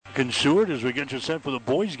in Seward as we get you set for the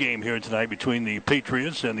boys' game here tonight between the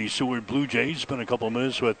Patriots and the Seward Blue Jays. Spent a couple of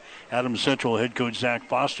minutes with Adams Central head coach Zach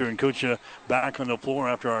Foster, and Coach, back on the floor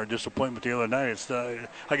after our disappointment the other night. It's I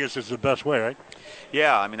guess it's the best way, right?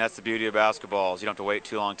 Yeah, I mean, that's the beauty of basketball is you don't have to wait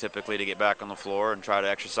too long typically to get back on the floor and try to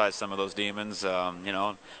exercise some of those demons.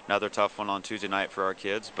 Another tough one on Tuesday night for our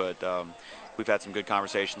kids, but we've had some good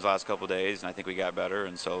conversations the last couple of days, and I think we got better,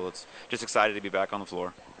 and so it's just excited to be back on the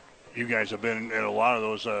floor. You guys have been in a lot of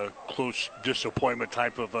those close disappointment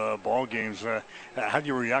type of ball games. How do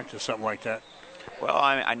you react to something like that? Well,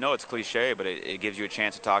 I know it's cliche, but it gives you a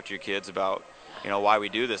chance to talk to your kids about, why we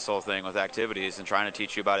do this whole thing with activities and trying to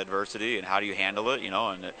teach you about adversity and how do you handle it,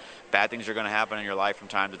 and that bad things are going to happen in your life from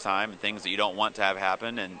time to time and things that you don't want to have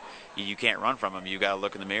happen, and you can't run from them. You got to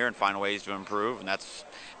look in the mirror and find ways to improve, and that's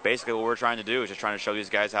basically what we're trying to do is just trying to show these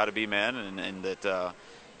guys how to be men and that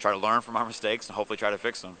try to learn from our mistakes and hopefully try to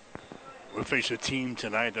fix them. We'll face a team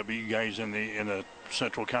tonight that beat you guys in the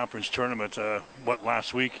Central Conference tournament.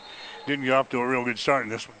 Last week? Didn't get off to a real good start in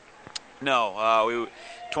this one. No, we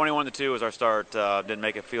 21-2 was our start. Didn't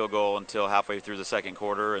make a field goal until halfway through the second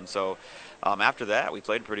quarter, and so after that we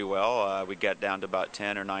played pretty well. We got down to about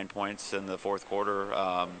 10 or 9 points in the fourth quarter,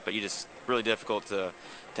 but you just really difficult to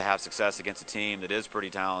have success against a team that is pretty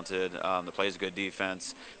talented, that plays good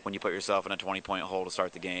defense when you put yourself in a 20-point hole to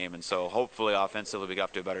start the game. And so hopefully offensively we got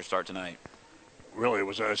off to a better start tonight. Really, it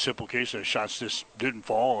was a simple case of shots just didn't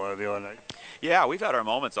fall the other night. Yeah, we've had our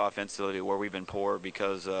moments offensively where we've been poor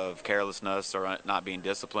because of carelessness or not being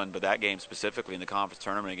disciplined, but that game specifically in the conference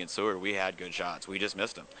tournament against Seward, we had good shots. We just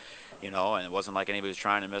missed them. And it wasn't like anybody was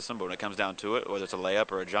trying to miss them, but when it comes down to it, whether it's a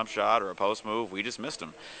layup or a jump shot or a post move, we just missed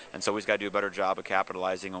them. And so we've got to do a better job of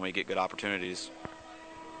capitalizing when we get good opportunities.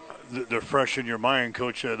 They're fresh in your mind,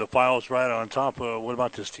 Coach. The file's right on top. What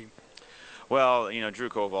about this team? Well, Drew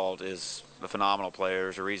Kovald is a phenomenal player.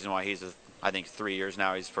 There's a reason why he's, I think, 3 years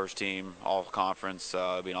now. He's first team, all-conference,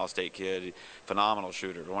 being all-state kid. Phenomenal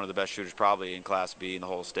shooter. One of the best shooters probably in Class B in the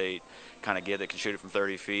whole state. Kind of kid that can shoot it from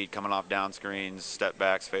 30 feet, coming off down screens, step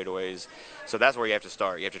backs, fadeaways. So that's where you have to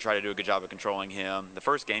start. You have to try to do a good job of controlling him. The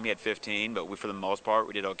first game he had 15, but for the most part,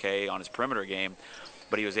 we did okay on his perimeter game.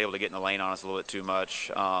 But he was able to get in the lane on us a little bit too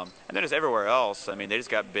much. And then just everywhere else, I mean, they just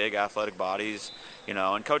got big athletic bodies,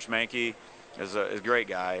 and Coach Mankey is a great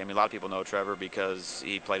guy. I mean, a lot of people know Trevor because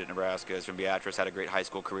he played at Nebraska. He's from Beatrice, had a great high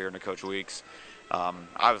school career under Coach Weeks.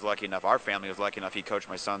 I was lucky enough, our family was lucky enough, he coached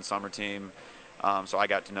my son's summer team. So I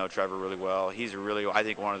got to know Trevor really well. He's really, I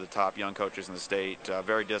think, one of the top young coaches in the state,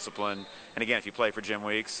 very disciplined. And again, if you play for Jim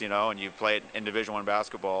Weeks, and you play in Division I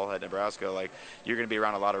basketball at Nebraska, you're going to be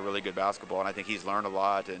around a lot of really good basketball. And I think he's learned a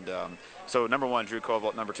lot. And so number one, Drew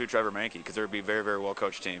Kovalt, number two, Trevor Mankey, because they're going to be a very, very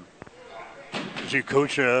well-coached team. Does he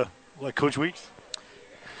coach like Coach Weeks?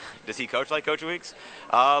 Does he coach like Coach Weeks?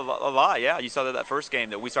 A lot, yeah. You saw that first game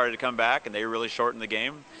that we started to come back, and they really shortened the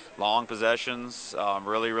game. Long possessions,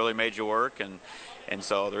 really, really made you work, and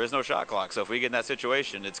so there is no shot clock. So if we get in that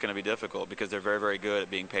situation, it's going to be difficult because they're very, very good at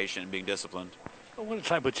being patient and being disciplined. What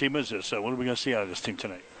type of team is this? What are we going to see out of this team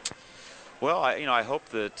tonight? Well, I hope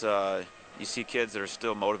that you see kids that are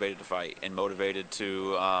still motivated to fight and motivated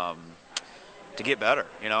to get better.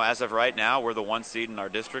 As of right now, we're the 1 seed in our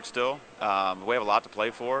district still. We have a lot to play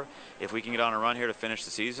for. If we can get on a run here to finish the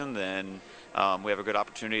season, then we have a good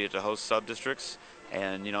opportunity to host sub-districts.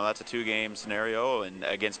 And, that's a 2-game scenario and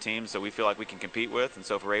against teams that we feel like we can compete with. And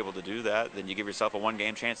so if we're able to do that, then you give yourself a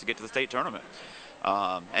 1-game chance to get to the state tournament.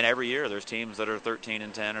 And every year there's teams that are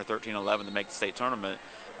 13-10 or 13-11 to make the state tournament.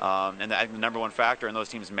 And I think the number one factor in those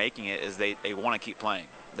teams making it is they want to keep playing.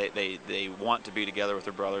 They want to be together with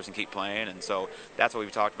their brothers and keep playing, and so that's what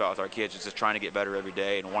we've talked about with our kids, is just trying to get better every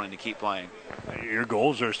day and wanting to keep playing. Your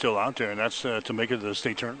goals are still out there, and that's to make it to the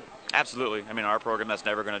state tournament. Absolutely. I mean, our program, that's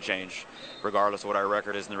never going to change. Regardless of what our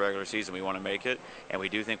record is in the regular season, we want to make it, and we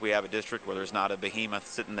do think we have a district where there's not a behemoth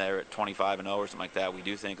sitting there at 25-0 or something like that. We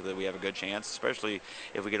do think that we have a good chance, especially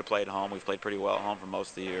if we get to play at home. We've played pretty well at home for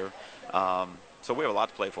most of the year. So we have a lot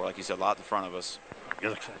to play for, like you said, a lot in front of us.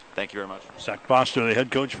 Thank you very much. Zach Foster, the head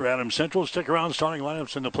coach for Adams Central. Stick around, starting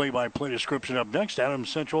lineups and the play-by-play description up next. Adams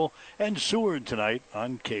Central and Seward tonight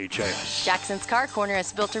on KHIS. Jackson's Car Corner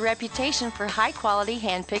has built a reputation for high-quality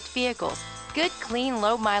hand-picked vehicles. Good, clean,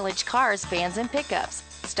 low-mileage cars, vans, and pickups.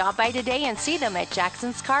 Stop by today and see them at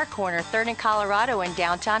Jackson's Car Corner, 3rd and Colorado in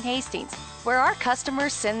downtown Hastings, where our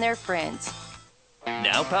customers send their friends.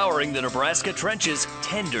 Now powering the Nebraska trenches,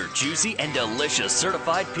 tender, juicy, and delicious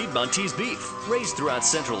certified Piedmontese beef. Raised throughout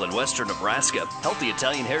central and western Nebraska, healthy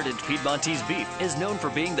Italian heritage Piedmontese beef is known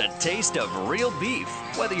for being the taste of real beef.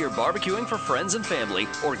 Whether you're barbecuing for friends and family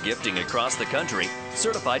or gifting across the country,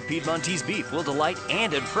 certified Piedmontese beef will delight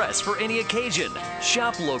and impress for any occasion.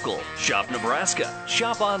 Shop local, shop Nebraska,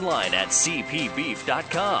 shop online at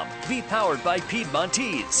cpbeef.com. Be powered by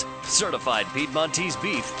Piedmontese. Certified Piedmontese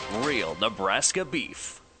beef, real Nebraska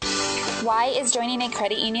beef. Why is joining a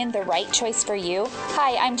credit union the right choice for you?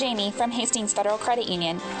 Hi, I'm Jamie from Hastings Federal Credit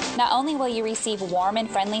Union. Not only will you receive warm and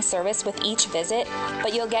friendly service with each visit,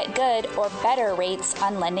 but you'll get good or better rates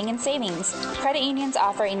on lending and savings. Credit unions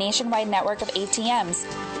offer a nationwide network of ATMs,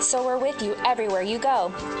 so we're with you everywhere you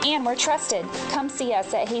go. And we're trusted. Come see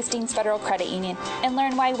us at Hastings Federal Credit Union and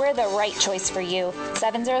learn why we're the right choice for you.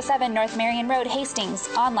 707 North Marion Road, Hastings.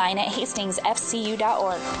 Online at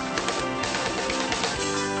hastingsfcu.org.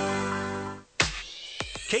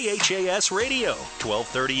 KHAS Radio,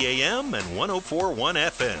 1230 AM and 104.1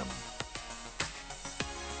 FM.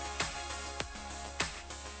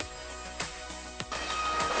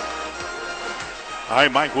 Hi,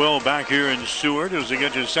 Mike Will back here in Seward as they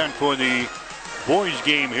get you set for the boys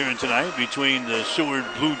game here tonight between the Seward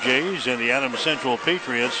Blue Jays and the Adams Central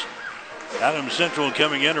Patriots. Adams Central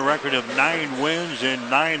coming in a record of 9 wins and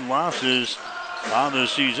 9 losses on the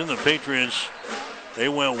season. The Patriots, they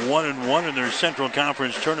went 1-1 in their Central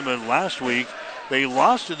Conference tournament last week. They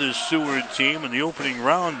lost to the Seward team in the opening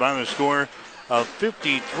round by the score of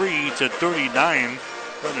 53-39.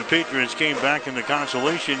 But the Patriots came back in the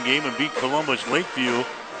consolation game and beat Columbus Lakeview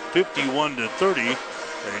 51-30.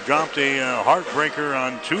 They dropped a heartbreaker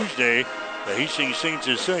on Tuesday. The Hastings St.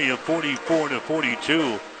 Cecilia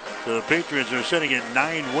 44-42. So the Patriots are sitting at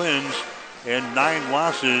 9 wins and 9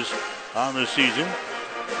 losses on the season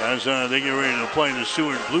as they get ready to play the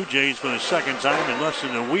Seward Blue Jays for the second time in less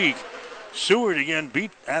than a week. Seward again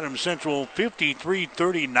beat Adams Central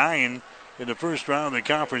 53-39 in the first round of the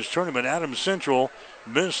conference tournament. Adams Central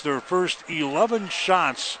missed their first 11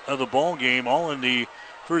 shots of the ball game, all in the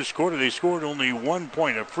first quarter. They scored only 1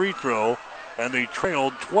 point, a free throw, and they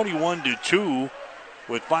trailed 21-2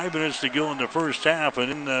 with 5 minutes to go in the first half,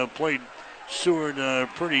 and then played Seward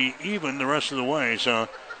pretty even the rest of the way. So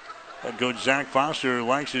head coach Zach Foster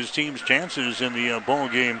likes his team's chances in the ball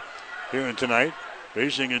game here tonight,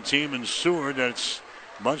 facing a team in Seward that's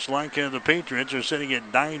much like the Patriots, are sitting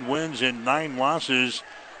at 9 wins and 9 losses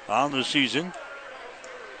on the season.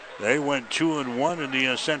 They went 2-1 in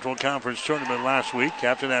the Central Conference tournament last week.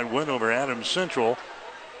 After that win over Adams Central,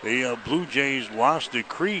 the Blue Jays lost to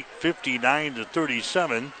Crete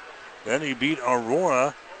 59-37. Then he beat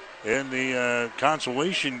Aurora in the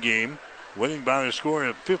consolation game, winning by the score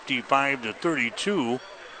of 55-32.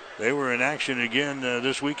 They were in action again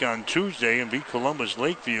this week on Tuesday and beat Columbus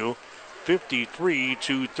Lakeview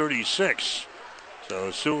 53-36.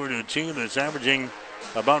 So Seward, a team that's averaging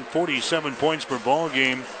about 47 points per ball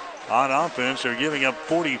game on offense, are giving up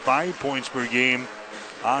 45 points per game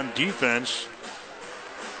on defense.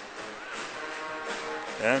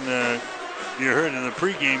 And you heard in the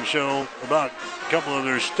pregame show about a couple of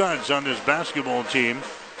their studs on this basketball team.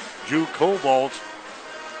 Drew Cobalt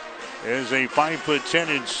is a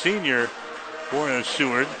 5'10" senior for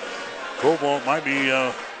Seward. Cobalt might be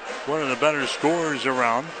one of the better scorers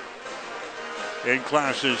around in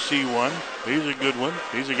classes C1. He's a good one.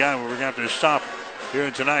 He's a guy we're going to have to stop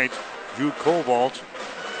here tonight. Drew Cobalt.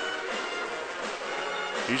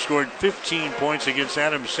 He scored 15 points against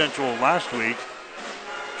Adams Central last week.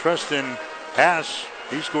 Tristan Pass,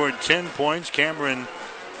 he scored 10 points. Cameron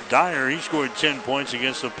Dyer, he scored 10 points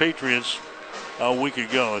against the Patriots a week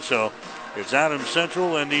ago. So it's Adams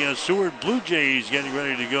Central and the Seward Blue Jays getting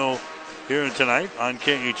ready to go here tonight on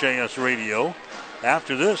KHAS Radio.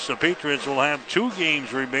 After this, the Patriots will have 2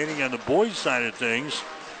 games remaining on the boys' side of things.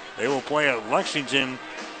 They will play at Lexington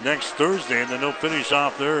next Thursday, and then they'll finish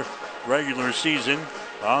off their regular season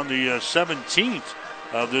on the 17th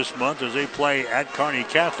of this month as they play at Kearney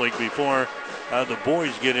Catholic before the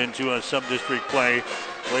boys get into a sub-district play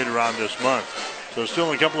later on this month. So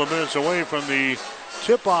still a couple of minutes away from the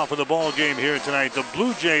tip-off of the ball game here tonight. The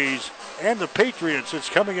Blue Jays and the Patriots. It's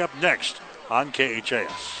coming up next on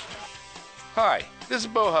KHAS. Hi, this is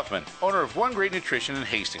Bo Huffman, owner of One Great Nutrition in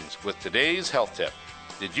Hastings, with today's health tip.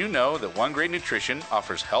 Did you know that One Great Nutrition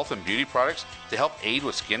offers health and beauty products to help aid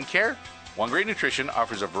with skin care? One Great Nutrition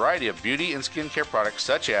offers a variety of beauty and skincare products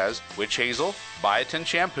such as witch hazel, biotin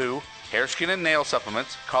shampoo, hair, skin, and nail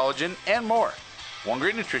supplements, collagen, and more. One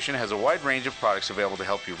Great Nutrition has a wide range of products available to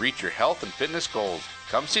help you reach your health and fitness goals.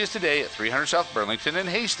 Come see us today at 300 South Burlington in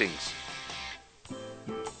Hastings.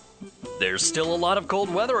 There's still a lot of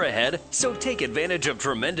cold weather ahead, so take advantage of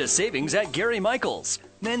tremendous savings at Gary Michaels.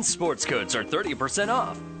 Men's sports coats are 30%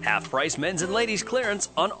 off. Half-price men's and ladies clearance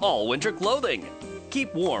on all winter clothing.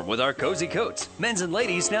 Keep warm with our cozy coats. Men's and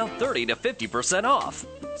ladies now 30 to 50% off.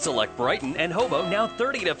 Select Brighton and Hobo now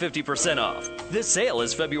 30 to 50% off. This sale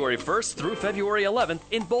is February 1st through February 11th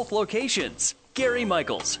in both locations. Gary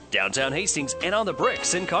Michaels, downtown Hastings and on the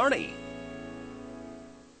Bricks in Kearney.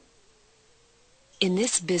 In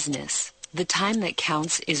this business, the time that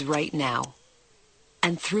counts is right now.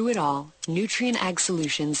 And through it all, Nutrien Ag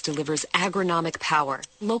Solutions delivers agronomic power,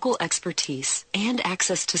 local expertise, and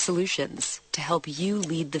access to solutions to help you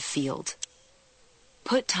lead the field.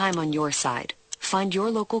 Put time on your side. Find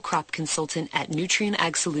your local crop consultant at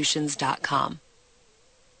nutrienagsolutions.com.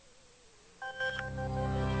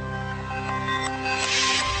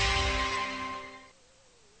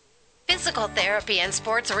 Physical Therapy and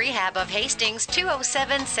Sports Rehab of Hastings,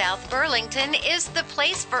 207 South Burlington, is the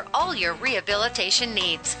place for all your rehabilitation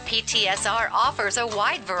needs. PTSR offers a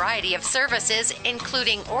wide variety of services,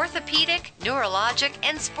 including orthopedic, neurologic,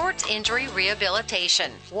 and sports injury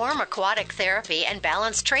rehabilitation. Warm aquatic therapy and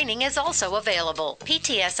balance training is also available.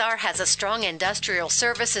 PTSR has a strong industrial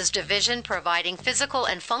services division providing physical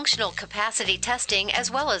and functional capacity testing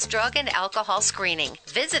as well as drug and alcohol screening.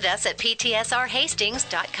 Visit us at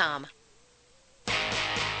ptsrhastings.com.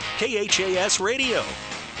 KHAS Radio.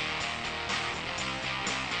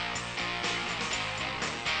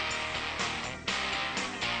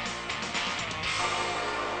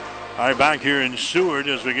 All right, back here in Seward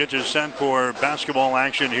as we get you set for basketball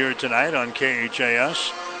action here tonight on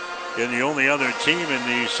KHAS. And the only other team in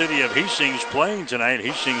the city of Hastings playing tonight,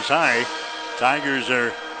 Hastings High. Tigers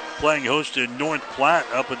are playing host to North Platte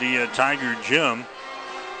up at the Tiger Gym.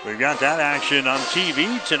 We've got that action on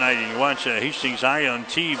TV tonight. You can watch Hastings High on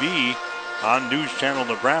TV on News Channel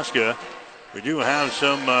Nebraska. We do have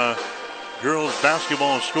some girls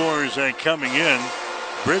basketball scores coming in.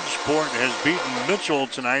 Bridgeport has beaten Mitchell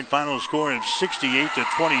tonight. Final score of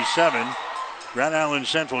 68-27. Grand Island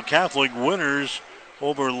Central Catholic winners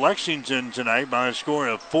over Lexington tonight by a score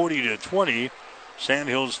of 40-20.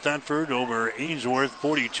 Sandhills Thetford over Ainsworth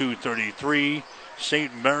 42-33.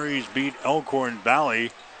 St. Mary's beat Elkhorn Valley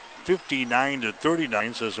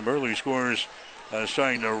 59-39. So some early scores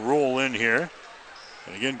starting to roll in here.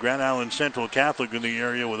 And again, Grand Island Central Catholic in the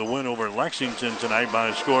area with a win over Lexington tonight by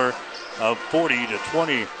a score of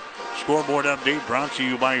 40-20. Scoreboard update brought to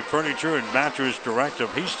you by Furniture and Mattress Direct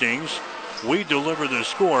of Hastings. We deliver the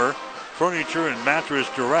score. Furniture and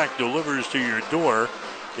Mattress Direct delivers to your door.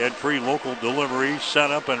 Get free local delivery,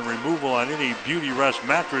 setup, and removal on any Beauty Rest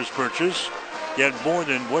mattress purchase. Get more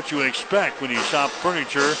than what you expect when you shop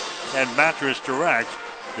Furniture and Mattress Direct.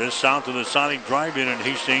 Just south of the Sonic Drive-In in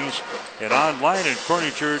Hastings and online at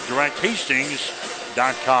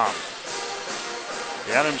FurnitureDirectHastings.com.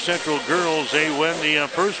 The Adams Central girls, they win the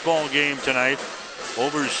first ball game tonight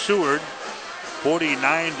over Seward,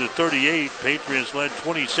 49-38. Patriots led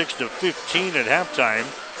 26-15 at halftime.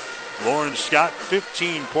 Lauren Scott,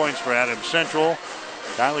 15 points for Adams Central.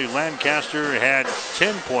 Kylie Lancaster had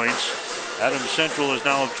 10 points. Adams Central is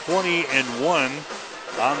now 20-1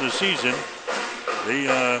 on the season.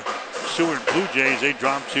 The Seward Blue Jays, they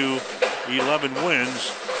dropped to 11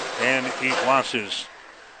 wins and 8 losses.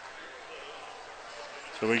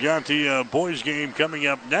 So we got the boys game coming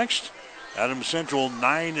up next. Adams Central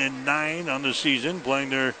 9-9 on the season, playing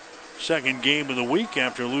their second game of the week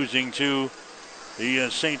after losing to the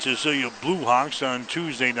St. Cecilia Blue Hawks on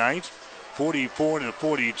Tuesday night,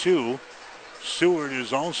 44-42. Seward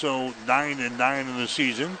is also 9-9 in the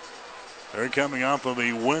season. They're coming off of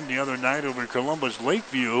a win the other night over Columbus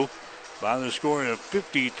Lakeview by the score of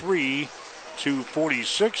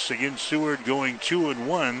 53-46. Against Seward going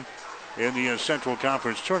 2-1 in the Central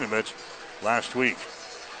Conference Tournament last week.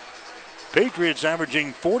 Patriots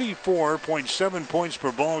averaging 44.7 points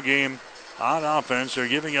per ball game on offense. They're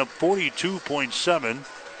giving up 42.7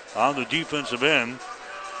 on the defensive end.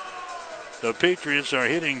 The Patriots are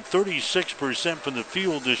hitting 36% from the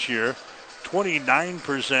field this year,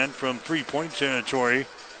 29% from three-point territory,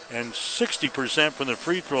 and 60% from the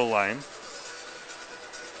free throw line.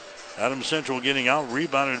 Adams Central getting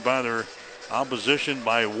out-rebounded by their opposition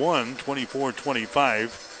by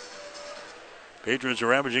 24-25. Patriots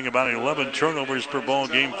are averaging about 11 turnovers per ball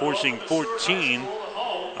game, forcing 14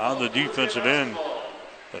 on the defensive end.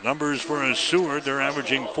 The numbers for Seward, they're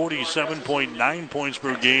averaging 47.9 points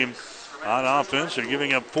per game on offense. They're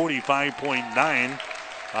giving up 45.9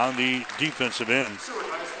 on the defensive end.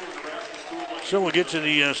 So we'll get to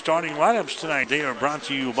the starting lineups tonight. They are brought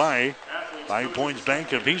to you by 5 Points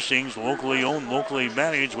Bank of Hastings, locally owned, locally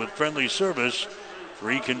managed with friendly service.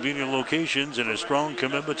 3 convenient locations and a strong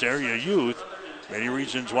commitment to area youth. Many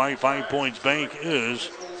reasons why 5 Points Bank is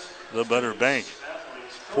the better bank.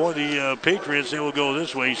 For the Patriots, they will go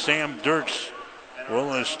this way. Sam Dirks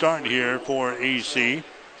will start here for AC.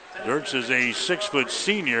 Dirks is a 6-foot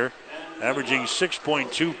senior, averaging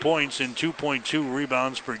 6.2 points and 2.2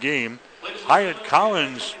 rebounds per game. Hyatt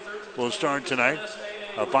Collins will start tonight,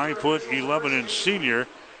 a 5'11" senior.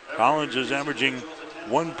 Collins is averaging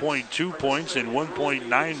 1.2 points and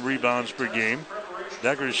 1.9 rebounds per game.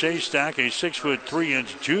 Decker Shaystack, a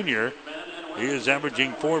 6'3" junior. He is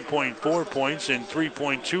averaging 4.4 points and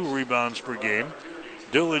 3.2 rebounds per game.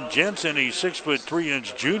 Dylan Jensen, a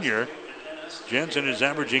 6'3" junior. Jensen is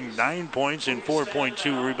averaging 9 points and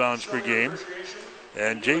 4.2 rebounds per game.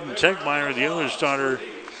 And Jaden Tegmeyer, the other starter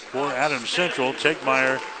for Adams Central.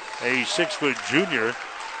 Tegmeyer, a 6-foot junior.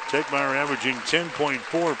 Tegmeyer averaging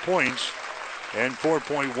 10.4 points and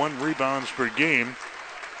 4.1 rebounds per game.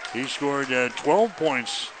 He scored 12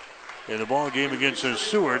 points in the ball game against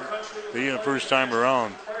Seward the first time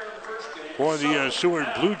around. For the Seward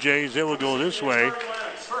Blue Jays, they will go this way.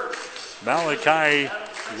 Malachi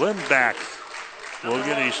Limback will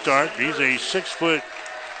get a start. He's a 6-foot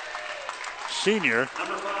senior.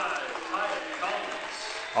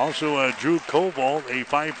 Also Drew Koval, a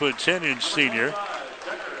 5'10" senior.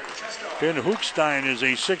 Finn Hookstein is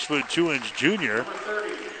a 6'2" junior.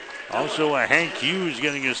 Also Hank Hughes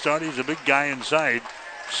getting a start. He's a big guy inside,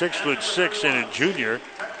 6'6" and a junior.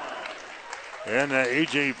 And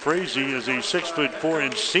AJ Frazee is a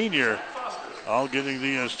 6'4" senior. All getting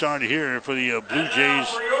the start here for the Blue Jays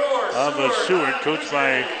of Seward, coached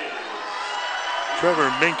by Trevor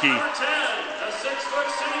Minke.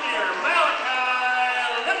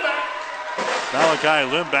 Malachi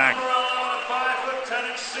Limback.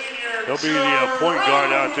 He'll be the point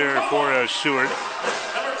guard out there for Seward.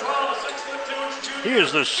 He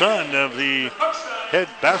is the son of the head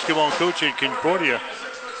basketball coach at Concordia.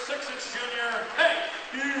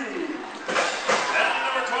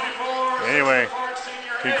 Anyway,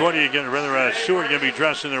 Concordia Seward going to be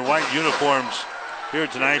dressed in their white uniforms here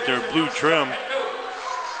tonight. Their blue trim.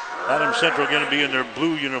 Adams Central going to be in their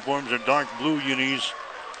blue uniforms, their dark blue unis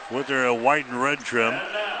with their white and red trim.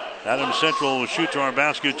 Adams Central will shoot to our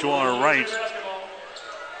basket to our right.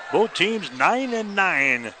 Both teams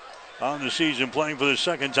 9-9 on the season, playing for the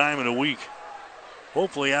second time in a week.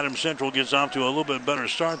 Hopefully Adams Central gets off to a little bit better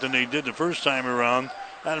start than they did the first time around.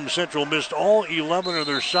 Adams Central missed all 11 of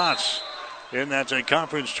their shots in that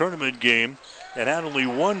conference tournament game and had only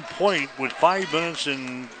 1 point with 5 minutes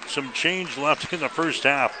and some change left in the first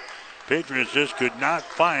half. Patriots just could not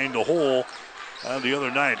find a hole the other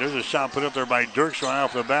night. There's a shot put up there by Dirks right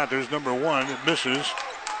off the bat. There's number 1. It misses.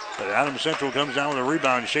 But Adams Central comes down with a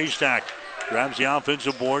rebound. Shaystack grabs the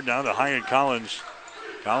offensive board down to Hyatt Collins.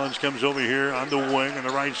 Collins comes over here on the wing on the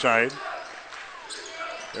right side.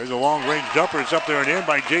 There's a long-range jumper. It's up there and in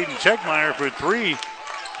by Jaden Tegmeyer for 3.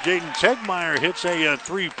 Jaden Tegmeyer hits a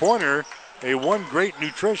three-pointer. A one great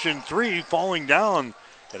nutrition 3 falling down.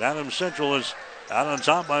 And Adams Central is out on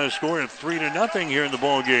top by a score of 3-0 here in the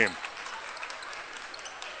ball game.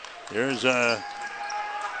 There's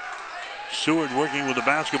Seward working with the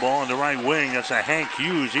basketball on the right wing. That's a Hank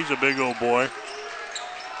Hughes. He's a big old boy.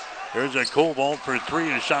 There's a Koval for 3.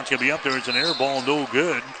 The shot's going to be up there. It's an air ball, no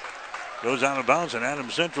good. Goes out of bounds, and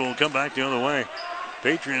Adams Central will come back the other way.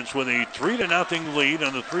 Patriots with a 3-0 lead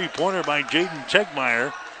on the three-pointer by Jaden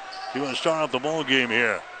Tegmeyer. He will start out the ball game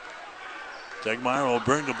here. Tegmeyer will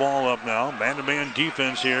bring the ball up now. Man-to-man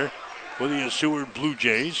defense here for the Seward Blue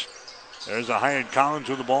Jays. There's a Hyatt Collins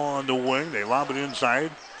with the ball on the wing. They lob it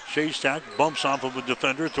inside. Shaystack bumps off of a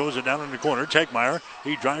defender, throws it down in the corner. Tegmeyer,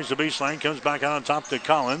 he drives the baseline, comes back out on top to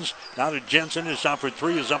Collins. Now to Jensen. His shot for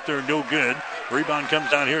 3 is up there, no good. Rebound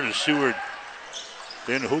comes down here to Seward.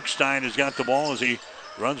 Then Hookstein has got the ball as he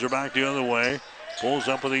runs her back the other way. Pulls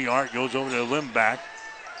up with the arc, goes over to Limback.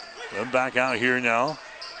 Limback out here now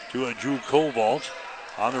to Drew Koval.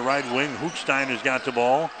 On the right wing, Hookstein has got the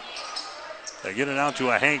ball. They get it out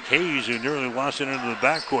to a Hank Hayes, who nearly lost it into the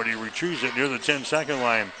backcourt. He retrieves it near the 10-second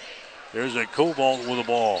line. There's a Koval with the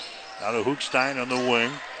ball. Now to Hookstein on the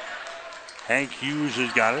wing. Hank Hughes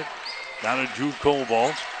has got it. Now to Drew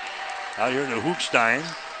Koval. Out here to Hookstein.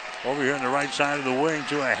 Over here on the right side of the wing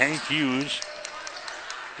to a Hank Hughes.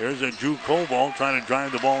 There's a Drew Koval trying to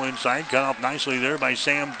drive the ball inside. Cut off nicely there by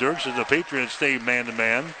Sam Dirks as the Patriots stay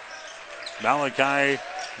man-to-man. Malachi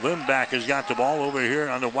Limback has got the ball over here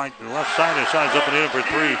on the left side. The shot is up and in for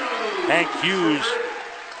 3. Hank Hughes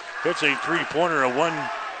hits a three-pointer, a one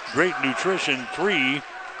great nutrition 3.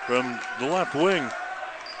 from the left wing.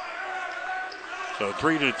 So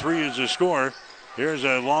 3-3 is the score. Here's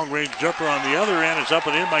a long-range jumper on the other end. It's up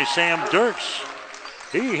and in by Sam Dirks.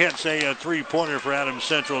 He hits a three-pointer for Adams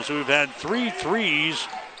Central. So we've had 3 threes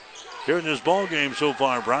here in this ball game so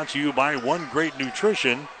far. Brought to you by One Great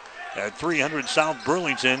Nutrition at 300 South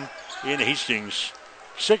Burlington in Hastings.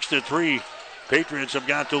 6-3. Patriots have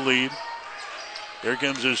got the lead. Here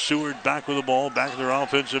comes a Seward back with the ball, back to their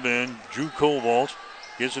offensive end. Drew Kovalt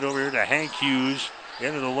gets it over here to Hank Hughes.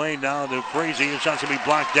 Into the lane now to Frazee. The shot's going to be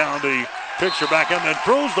blocked down, but he picks her back up and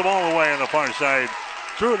throws the ball away on the far side.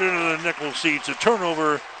 Threw it into the nickel seats. A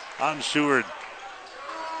turnover on Seward.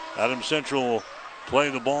 Adams Central play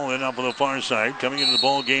the ball in up on the far side. Coming into the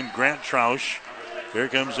ball game, Grant Troush. Here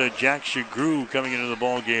comes Jack Shagru coming into the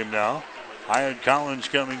ball game now. Hyatt Collins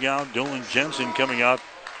coming out. Dylan Jensen coming out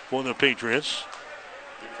for the Patriots.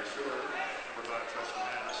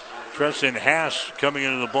 Treston Haas coming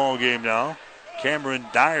into the ball game now. Cameron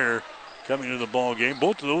Dyer coming into the ball game.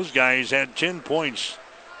 Both of those guys had 10 points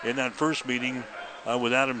in that first meeting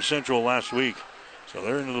with Adams Central last week. So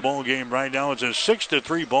they're into the ball game right now. It's a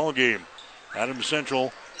 6-3 ball game. Adams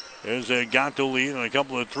Central has got the lead on a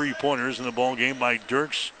couple of three-pointers in the ball game by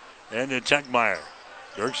Dirks and Techmeyer.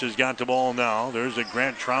 Dirks has got the ball now. There's a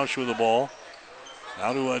Grant Troush with the ball.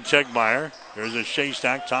 Now to Techmeyer. There's a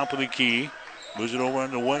Shaystack, top of the key. Moves it over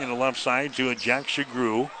on the wing on the left side to Jack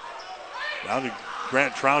Shagru. Now to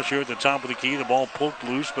Grant Troush here at the top of the key. The ball poked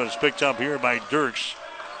loose, but it's picked up here by Dirks.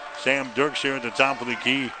 Sam Dirks here at the top of the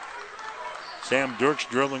key. Sam Dirks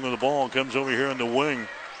dribbling with the ball. Comes over here on the wing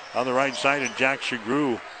on the right side of Jack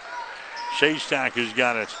Shagru. Shaystack has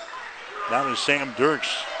got it. Now to Sam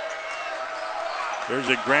Dirks. There's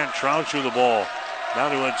a Grant Troush with the ball. Now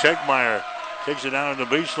to Tegmeyer. Takes it out on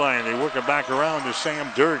the baseline. They work it back around to Sam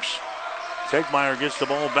Dirks. Tegmeyer gets the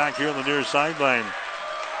ball back here on the near sideline.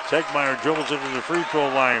 Tegmeyer dribbles it to the free throw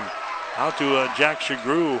line. Out to Jack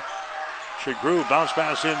Shagru. Shagru bounce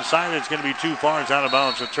pass inside. It's going to be too far. It's out of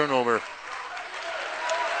bounds. A turnover.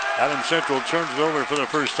 Adams Central turns it over for the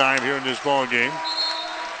first time here in this ball game.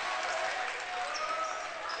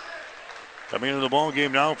 Coming into the ball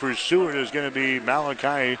game now for Seward is going to be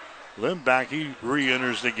Malachi Limback. He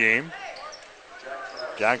re-enters the game.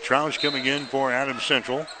 Jack Troush coming in for Adams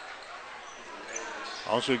Central.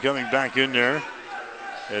 Also coming back in there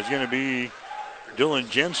is going to be Dylan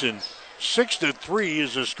Jensen. 6-3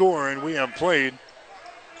 is the score, and we have played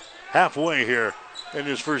halfway here in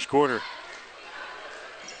this first quarter.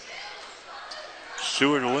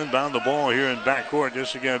 Seward will inbound the ball here in backcourt.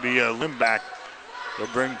 This is going to be Limback. They'll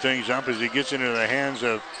bring things up as he gets into the hands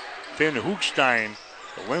of Finn Hookstein.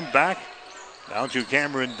 Limback down to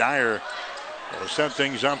Cameron Dyer. They'll set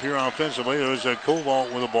things up here offensively. There's a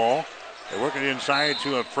Kovalt with the ball. They work it inside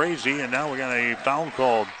to a Frazee, and now we got a foul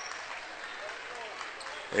called.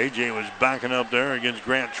 AJ was backing up there against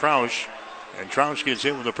Grant Troush, and Troush gets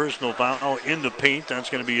hit with a personal foul in the paint. That's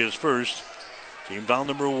going to be his first. Team foul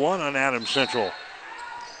number 1 on Adams Central.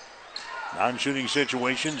 Non-shooting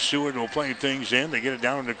situation. Seward will play things in. They get it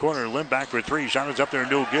down in the corner. Limback for 3. Shot is up there,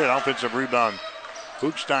 no good. Offensive rebound.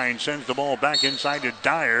 Hookstein sends the ball back inside to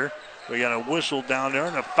Dyer. We got a whistle down there,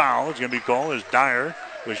 and a foul is going to be called as Dyer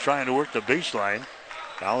was trying to work the baseline.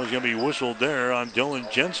 Foul is going to be whistled there on Dylan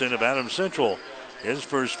Jensen of Adams Central. His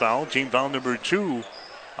first foul, team foul number 2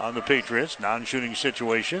 on the Patriots. Non-shooting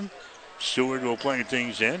situation. Seward will play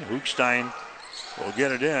things in. Hookstein will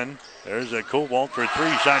get it in. There's a Kovalt for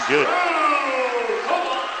 3. Shot good.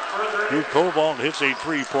 Drew Kovalt hits a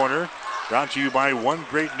three-pointer. Brought to you by One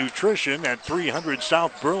Great Nutrition at 300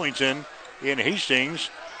 South Burlington in Hastings.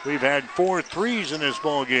 We've had 4 threes in this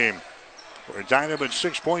ball game. We're tied up at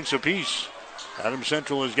 6 points apiece. Adams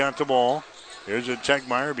Central has got the ball. Here's a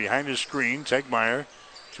Tegmeyer behind the screen. Tegmeyer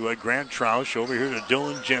to a Grant Troush. Over here to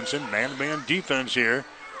Dylan Jensen. Man-to-man defense here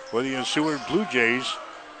for the Seward Blue Jays.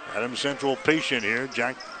 Adams Central patient here.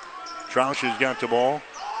 Jack Troush has got the ball.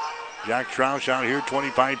 Jack Troush out here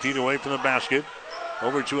 25 feet away from the basket.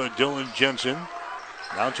 Over to a Dylan Jensen.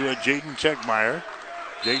 Now to a Jaden Tegmeyer.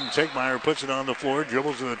 Jaden Tegmeyer puts it on the floor.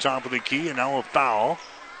 Dribbles to the top of the key. And now a foul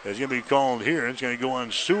is going to be called here. It's going to go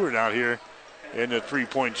on Seward out here in the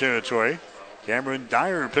three-point territory. Cameron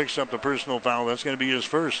Dyer picks up the personal foul. That's going to be his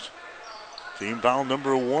first. Team foul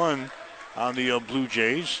number 1 on the Blue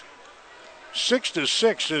Jays.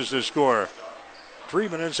 6-6 is the score. 3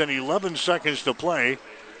 minutes and 11 seconds to play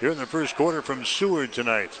here in the first quarter from Seward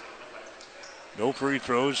tonight. No free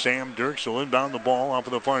throws. Sam Dirks will inbound the ball off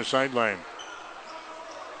of the far sideline.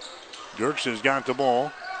 Dirks has got the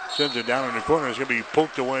ball. Sends it down in the corner. It's going to be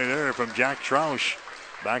poked away there from Jack Troush.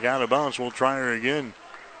 Back out of bounds. We'll try her again.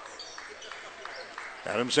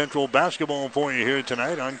 Adams Central basketball for you here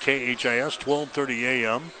tonight on KHIS 1230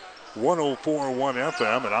 AM, 104.1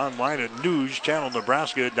 FM, and online at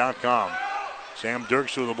newschannelnebraska.com. Sam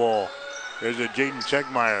Dirks with the ball. There's a Jaden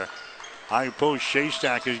Tegmeyer. High post,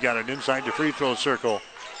 Shaystack has got it inside the free throw circle.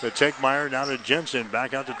 To Tegmeyer, now to Jensen.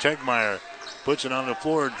 Back out to Tegmeyer. Puts it on the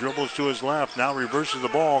floor, dribbles to his left. Now reverses the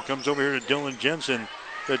ball. Comes over here to Dylan Jensen.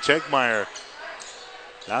 To Tegmeyer.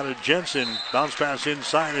 Now to Jensen. Bounce pass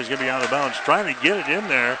inside is going to be out of bounds. Trying to get it in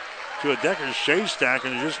there to a Decker Shaystack,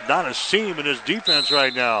 and there's just not a seam in his defense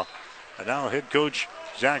right now. And now head coach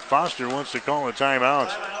Zach Foster wants to call a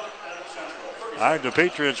timeout. All right, the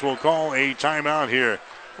Patriots will call a timeout here.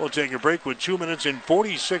 We'll take a break with 2 minutes and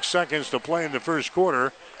 46 seconds to play in the first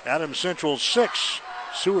quarter. Adams Central 6,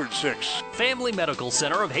 Seward 6. Family Medical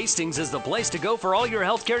Center of Hastings is the place to go for all your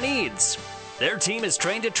healthcare needs. Their team is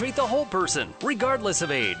trained to treat the whole person, regardless of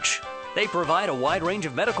age. They provide a wide range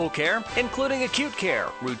of medical care, including acute care,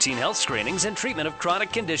 routine health screenings, and treatment of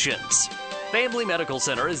chronic conditions. Family Medical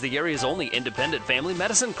Center is the area's only independent family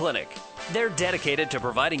medicine clinic. They're dedicated to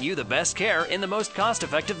providing you the best care in the most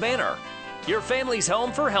cost-effective manner. Your family's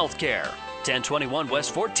home for health care. 1021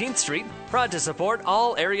 West 14th Street, proud to support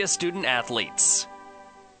all area student athletes.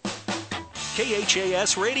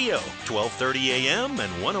 KHAS Radio, 1230 AM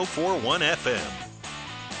and 104.1 FM.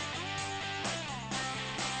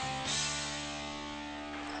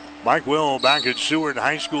 Mike Will back at Seward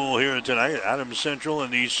High School here tonight. Adams Central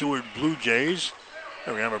and the Seward Blue Jays.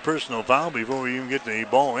 And we have a personal foul before we even get the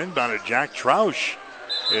ball inbounded. Jack Troush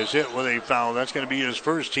is hit with a foul. That's going to be his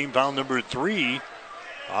first, team foul number 3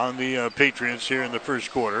 on the Patriots here in the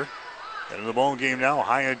first quarter. And in the ball game now,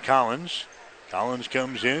 Hyatt Collins. Collins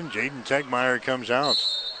comes in. Jaden Tegmeyer comes out.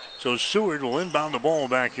 So Seward will inbound the ball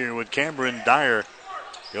back here with Cameron Dyer.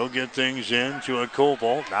 He'll get things in to a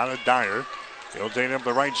Cobalt, not a Dyer. He'll take it up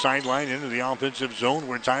the right sideline into the offensive zone.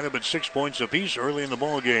 We're tied up at 6 points apiece early in the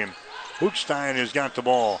ball game. Hookstein has got the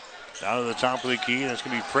ball. Down to the top of the key. That's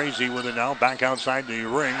going to be Frazee with it now. Back outside the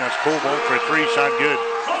ring. That's Cobalt for 3. Shot good.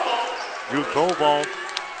 Drew Cobalt.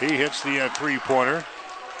 He hits the three-pointer.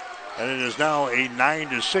 And it is now a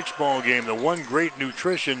 9-6 ball game. The One Great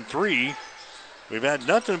Nutrition 3. We've had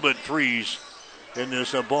nothing but threes in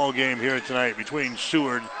this ball game here tonight between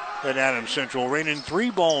Seward and Adams Central. Raining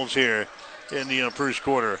 3 balls here in the first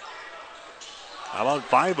quarter. How about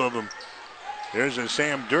 5 of them? There's a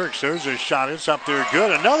Sam Dirks. There's a shot. It's up there.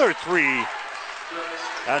 Good. Another 3.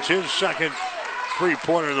 That's his second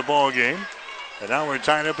three-pointer of the ball game. And now we're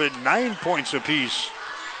tied up at 9 points apiece.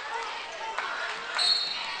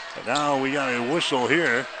 And now we got a whistle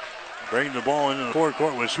here. Bringing the ball into the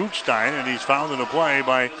forecourt was Hookstein, and he's fouled in the play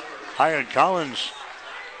by Hyatt Collins.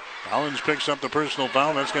 Collins picks up the personal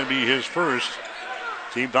foul. That's going to be his first.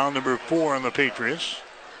 Team foul number 4 on the Patriots.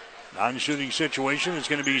 Non-shooting situation. It's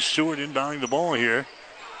going to be Seward inbounding the ball here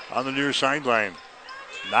on the near sideline.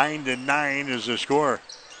 9-9 is the score.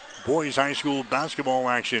 Boys high school basketball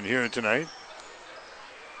action here tonight.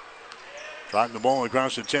 Trotting the ball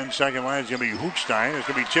across the 10-second line is going to be Hookstein. It's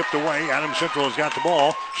going to be tipped away. Adams Central has got the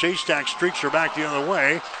ball. Shaystack streaks her back the other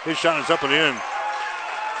way. His shot is up and in.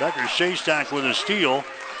 Becker Shaystack with a steal.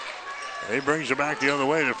 He brings her back the other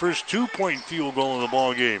way. The first 2-point field goal of the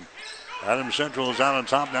ball game. Adams Central is out on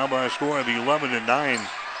top now by a score of 11-9.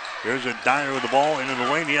 Here's a Dyer with the ball into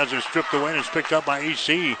the lane. He has it stripped away and it's picked up by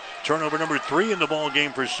AC. Turnover number 3 in the ball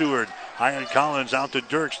game for Seward. Hyatt Collins out to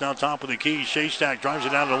Dirks, now top of the key. Shaystack drives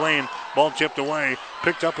it down the lane. Ball tipped away.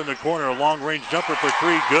 Picked up in the corner. A long-range jumper for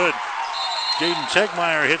 3. Good. Jaden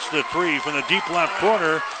Tegmeyer hits the 3 from the deep left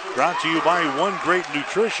corner. Brought to you by One Great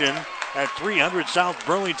Nutrition at 300 South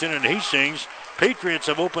Burlington and Hastings. Patriots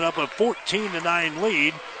have opened up a 14-9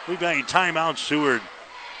 lead. We've got a timeout, Seward.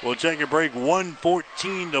 We'll take a break.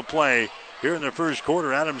 1:14 to play here in the first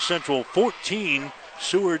quarter. Adams Central 14,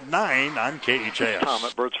 Seward 9 on KHAS. Tom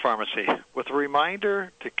at Bird's Pharmacy with a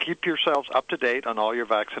reminder to keep yourselves up to date on all your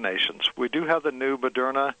vaccinations. We do have the new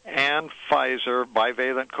Moderna and Pfizer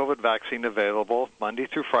bivalent COVID vaccine available Monday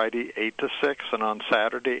through Friday, 8 to 6, and on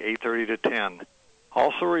Saturday, 8:30 to 10.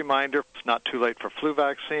 Also a reminder, it's not too late for flu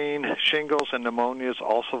vaccine. Shingles and pneumonia is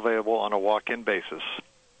also available on a walk-in basis.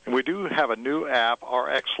 And we do have a new app,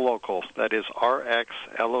 RX Local. That is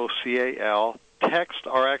RXLOCAL. Text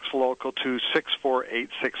RX Local to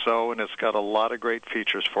 64860, and it's got a lot of great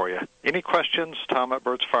features for you. Any questions? Tom at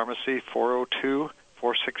Bird's Pharmacy,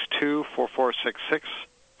 402-462-4466,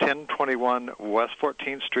 1021 West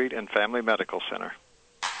 14th Street and Family Medical Center.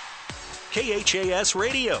 KHAS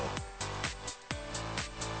Radio.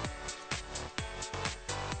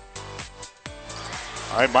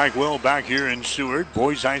 All right, Mike Will back here in Seward.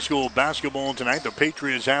 Boys High School basketball tonight. The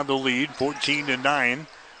Patriots have the lead, 14-9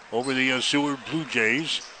 over the Seward Blue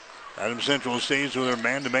Jays. Adams Central stays with their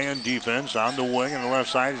man-to-man defense. On the wing on the left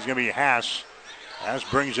side is going to be Haas. Haas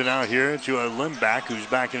brings it out here to a Lindback, who's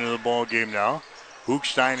back into the ball game now.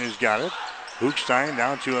 Hookstein has got it. Hookstein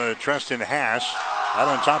down to Treston Haas. Out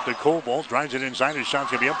on top to Cobalt. Drives it inside. His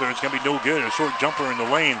shot's going to be up there. It's going to be no good. A short jumper in the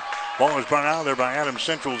lane. Ball is brought out of there by Adams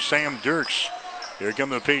Central's Sam Dirks. Here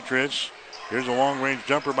come the Patriots. Here's a long-range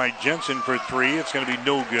jumper by Jensen for three. It's going to be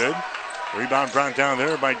no good. Rebound brought down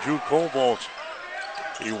there by Drew Cobalt.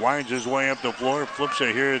 He winds his way up the floor, flips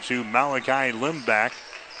it here to Malachi Limback.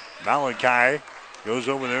 Malachi goes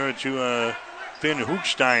over there to Finn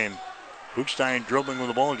Hookstein. Hookstein dribbling with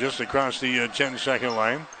the ball just across the 10-second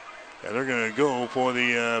line. And they're going to go for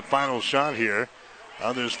the final shot here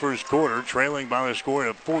of this first quarter, trailing by the score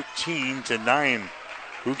of 14-9.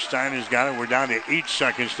 Hookstein has got it. We're down to 8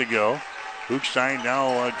 seconds to go. Hookstein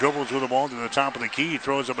now dribbles with the ball to the top of the key.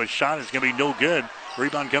 Throws up a shot. It's going to be no good.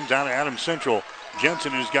 Rebound comes down to Adams Central.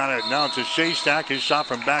 Jensen has got it now to Shea Stack. His shot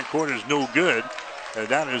from backcourt is no good. And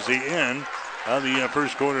that is the end of the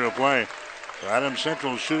first quarter of play. So Adams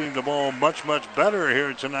Central shooting the ball much, much better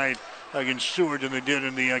here tonight against Seward than they did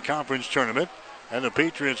in the conference tournament. And the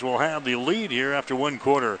Patriots will have the lead here after one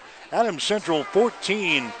quarter. Adams Central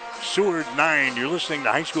 14, Seward 9. You're listening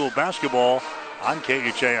to high school basketball on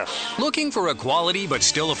KHAS. Looking for a quality but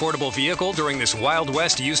still affordable vehicle during this Wild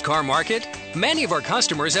West used car market? Many of our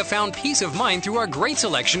customers have found peace of mind through our great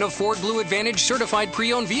selection of Ford Blue Advantage certified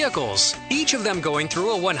pre-owned vehicles, each of them going through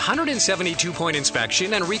a 172-point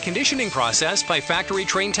inspection and reconditioning process by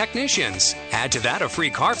factory-trained technicians. Add to that a free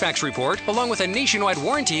Carfax report along with a nationwide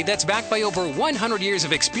warranty that's backed by over 100 years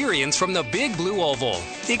of experience from the Big Blue Oval.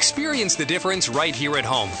 Experience the difference right here at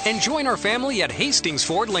home and join our family at Hastings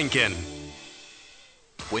Ford Lincoln.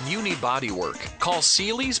 When you need body work, call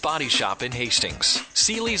Seeley's Body Shop in Hastings.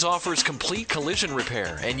 Seeley's offers complete collision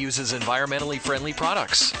repair and uses environmentally friendly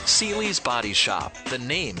products. Seeley's Body Shop, the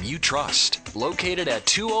name you trust. Located at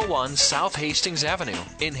 201 South Hastings Avenue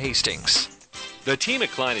in Hastings. The team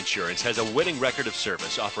at Klein Insurance has a winning record of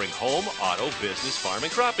service, offering home, auto, business, farm,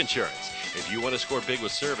 and crop insurance. If you want to score big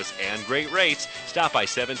with service and great rates, stop by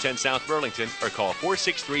 710 South Burlington or call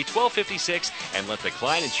 463-1256 and let the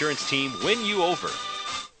Klein Insurance team win you over.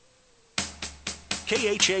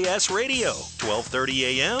 KHAS Radio,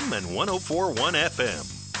 1230 AM and 104.1 FM.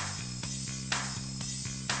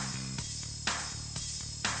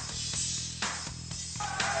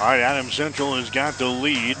 All right, Adams Central has got the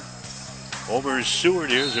lead over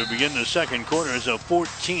Seward here as we begin the second quarter. It's a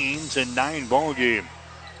 14-9 ball game.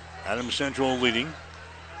 Adams Central leading.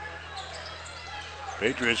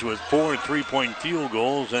 Patriots with 4 3-point field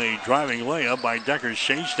goals and a driving layup by Decker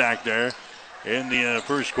Shaystack there in the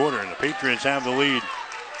first quarter. And the Patriots have the lead.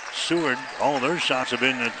 Seward, all their shots have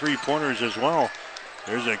been three-pointers as well.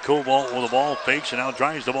 There's a Cobalt with the ball, fakes and now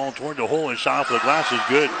drives the ball toward the hole. His shot off the glass is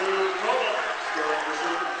good.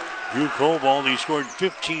 Drew Cobalt, he scored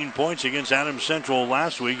 15 points against Adams Central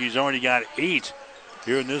last week. He's already got 8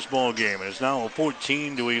 here in this ball game. And it's now a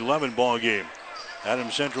 14-11 ball game.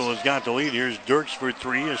 Adams Central has got the lead. Here's Dirks for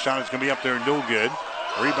three. His shot is going to be up there, no good.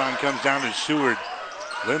 Rebound comes down to Seward.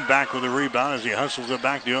 Lim back with the rebound as he hustles it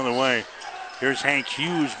back the other way. Here's Hank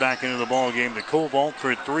Hughes back into the ball game. The Cobalt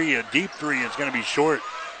for three, a deep three. It's going to be short.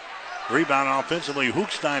 Rebound offensively.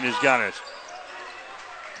 Hookstein has got it.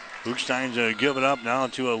 Hookstein's give it up now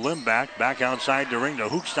to a Limback. Back outside the ring to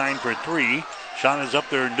Hookstein for three. Shot is up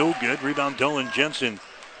there, no good. Rebound Dylan Jensen.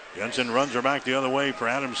 Jensen runs her back the other way for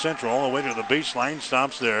Adams Central. All the way to the baseline.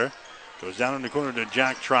 Stops there. Goes down in the corner to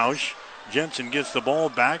Jack Troush. Jensen gets the ball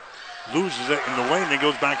back. Loses it in the lane. Then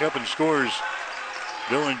goes back up and scores.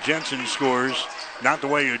 Dylan Jensen scores. Not the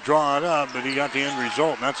way you draw it up, but he got the end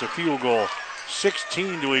result. And that's a field goal.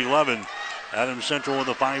 16-11. Adams Central with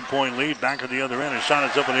a 5-point lead. Back at the other end. A shot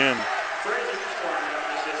is up and in.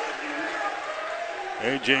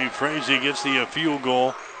 A.J. Frazee gets the field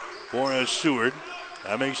goal for Seward.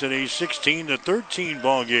 That makes it a 16-13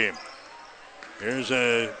 ball game. Here's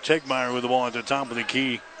Tegmeyer with the ball at the top of the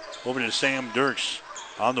key. Over to Sam Dirks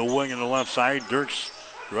on the wing on the left side. Dirks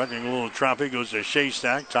running a little traffic. Goes to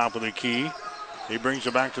Shaystack, top of the key. He brings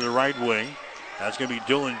it back to the right wing. That's going to be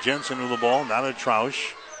Dylan Jensen with the ball, not a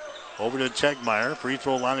Troush. Over to Tegmeyer. Free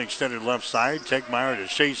throw line extended left side. Tegmeyer to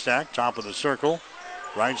Shaystack, top of the circle.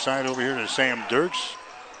 Right side over here to Sam Dirks.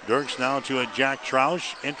 Dirks now to a Jack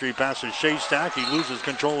Troush. Entry pass to Shaystack. He loses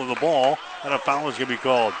control of the ball, and a foul is going to be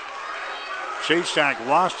called. Shaystack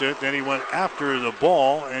lost it, then he went after the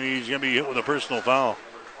ball, and he's going to be hit with a personal foul.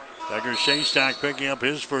 Decker Shaystack picking up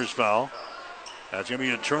his first foul. That's going to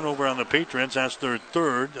be a turnover on the Patriots. That's their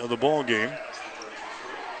third of the ball game.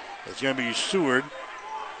 It's going to be Seward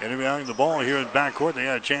inbounding the ball here in backcourt. They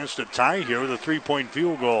had a chance to tie here with a 3-point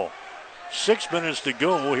field goal. 6 minutes to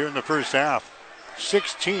go here in the first half.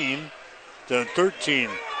 16-13.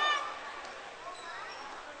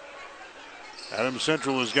 Adams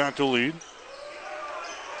Central has got the lead.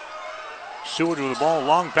 Seward with the ball,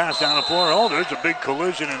 long pass down the floor. Oh, there's a big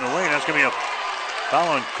collision in the lane. That's going to be a foul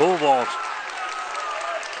on Kovaltz.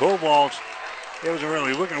 Kovaltz, he wasn't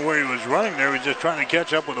really looking where he was running there. He was just trying to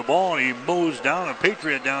catch up with the ball, and he mows down a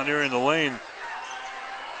Patriot down there in the lane.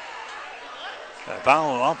 That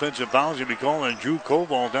foul, offensive foul is going to be called on Drew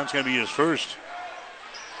Kovaltz. That's going to be his first.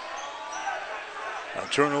 A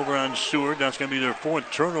turnover on Seward. That's going to be their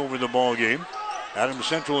fourth turnover of the ball game. Adams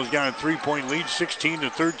Central has got a 3-point lead,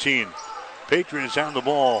 16-13. Patriots have the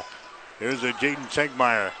ball. Here's a Jaden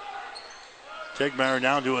Tegmeyer. Tegmeyer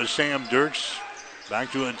down to a Sam Dirks.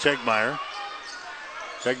 Back to a Tegmeyer.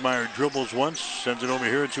 Tegmeyer dribbles once, sends it over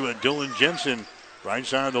here to a Dylan Jensen. Right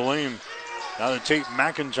side of the lane. Now to Tate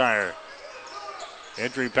McIntyre.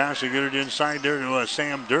 Entry pass to get it inside there to a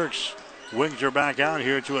Sam Dirks. Wings her back out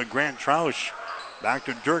here to a Grant Troush. Back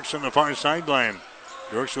to Dirks on the far sideline.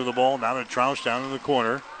 Dirks with the ball, now to Troush down in the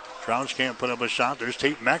corner. Troush can't put up a shot. There's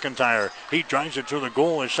Tate McIntyre. He drives it to the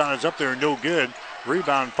goal. His shot is up there, no good.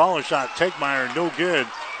 Rebound, follow shot, Tegmeyer, no good.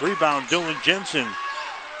 Rebound, Dylan Jensen.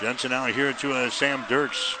 Jensen out here to Sam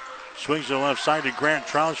Dirks. Swings to the left side to Grant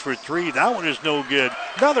Troush for three. That one is no good.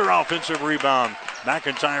 Another offensive rebound.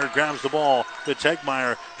 McIntyre grabs the ball to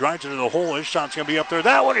Tegmeyer. Drives into the hole. His shot's going to be up there.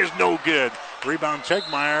 That one is no good. Rebound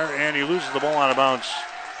Tegmeyer, and he loses the ball out of bounds.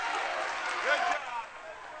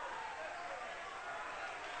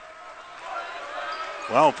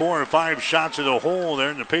 Well, 4 or 5 shots at the hole there,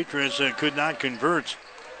 and the Patriots could not convert.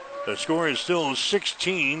 The score is still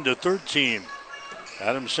 16-13.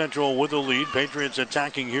 Adams Central with the lead. Patriots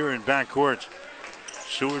attacking here in backcourt.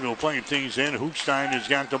 Seward will play things in. Hoopstein has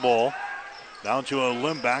got the ball. Down to a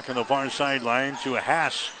Limback on the far sideline to a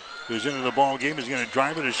Haas, who's into the ball game. Is going to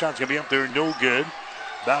drive it. His shot's going to be up there, no good.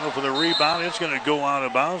 Battle for the rebound. It's going to go out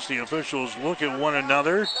of bounds. The officials look at one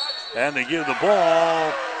another, and they give the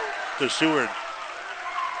ball to Seward.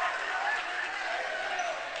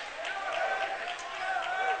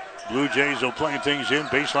 Blue Jays will play things in.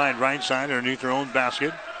 Baseline right side underneath their own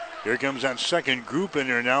basket. Here comes that second group in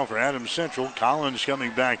there now for Adams Central. Collins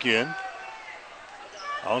coming back in.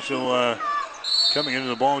 Also coming into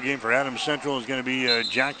the ball game for Adams Central is going to be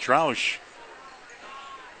Jack Troush.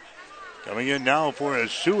 Coming in now for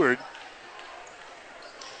Seward.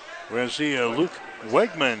 We're going to see Luke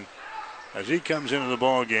Wegman as he comes into the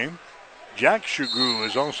ball game. Jack Shagru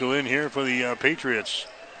is also in here for the Patriots.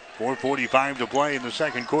 4:45 to play in the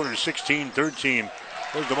second quarter, 16-13.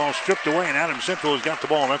 There's the ball stripped away, and Adams Central has got the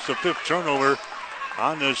ball. That's the fifth turnover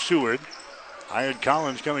on the Seward. Hyatt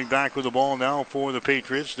Collins coming back with the ball now for the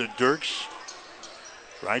Patriots. The Dirks.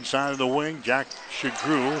 Right side of the wing, Jack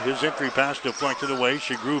Shagru. His entry pass deflected away.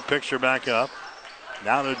 Shagru picks her back up.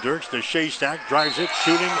 Now to Dirks. The Shea Stack drives it,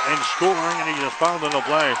 shooting and scoring, and he just fouled on the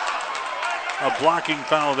play. A blocking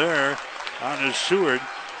foul there on the Seward.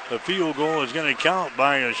 The field goal is going to count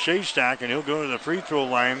by a Shea Stack, and he'll go to the free throw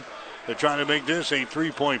line to try to make this a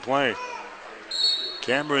 3-point play.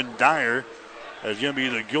 Cameron Dyer is going to be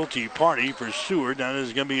the guilty party for Seward. That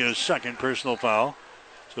is going to be his second personal foul.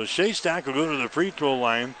 So Shea Stack will go to the free throw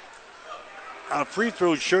line. Free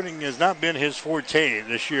throw shooting has not been his forte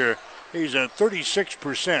this year. He's at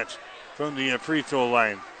 36% from the free throw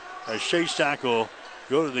line. Shea Stack will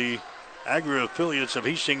go to the Agri affiliates of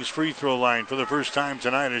Hastings free throw line for the first time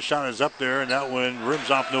tonight. His shot is up there, and that one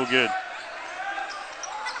rims off no good.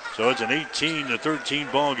 So it's an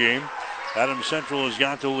 18-13 ball game. Adams Central has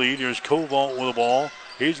got the lead. Here's Kovaltz with the ball.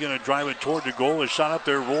 He's going to drive it toward the goal. His shot up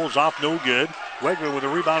there rolls off no good. Wegman with a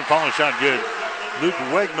rebound, follow shot good. Luke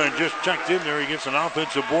Wegman just checked in there. He gets an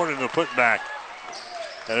offensive board and a putback.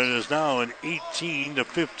 And it is now an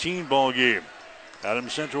 18-15 ball game.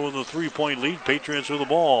 Adams Central with a 3-point lead. Patriots with the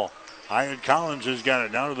ball. Hyatt Collins has got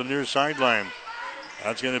it now to the near sideline.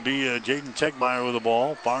 That's going to be Jaden Tegmeyer with the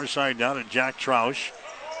ball. Far side down to Jack Troush.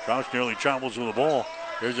 Troush nearly travels with the ball.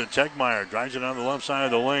 Here's a Tegmeyer. Drives it on the left side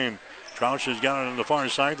of the lane. Troush has got it on the far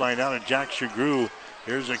sideline down to Jack Shagru.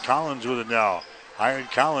 Here's a Collins with it now.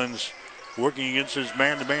 Hyatt Collins working against his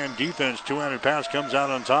man-to-man defense. Two-handed pass comes out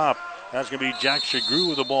on top. That's going to be Jack Shagru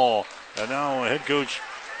with the ball. And now head coach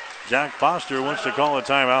Jack Foster wants to call a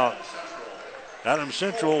timeout. Adams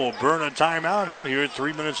Central will burn a timeout here.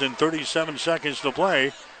 3 minutes and 37 seconds to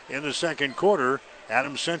play in the second quarter.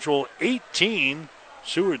 Adams Central 18,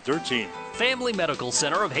 Seward 13. Family Medical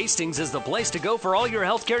Center of Hastings is the place to go for all your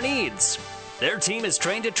healthcare needs. Their team is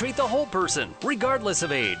trained to treat the whole person, regardless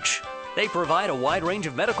of age. They provide a wide range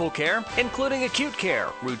of medical care, including acute care,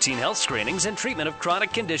 routine health screenings, and treatment of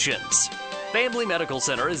chronic conditions. Family Medical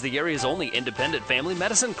Center is the area's only independent family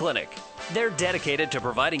medicine clinic. They're dedicated to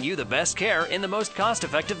providing you the best care in the most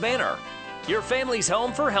cost-effective manner. Your family's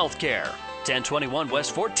home for health care. 1021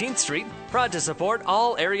 West 14th Street, proud to support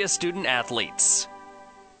all area student athletes.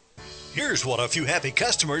 Here's what a few happy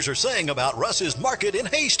customers are saying about Russ's Market in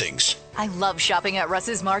Hastings. I love shopping at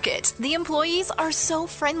Russ's Market. The employees are so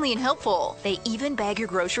friendly and helpful. They even bag your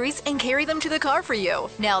groceries and carry them to the car for you.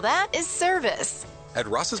 Now that is service. At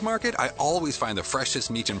Russ's Market, I always find the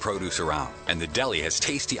freshest meat and produce around, and the deli has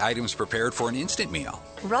tasty items prepared for an instant meal.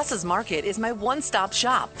 Russ's Market is my one-stop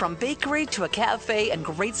shop, from bakery to a cafe and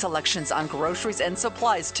great selections on groceries and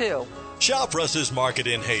supplies, too. Shop Russ's Market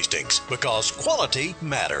in Hastings, because quality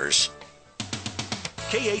matters.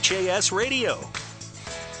 KHAS Radio.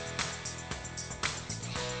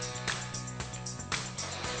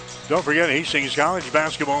 Don't forget Hastings College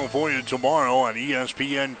basketball for you tomorrow on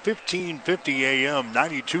ESPN 1550 AM,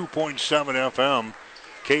 92.7 FM,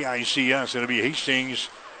 KICS. It'll be Hastings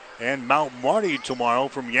and Mount Marty tomorrow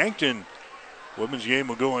from Yankton. Women's game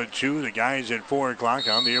will go at 2. The guys at 4 o'clock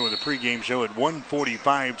on the air with a pregame show at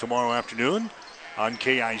 1:45 tomorrow afternoon on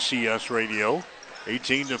KICS Radio.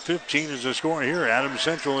 18-15 is the score here. Adams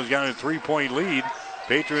Central has got a 3-point lead.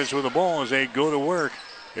 Patriots with the ball as they go to work.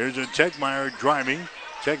 Here's a Tegmeyer driving.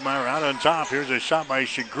 Tegmeyer out on top. Here's a shot by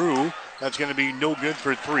Shagru. That's going to be no good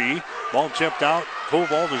for 3. Ball tipped out.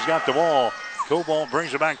 Koval has got the ball. Koval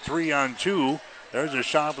brings it back 3-on-2. There's a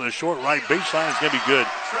shot for the short right baseline. It's going to be good.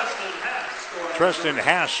 Treston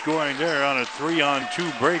Haas scoring there on a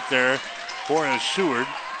 3-on-2 break there for Seward.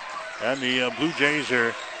 And the Blue Jays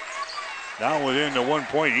are now within the 1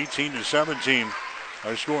 point, 18-17.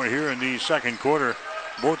 Our score here in the second quarter.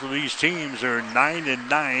 Both of these teams are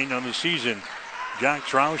 9-9 on the season. Jack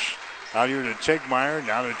Troush out here to Tegmeyer.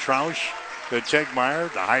 Now to Troush to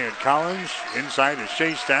Tegmeyer. To Hyatt Collins. Inside to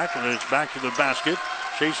Shaystack. And it's back to the basket.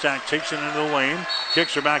 Shaystack takes it into the lane.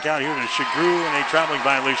 Kicks her back out here to Shagru. And a traveling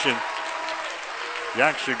violation.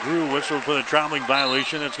 Jack Shagru whistled for the traveling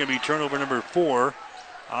violation. That's going to be turnover number 4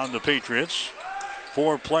 on the Patriots.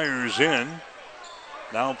 4 players in.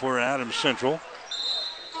 Now for Adams Central.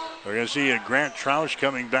 We're going to see a Grant Troush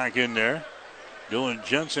coming back in there. Dylan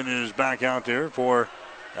Jensen is back out there for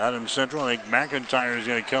Adams Central. I think McIntyre is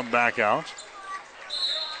going to come back out.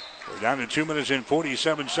 We're down to 2 minutes and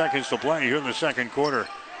 47 seconds to play here in the second quarter.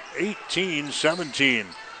 18-17.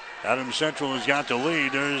 Adams Central has got the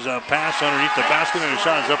lead. There's a pass underneath the basket and a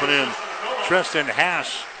shot is up and in. Treston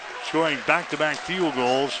Haas scoring back-to-back field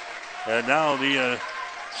goals. And now the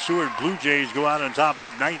Seward Blue Jays go out on top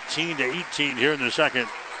 19-18 here in the second.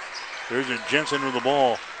 There's a Jensen with the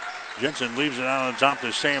ball. Jensen leaves it out on top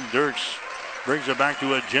to Sam Dirks. Brings it back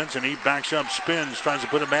to a Jensen. He backs up, spins, tries to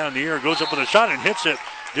put a man in the air, goes up with a shot and hits it.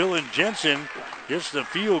 Dylan Jensen gets the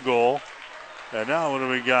field goal. And now what do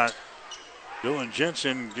we got? Dylan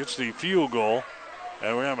Jensen gets the field goal.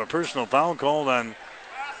 And we have a personal foul called on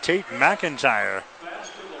Tate McIntyre.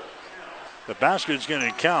 The basket's going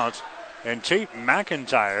to count. And Tate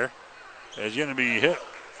McIntyre is going to be hit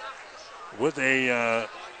with a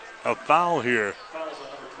foul here.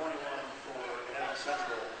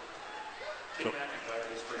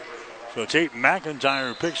 So Tate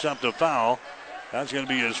McIntyre picks up the foul. That's going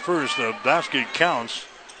to be his first. The basket counts.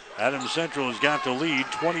 Adams Central has got the lead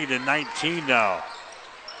 20-19 now.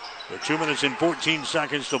 With 2 minutes and 14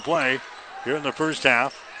 seconds to play here in the first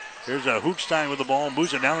half. Here's a Hookstein with the ball.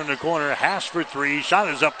 Moves it down in the corner. Haas for 3. Shot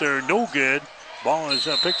is up there. No good. Ball is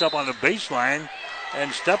picked up on the baseline.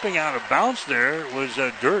 And stepping out of bounds there was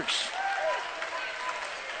Dirks.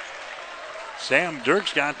 Sam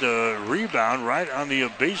Dirks got the rebound right on the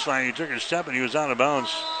baseline. He took a step and he was out of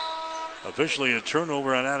bounds. Officially a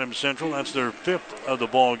turnover on Adams Central. That's their 5th of the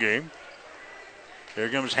ball game. Here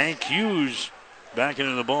comes Hank Hughes back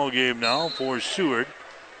into the ball game now for Seward.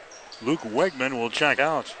 Luke Wegman will check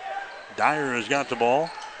out. Dyer has got the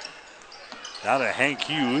ball. Now to Hank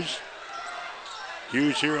Hughes.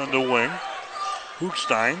 Hughes here on the wing.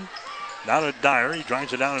 Hookstein. Now to Dyer. He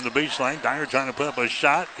drives it down in the baseline. Dyer trying to put up a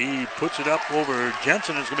shot. He puts it up over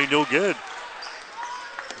Jensen. It's going to be no good.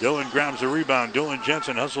 Dylan grabs the rebound. Dylan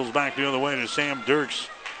Jensen hustles back the other way to Sam Dirks.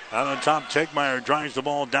 Out on top, Tegmeyer drives the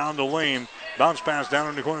ball down the lane. Bounce pass down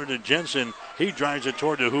in the corner to Jensen. He drives it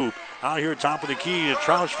toward the hoop. Out here, top of the key, to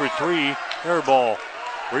Troush for 3. Air ball.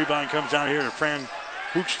 Rebound comes out here to Finn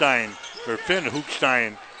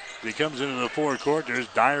Hookstein. He comes into the forecourt. There's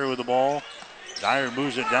Dyer with the ball. Dyer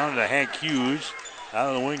moves it down to Hank Hughes. Out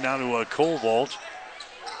of the wing down to Kohlvold.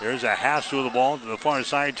 There's a Hass with the ball to the far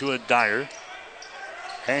side to a Dyer.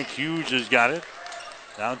 Hank Hughes has got it.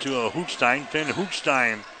 Down to a Hootstein. Finn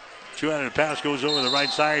Hootstein. Two-handed pass goes over the right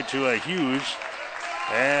side to a Hughes.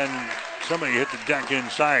 And somebody hit the deck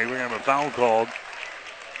inside. We're going to have a foul called.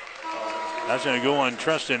 That's going to go on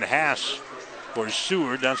Tristan Hass for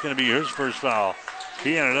Seward. That's going to be his first foul.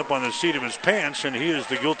 He ended up on the seat of his pants, and he is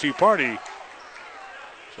the guilty party.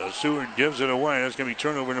 So Seward gives it away. That's going to be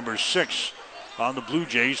turnover number 6 on the Blue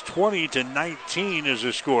Jays. 20-19 is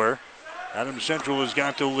the score. Adams Central has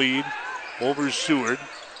got the lead over Seward.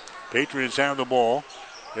 Patriots have the ball.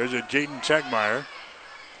 There's a Jaden Tegmeyer.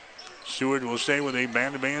 Seward will stay with a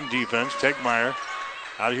man-to-man defense. Tegmeyer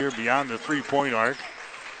out here beyond the three-point arc.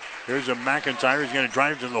 Here's a McIntyre. He's going to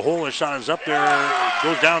drive to the hole. His shot is up there.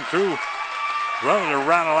 Goes down through. Running to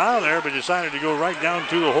rattle out of there, but decided to go right down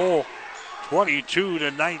through the hole.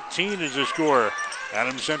 22-19 is the score.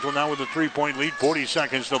 Adams Central now with a 3-point lead. 40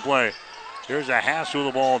 seconds to play. Here's a Hass with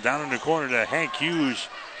the ball down in the corner to Hank Hughes.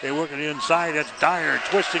 They work it inside. That's Dyer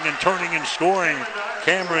twisting and turning and scoring.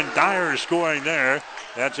 Cameron Dyer scoring there.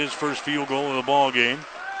 That's his first field goal of the ball game.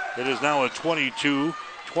 It is now a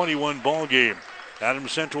 22-21 ball game.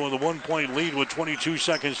 Adams Central with a 1-point lead with 22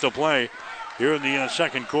 seconds to play here in the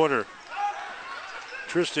second quarter.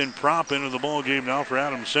 Tristan Prop into the ball game now for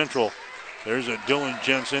Adams Central. There's a Dylan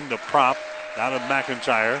Jensen, the prop, out of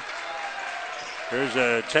McIntyre. There's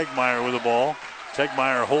a Tegmeyer with the ball.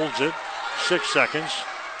 Tegmeyer holds it. 6 seconds.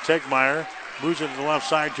 Tegmeyer moves it to the left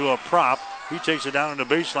side to a prop. He takes it down on the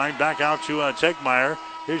baseline, back out to Tegmeyer.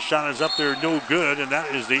 His shot is up there, no good, and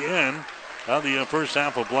that is the end of the first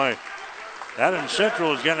half of play. Adams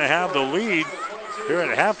Central is going to have the lead here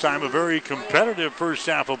at halftime. A very competitive first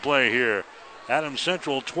half of play here. Adams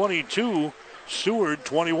Central 22, Seward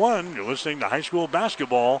 21. You're listening to high school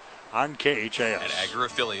basketball on KHAS. At Agri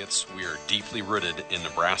Affiliates, we are deeply rooted in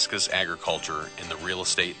Nebraska's agriculture and the real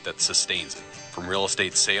estate that sustains it. From real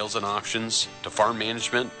estate sales and auctions to farm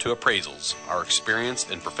management to appraisals, our experienced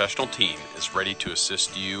and professional team is ready to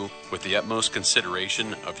assist you with the utmost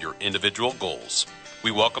consideration of your individual goals.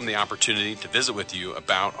 We welcome the opportunity to visit with you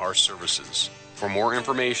about our services. For more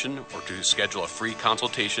information or to schedule a free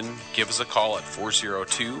consultation, give us a call at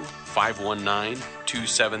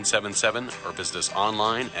 402-519-2777 or visit us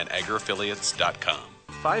online at agriaffiliates.com.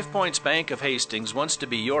 5 Points Bank of Hastings wants to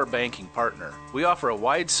be your banking partner. We offer a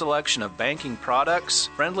wide selection of banking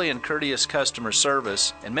products, friendly and courteous customer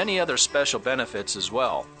service, and many other special benefits as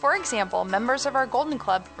well. For example, members of our Golden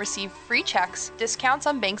Club receive free checks, discounts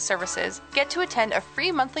on bank services, get to attend a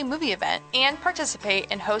free monthly movie event, and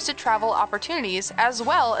participate in hosted travel opportunities as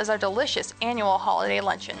well as our delicious annual holiday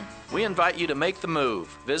luncheon. We invite you to make the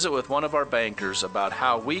move. Visit with one of our bankers about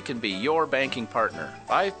how we can be your banking partner.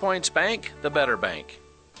 5 Points Bank, the better bank.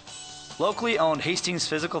 Locally owned Hastings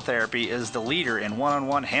Physical Therapy is the leader in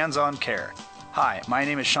one-on-one hands-on care. Hi, my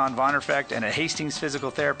name is Sean Vonderfecht, and at Hastings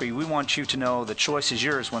Physical Therapy, we want you to know the choice is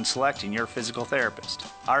yours when selecting your physical therapist.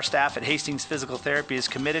 Our staff at Hastings Physical Therapy is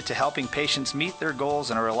committed to helping patients meet their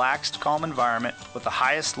goals in a relaxed, calm environment with the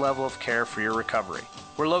highest level of care for your recovery.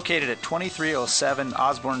 We're located at 2307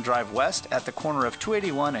 Osborne Drive West at the corner of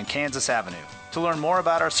 281 and Kansas Avenue. To learn more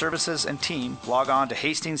about our services and team, log on to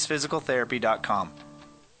hastingsphysicaltherapy.com.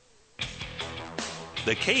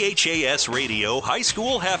 The KHAS Radio High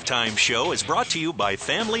School Halftime Show is brought to you by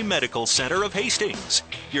Family Medical Center of Hastings,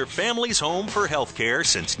 your family's home for health care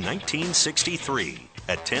since 1963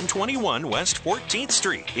 at 1021 West 14th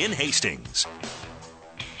Street in Hastings.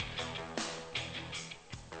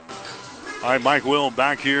 All right, Mike Will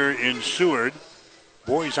back here in Seward.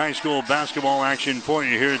 Boys high school basketball action for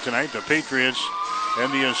you here tonight. The Patriots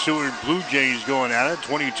and the Seward Blue Jays going at it.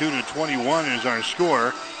 22-21 is our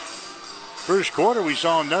score. First quarter, we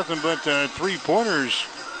saw nothing but three-pointers.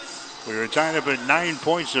 We were tied up at 9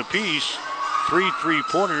 points apiece. 3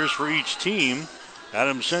 3-pointers for each team.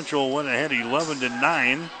 Adams Central went ahead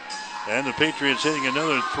 11-9. And the Patriots hitting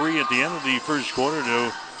another 3 at the end of the first quarter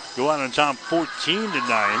to go out on top 14-9.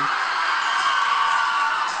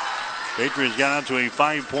 Patriots got out to a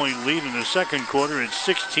 5-point lead in the second quarter at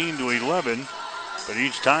 16-11. But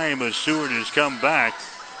each time Seward has come back.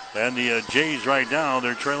 And the Jays right now,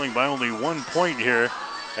 they're trailing by only 1 point here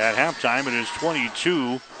at halftime. It is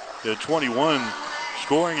 22-21.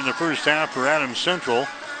 Scoring in the first half for Adams Central.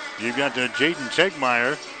 You've got Jaden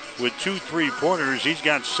Tegmeyer with 2 3-pointers. He's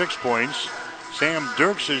got 6 points. Sam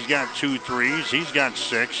Dirks has got 2 threes. He's got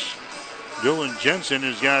 6. Dylan Jensen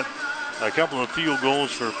has got a couple of field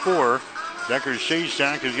goals for 4. Decker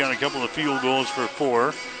Shashak has got a couple of field goals for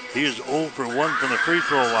 4. He is 0 for 1 from the free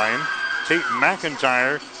throw line. Tate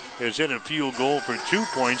McIntyre has hit a field goal for 2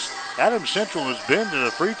 points. Adams Central has been to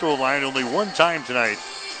the free throw line only one time tonight.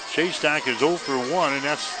 Shaystack is 0 for 1, and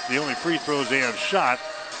that's the only free throws they have shot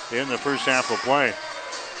in the first half of play.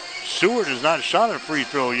 Seward has not shot a free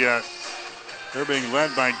throw yet. They're being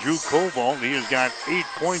led by Drew Koval. He has got 8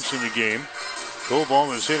 points in the game.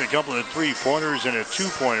 Koval has hit a couple of 3-pointers and a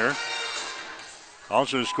 2-pointer.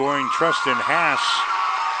 Also scoring Tristan Haas.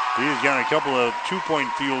 He has got a couple of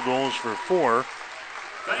 2-point field goals for 4.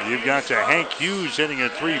 You've got Hank Hughes hitting a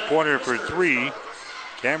 3-pointer for 3.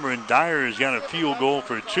 Cameron Dyer has got a field goal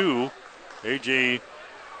for 2. A.J.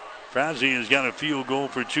 Frazee has got a field goal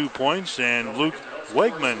for 2 points. And Luke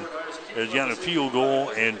Wegman has got a field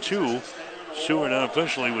goal and 2. Seward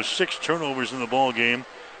unofficially with 6 turnovers in the ball game.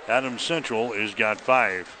 Adams Central has got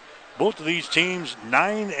 5. Both of these teams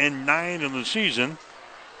 9-9 in the season.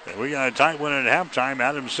 And we got a tight one at halftime.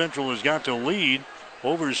 Adams Central has got the lead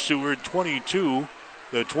over Seward 22-21.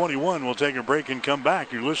 We'll take a break and come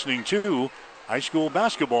back. You're listening to high school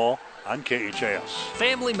basketball on KHAS.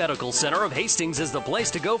 Family Medical Center of Hastings is the place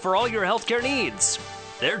to go for all your healthcare needs.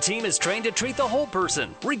 Their team is trained to treat the whole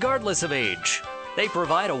person, regardless of age. They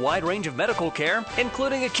provide a wide range of medical care,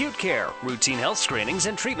 including acute care, routine health screenings,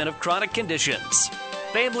 and treatment of chronic conditions.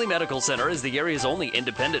 Family Medical Center is the area's only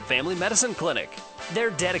independent family medicine clinic. They're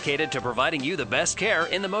dedicated to providing you the best care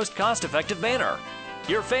in the most cost-effective manner.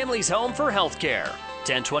 Your family's home for health care.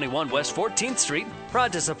 1021 West 14th Street,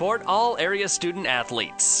 proud to support all area student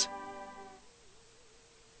athletes.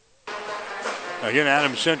 Again,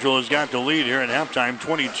 Adams Central has got the lead here at halftime,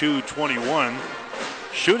 22-21.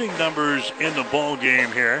 Shooting numbers in the ball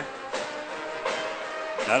game here.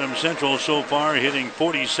 Adams Central so far hitting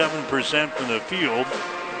 47% from the field,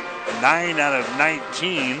 9 out of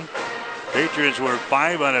 19. Patriots were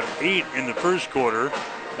 5 out of 8 in the first quarter,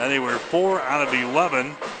 and they were 4 out of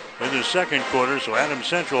 11 in the second quarter. So Adams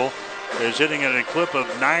Central is hitting at a clip of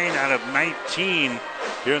 9 out of 19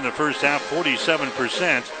 here in the first half,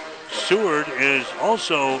 47%. Seward is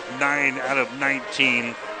also 9 out of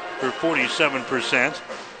 19 for 47%.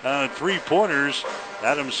 3-pointers,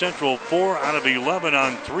 Adams Central 4 out of 11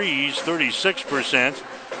 on threes, 36%.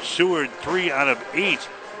 Seward 3 out of 8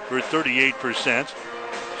 for 38%.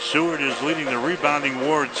 Seward is leading the rebounding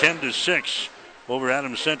war 10-6 over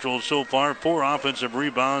Adams Central so far. 4 offensive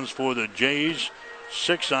rebounds for the Jays,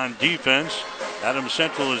 6 on defense. Adams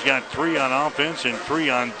Central has got 3 on offense and 3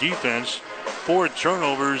 on defense. 4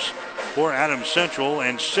 turnovers for Adams Central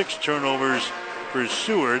and 6 turnovers for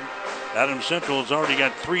Seward. Adams Central has already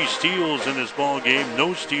got 3 steals in this ball game.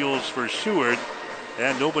 No steals for Seward,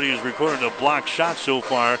 and nobody has recorded a blocked shot so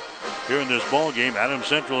far here in this ball game. Adams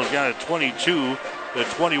Central has got a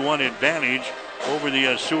 22-21 advantage over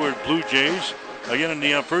the Seward Blue Jays. Again, in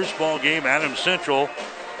the first ball game, Adams Central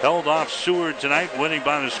held off Seward tonight, winning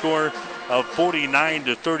by the score of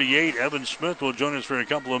 49-38. Evan Smith will join us for a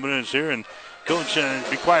couple of minutes here. And Coach, to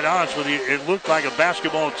be quite honest with you, it looked like a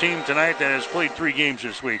basketball team tonight that has played 3 games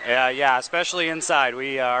this week. Yeah, especially inside.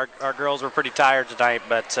 Our girls were pretty tired tonight,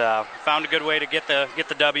 but found a good way to get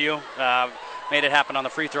the W. Made it happen on the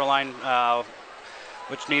free throw line,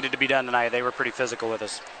 which needed to be done tonight. They were pretty physical with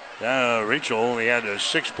us. Rachel only had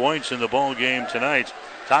 6 points in the ball game tonight.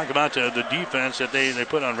 Talk about the defense that they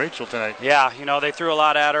put on Rachel tonight. Yeah, they threw a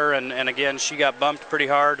lot at her, and again, she got bumped pretty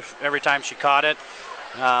hard every time she caught it.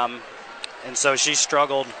 And so she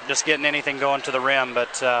struggled just getting anything going to the rim.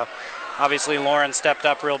 But obviously Lauren stepped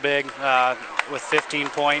up real big with 15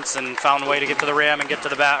 points and found a way to get to the rim and get to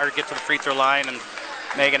the get to the free throw line. And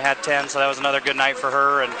Megan had 10, so that was another good night for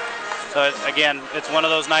her. And so again, it's one of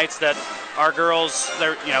those nights that our girls,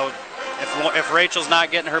 if Rachel's not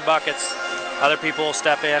getting her buckets, other people will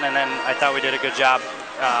step in. And then I thought we did a good job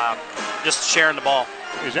just sharing the ball.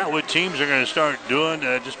 Is that what teams are going to start doing,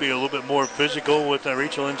 just be a little bit more physical with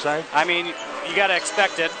Rachel inside? I mean, you got to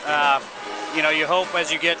expect it. You hope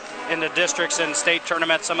as you get into districts and state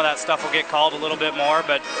tournaments, some of that stuff will get called a little bit more,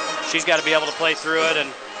 but she's got to be able to play through it.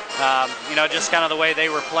 And, just kind of the way they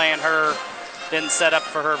were playing her didn't set up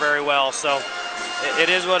for her very well. So it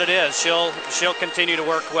is what it is. She'll continue to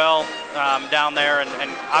work well down there,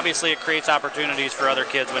 and obviously it creates opportunities for other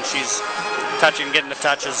kids when she's getting the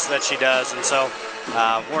touches that she does. And so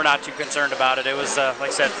we're not too concerned about it. It was, like I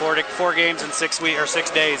said, 4 games in 6 weeks or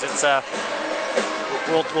 6 days. It's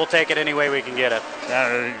we'll take it any way we can get it.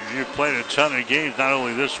 You played a ton of games not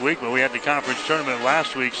only this week, but we had the conference tournament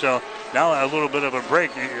last week. So now a little bit of a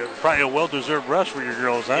break, probably a well-deserved rest for your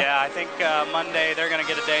girls, huh? Yeah, I think Monday they're going to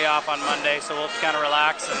get a day off on Monday, so we'll kind of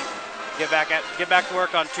relax and get back to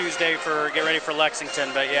work on Tuesday get ready for Lexington.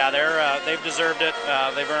 But yeah, they've deserved it.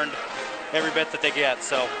 They've earned every bit that they get.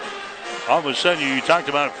 So all of a sudden, you talked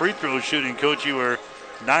about free throw shooting, Coach. You were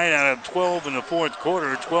 9 out of 12 in the fourth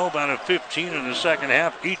quarter, 12 out of 15 in the second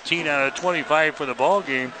half, 18 out of 25 for the ball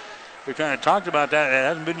game. We kind of talked about that. It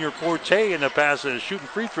hasn't been your forte in the past, shooting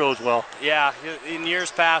free throws well. Yeah, in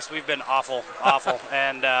years past, we've been awful.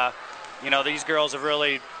 And, these girls have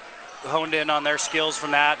really honed in on their skills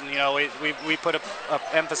from that. And, we put a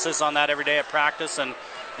emphasis on that every day at practice. And,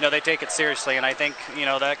 they take it seriously. And I think,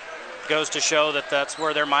 that goes to show that that's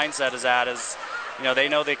where their mindset is at, they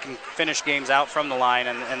know they can finish games out from the line,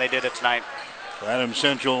 and they did it tonight. Adams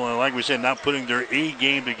Central, like we said, not putting their A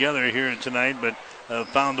game together here tonight, but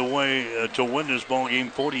found a way to win this ball game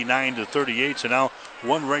 49-38. So now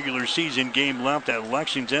one regular season game left at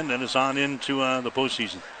Lexington, then it's on into the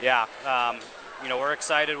postseason. Yeah, we're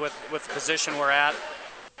excited with the position we're at.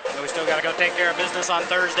 We still got to go take care of business on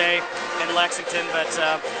Thursday in Lexington, but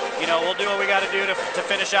we'll do what we got to do to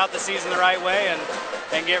finish out the season the right way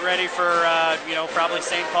and get ready for probably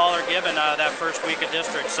St. Paul or Gibbon that first week of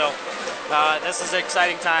district. So this is an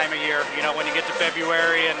exciting time of year. When you get to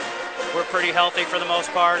February, and we're pretty healthy for the most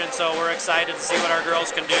part, and so we're excited to see what our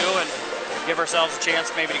girls can do and give ourselves a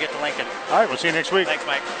chance maybe to get to Lincoln. All right, we'll see you next week. Thanks,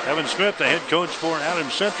 Mike. Evan Smith, the head coach for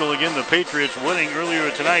Adams Central. Again, the Patriots winning earlier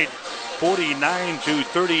tonight,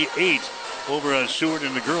 49-38 over Seward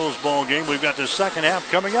in the girls' ball game. We've got the second half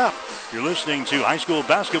coming up. You're listening to high school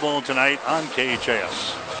basketball tonight on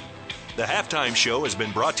KHAS. The halftime show has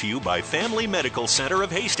been brought to you by Family Medical Center of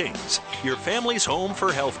Hastings, your family's home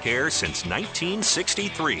for health care since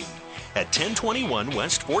 1963 at 1021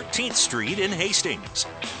 West 14th Street in Hastings.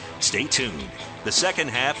 Stay tuned. The second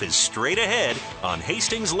half is straight ahead on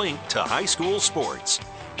Hastings' link to high school sports.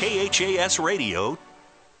 KHAS Radio.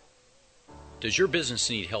 Does your business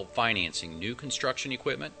need help financing new construction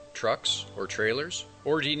equipment, trucks, or trailers?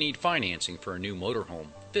 Or do you need financing for a new motorhome,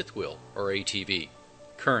 fifth wheel, or ATV?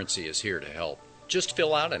 Currency is here to help. Just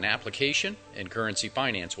fill out an application, and Currency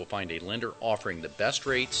Finance will find a lender offering the best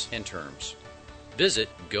rates and terms. Visit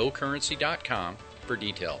gocurrency.com for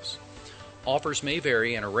details. Offers may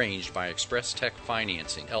vary and arranged by Express Tech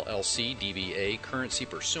Financing, LLC, DBA, currency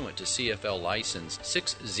pursuant to CFL license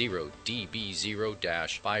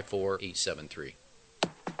 60DB0-54873.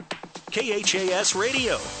 KHAS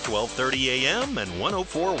Radio, 1230 AM and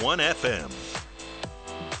 104.1 FM.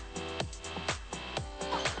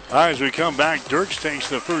 All right, as we come back, Dirks takes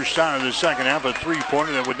the first shot of the second half, a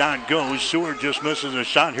three-pointer that would not go. Seward just misses a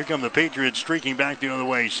shot. Here come the Patriots streaking back the other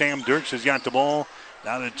way. Sam Dirks has got the ball.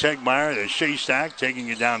 Down to Tegmeyer, the Shea Stack taking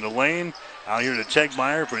it down the lane. Out here to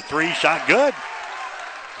Tegmeyer for three, shot good.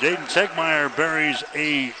 Jaden Tegmeyer buries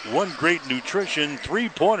a One Great Nutrition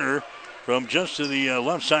three-pointer from just to the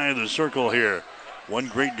left side of the circle here. One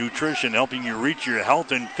Great Nutrition helping you reach your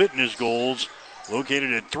health and fitness goals.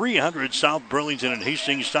 Located at 300 South Burlington and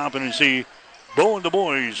Hastings. Stop in and see Bo and the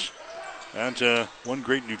boys at One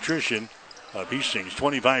Great Nutrition of Hastings.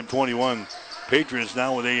 25-21. Patriots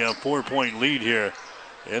now with a 4-point lead here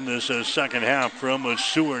in this second half from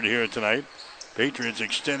Seward here tonight. Patriots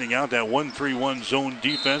extending out that 1-3-1 zone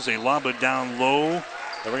defense. They lob it down low.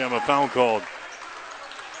 Never got a foul called.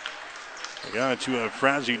 They got it to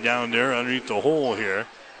Frazee down there underneath the hole here.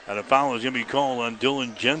 And a foul is going to be called on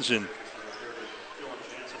Dylan Jensen.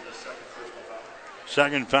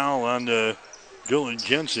 Second foul on Dylan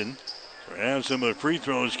Jensen. We have some free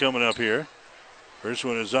throws coming up here. First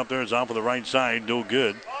one is up there. It's off of the right side. No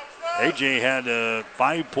good. AJ had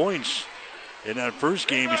 5 points in that first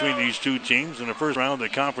game between these two teams in the first round of the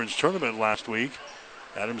conference tournament last week.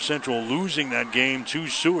 Adams Central losing that game to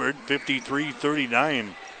Seward,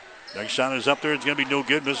 53-39. Next shot is up there. It's going to be no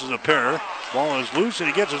good. Misses a pair. Ball is loose, and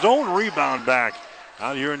he gets his own rebound back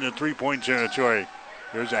out here in the three-point territory.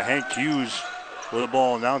 There's a Hank Hughes with the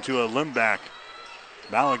ball down to a Limback.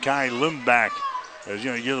 Malachi Limback is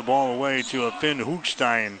going to give the ball away to a Finn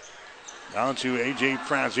Hookstein. Down to A.J.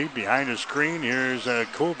 Frazee behind the screen. Here's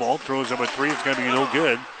Koval. Throws up a three. It's going to be no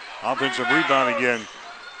good. Offensive rebound again.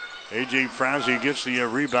 A.J. Frazee gets the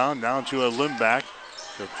rebound down to a Limback.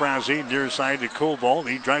 To Frazee near side to Koval.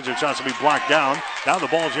 He drives it. Shots to be blocked down. Now the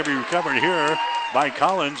ball is going to be recovered here by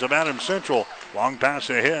Collins of Adams Central. Long pass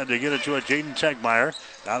ahead to get it to a Jaden Tegmeyer.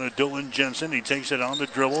 Down to Dylan Jensen. He takes it on the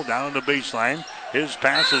dribble down on the baseline. His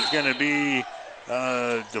pass is going to be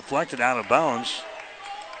deflected out of bounds.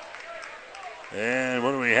 And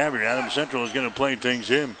what do we have here? Adams Central is going to play things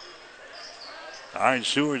in. All right,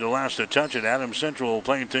 Seward the last to touch it. Adams Central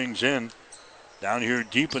playing things in. Down here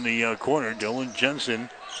deep in the corner, Dylan Jensen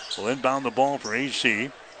will inbound the ball for AC.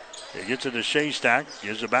 He gets it to Shea Stack.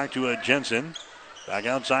 Gives it back to Jensen. Back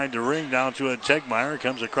outside the ring, down to a Tegmeyer.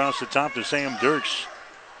 Comes across the top to Sam Dirks.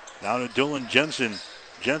 Down to Dylan Jensen.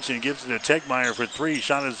 Jensen gets it to Tegmeyer for three.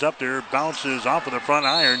 Shot is up there. Bounces off of the front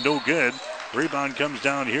iron. No good. Rebound comes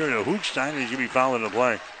down here to Hochstein. He's going to be fouled in the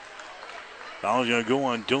play. Foul's going to go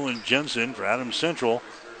on Dylan Jensen for Adams Central.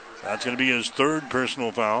 That's going to be his third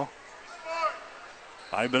personal foul.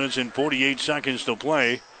 5 minutes and 48 seconds to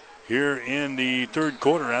play here in the third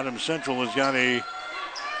quarter. Adams Central has got a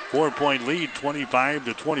 4-point lead,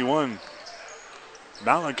 25-21.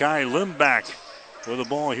 Malachi Limback with the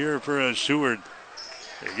ball here for Seward.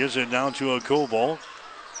 He gives it down to a Cobalt.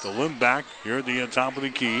 The Limback here at the top of the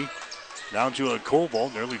key. Down to a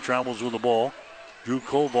Cobalt. Nearly travels with the ball. Drew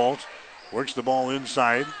Cobalt works the ball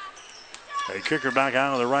inside. They kick her back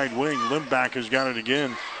out of the right wing. Limback has got it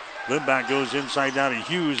again. Limback goes inside down to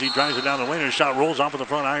Hughes. He drives it down the lane. His shot rolls off of the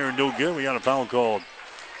front iron. No good. We got a foul called.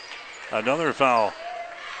 Another foul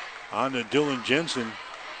on to Dylan Jensen.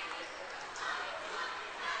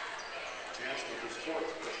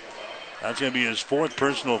 That's going to be his fourth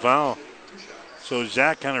personal foul. So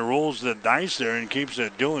Zach kind of rolls the dice there and keeps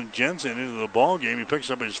Dylan Jensen into the ball game. He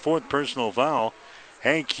picks up his fourth personal foul.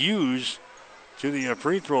 Hank Hughes to the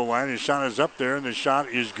free throw line. His shot is up there, and the shot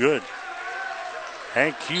is good.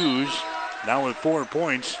 Hank Hughes now with 4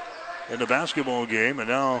 points in the basketball game. And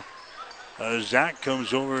now Zach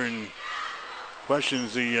comes over and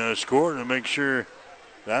questions the score to make sure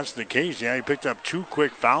that's the case. Yeah, he picked up 2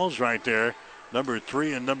 quick fouls right there. Number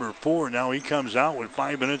 3 and number 4. Now he comes out with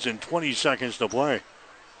 5 minutes and 20 seconds to play.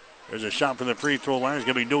 There's a shot from the free throw line. It's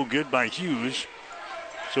going to be no good by Hughes.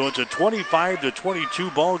 So it's a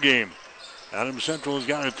 25-22 ball game. Adams Central has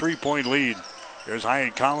got a 3-point lead. There's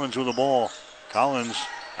Hyatt Collins with the ball. Collins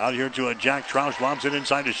out here to a Jack Troush. Lobs it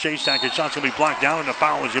inside to Shaystack. His shot's going to be blocked down, and the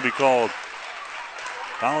foul is going to be called.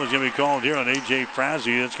 Foul is going to be called here on A.J.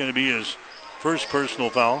 Frazee. That's going to be his first personal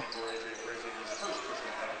foul.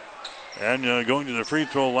 And going to the free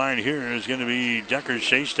throw line here is going to be Decker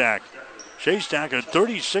Shaystack. Shaystack, a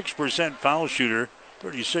 36% foul shooter,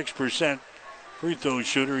 36% free throw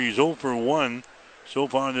shooter. He's 0 for 1 so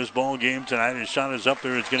far in this ball game tonight. His shot is up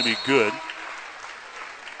there. It's going to be good.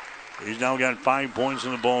 He's now got 5 points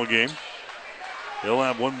in the ball game. He'll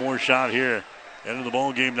have one more shot here. End of the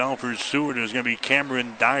ball game now for Seward is going to be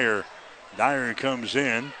Cameron Dyer. Dyer comes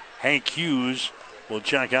in. Hank Hughes will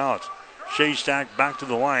check out. Shaystack back to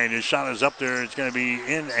the line. His shot is up there. It's going to be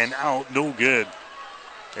in and out. No good.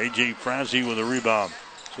 A.J. Frazee with a rebound.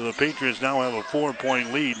 So the Patriots now have a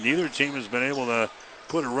 4-point lead. Neither team has been able to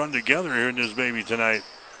put a run together here in this baby tonight.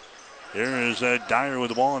 Here is Dyer with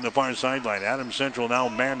the ball on the far sideline. Adams Central now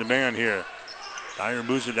man-to-man here. Dyer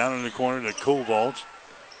moves it down in the corner to Cobalt.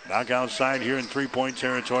 Back outside here in 3-point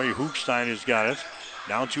territory. Hochstein has got it.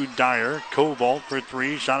 Down to Dyer. Cobalt for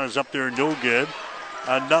 3. Shot is up there. No good.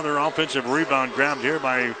 Another offensive rebound grabbed here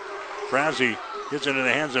by Frazee. Gets it in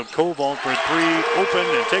the hands of Cobalt for 3. Open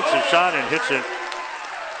and takes a shot and hits it.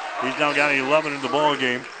 He's now got 11 in the ball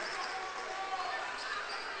game.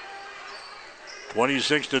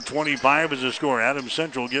 26-25 is the score. Adams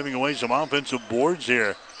Central giving away some offensive boards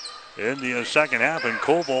here in the second half, and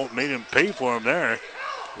Cobalt made him pay for him there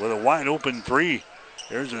with a wide open 3.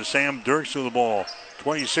 There's a Sam Dirks with the ball.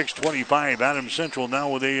 26-25. Adams Central now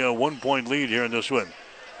with a 1-point lead here in this one.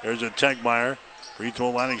 There's a Tegmeyer. Free throw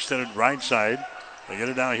line extended right side. They get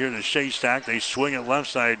it down here to Shaystack. They swing it left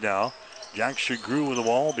side now. Jack Shagru with the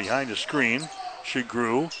ball behind the screen.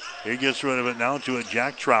 Shagru, he gets rid of it now to a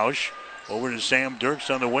Jack Troush. Over to Sam Dirks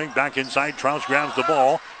on the wing. Back inside. Troush grabs the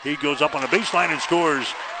ball. He goes up on the baseline and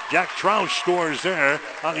scores. Jack Troush scores there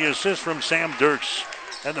on the assist from Sam Dirks.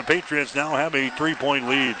 And the Patriots now have a 3-point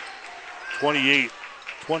lead.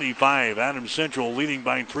 28-25. Adams Central leading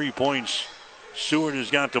by 3 points. Seward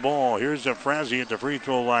has got the ball. Here's the Frazee at the free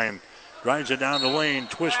throw line. Drives it down the lane.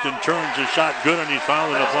 Twists and turns. A shot good, and he's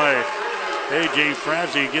fouling the play. A.J.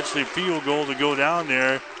 Frazee gets the field goal to go down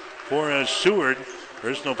there for Seward.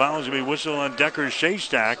 Personal foul is going to be whistled on Decker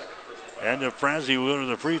Shaystack. And Frazee will go to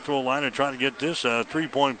the free throw line and try to get this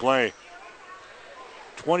 3-point play.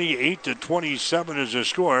 28-27 is the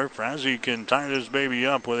score. Frazee can tie this baby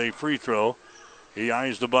up with a free throw. He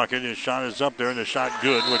eyes the bucket. His shot is up there, and the shot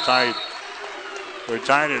good. We're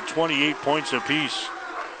tied at 28 points apiece.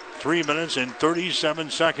 3 minutes and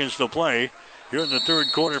 37 seconds to play here in the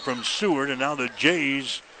third quarter from Seward. And now the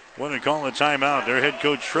Jays want to call a timeout. Their head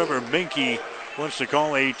coach, Trevor Minke, wants to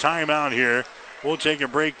call a timeout here. We'll take a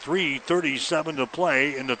break. 3:37 to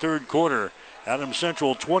play in the third quarter. Adams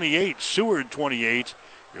Central 28, Seward 28.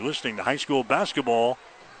 You're listening to high school basketball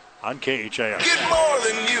on KHIS. Get more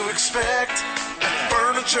than you expect at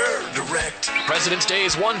Furniture Direct. President's Day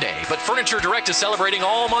is one day, but Furniture Direct is celebrating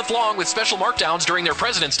all month long with special markdowns during their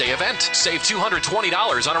President's Day event. Save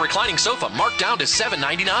 $220 on a reclining sofa marked down to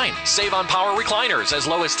 $799. Save on power recliners as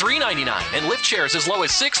low as $399 and lift chairs as low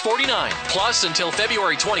as $649. Plus, until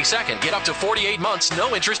February 22nd, get up to 48 months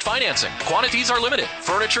no interest financing. Quantities are limited.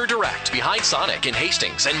 Furniture Direct, behind Sonic in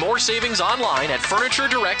Hastings, and more savings online at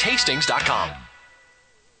FurnitureDirectHastings.com.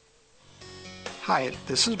 Hi,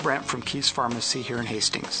 this is Brent from Keys Pharmacy here in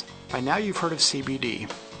Hastings. By now you've heard of CBD.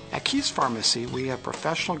 At Keys Pharmacy, we have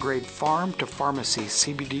professional-grade farm-to-pharmacy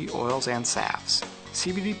CBD oils and salves.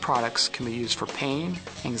 CBD products can be used for pain,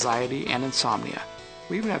 anxiety, and insomnia.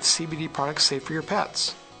 We even have CBD products safe for your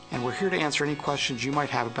pets. And we're here to answer any questions you might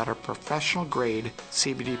have about our professional-grade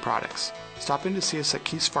CBD products. Stop in to see us at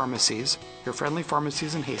Keys Pharmacies, your friendly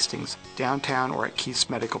pharmacies in Hastings, downtown, or at Keys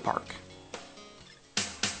Medical Park.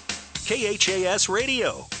 KHAS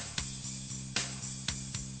Radio.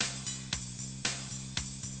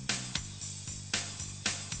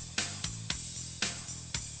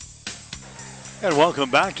 And welcome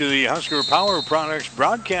back to the Husker Power Products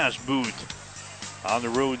broadcast booth. On the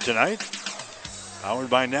road tonight, powered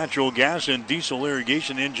by natural gas and diesel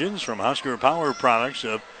irrigation engines from Husker Power Products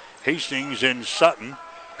of Hastings and Sutton.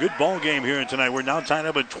 Good ball game here tonight. We're now tied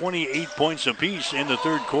up at 28 points apiece in the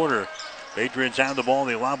third quarter. Patriots have the ball.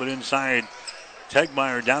 They lob it inside.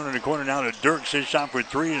 Tegmeyer down in the corner now to Dirks. His shot for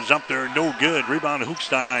three is up there. No good. Rebound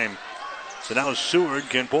Hookstein. So now Seward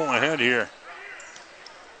can pull ahead here.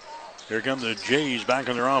 Here come the Jays back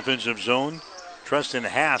in their offensive zone. Tristan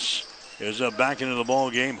Haas is back into the ball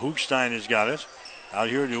game. Hookstein has got it. Out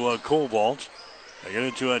here to Kovault. They get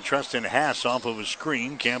it to Tristan Haas off of a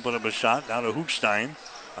screen. Can't put up a shot. Now to Hookstein.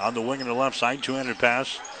 On the wing on the left side. Two-handed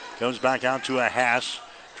pass. Comes back out to a Haas.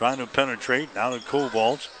 Trying to penetrate. Now to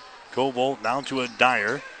Kovault. Kovault down to a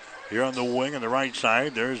Dyer. Here on the wing on the right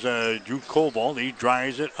side. There's Drew Kovault. He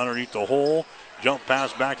drives it underneath the hole. Jump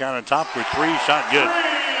pass back out on top for three. Shot good.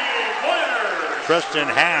 Tristan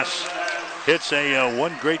Haas hits a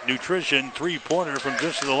One Great Nutrition three-pointer from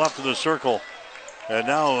just to the left of the circle. And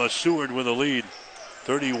now Seward with a lead.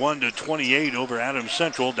 31-28 over Adams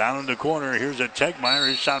Central. Down in the corner. Here's a Tegmeyer.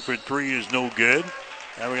 His shot for three is no good.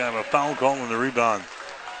 And we have a foul call on the rebound.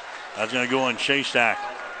 That's going to go on Shaystack.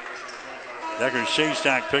 Decker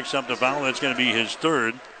Shaystack picks up the foul. That's going to be his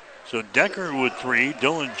third. So Decker with three.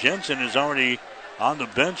 Dylan Jensen is already on the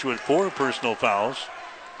bench with 4 personal fouls.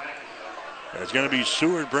 It's going to be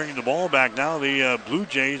Seward bringing the ball back now. The Blue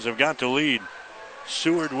Jays have got the lead.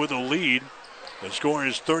 Seward with a lead. The score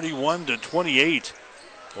is 31-28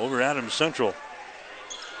 over Adams Central.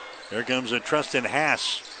 Here comes Tristan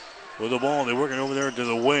Haas with the ball. They're working over there to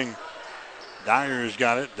the wing. Dyer's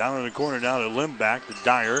got it. Down in the corner now to Limback. To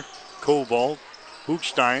Dyer. Kovault.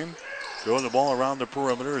 Hookstein. Throwing the ball around the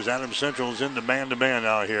perimeter as Adams Central is in the man-to-man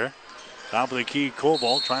out here. Top of the key,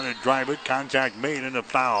 Kovault trying to drive it. Contact made and a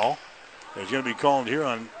foul. It's going to be called here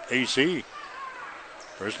on AC.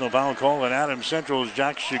 Personal foul call on Adams Central is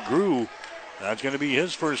Jack Shagru. That's going to be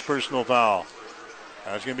his first personal foul.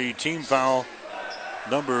 That's going to be team foul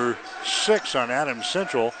number 6 on Adams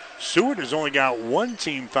Central. Seward has only got 1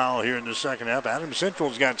 team foul here in the second half. Adams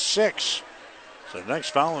Central's got 6. So the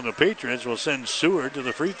next foul on the Patriots will send Seward to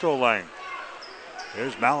the free throw line.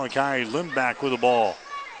 Here's Malachi Limback with the ball.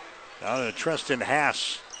 Now to Tristan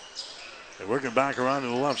Haas. They're working back around to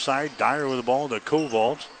the left side. Dyer with the ball to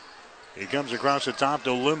Kovault. He comes across the top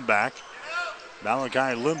to Limback.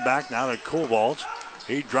 Malachi Limback now to Kovault.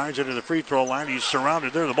 He drives it to the free throw line. He's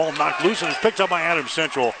surrounded there. The ball knocked loose and is picked up by Adams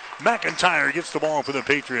Central. McIntyre gets the ball for the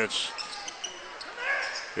Patriots.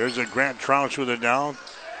 Here's a Grant Troush with it now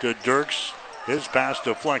to Dirks. His pass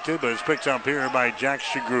deflected, but it's picked up here by Jack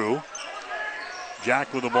Shagru.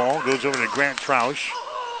 Jack with the ball goes over to Grant Troush.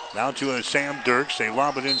 Now to Sam Dirks. They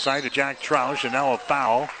lob it inside to Jack Troush, and now a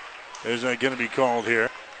foul is going to be called here.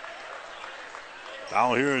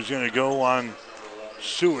 Foul here is going to go on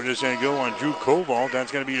Seward. Is going to go on Drew Kovault.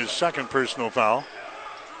 That's going to be his second personal foul.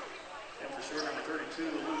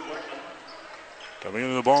 Coming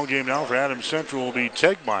into the ball game now for Adams Central will be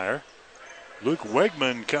Tegmeyer. Luke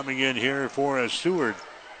Wegman coming in here for Seward.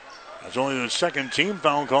 That's only the second team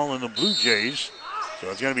foul call in the Blue Jays. So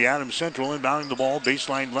it's going to be Adams Central inbounding the ball,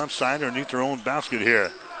 baseline left side underneath their own basket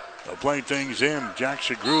here. They'll play things in. Jack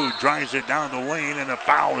Shagru drives it down the lane, and a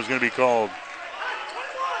foul is going to be called.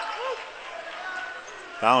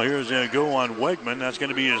 Foul here is going to go on Wegman. That's going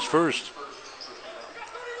to be his first.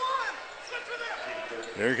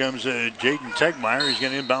 Here comes Jaden Tegmeyer. He's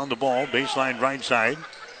going to inbound the ball, baseline right side,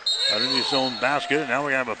 underneath his own basket. And now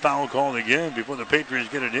we have a foul called again before the Patriots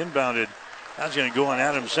get it inbounded. That's going to go on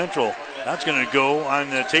Adams Central. That's going to go on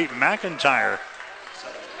Tate McIntyre.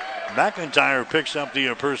 McIntyre picks up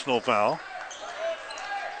the personal foul.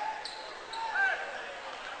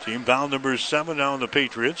 Team foul number 7 now on the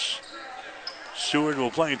Patriots. Seward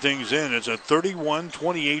will play things in. It's a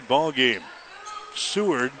 31-28 ball game.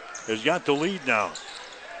 Seward has got the lead now.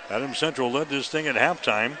 Adams Central led this thing at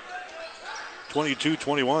halftime.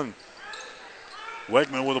 22-21.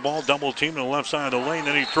 Wegman with the ball, double teamed on the left side of the lane,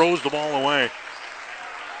 then he throws the ball away.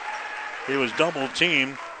 He was double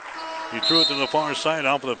teamed. He threw it to the far side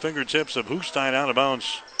off of the fingertips of Hochstein, out of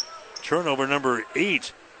bounds. Turnover number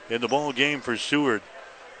 8 in the ball game for Seward.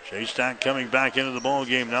 Shaystack coming back into the ball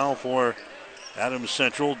game now for Adams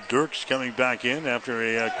Central. Dirks coming back in after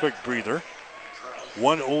a quick breather.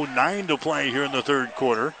 1:09 to play here in the third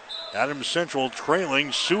quarter. Adams Central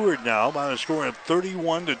trailing Seward now by a score of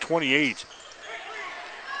 31-28.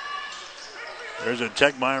 There's a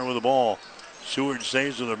Tegmeyer with the ball. Seward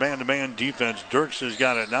saves with a man-to-man defense. Dirks has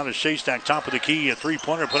got it. Now to Shaystack, top of the key. A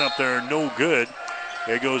three-pointer put up there, no good.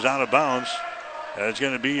 It goes out of bounds. It's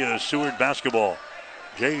going to be a Seward basketball.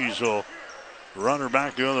 Jays will run her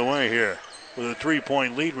back the other way here. With a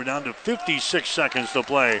 3-point lead, we're down to 56 seconds to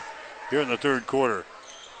play here in the third quarter.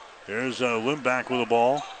 There's Limback with the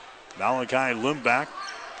ball. Malachi Limback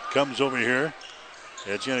comes over here.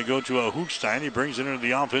 It's going to go to Hochstein. He brings it into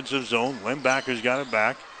the offensive zone. Limback has got it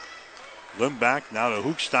back. Limback now to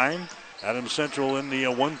Hochstein. Adams Central in the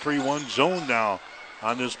 1-3-1 zone now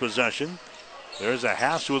on this possession. There's a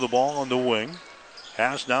Haas with the ball on the wing.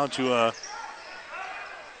 Haas now to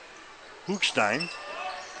Hochstein.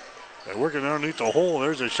 They're working underneath the hole.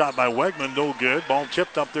 There's a shot by Wegman, no good. Ball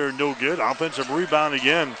tipped up there, no good. Offensive rebound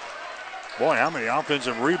again. Boy, how many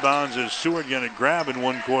offensive rebounds is Seward going to grab in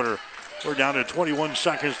one quarter? We're down to 21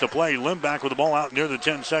 seconds to play. Limback with the ball out near the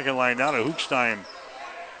 10-second line. Now to Hochstein.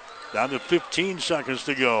 Down to 15 seconds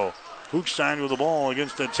to go. Hochstein with the ball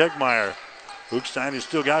against the Tegmeyer. Hochstein has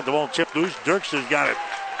still got the ball tipped loose. Dirks has got it.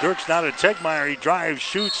 Dirks now to Tegmeyer. He drives,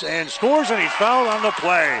 shoots, and scores, and he's fouled on the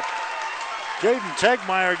play. Jaden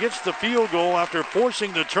Tegmeyer gets the field goal after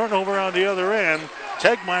forcing the turnover on the other end.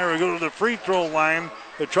 Tegmeyer will go to the free throw line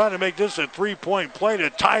to try to make this a 3-point play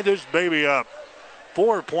to tie this baby up.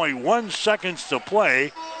 4.1 seconds to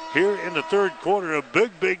play here in the third quarter. A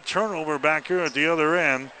big turnover back here at the other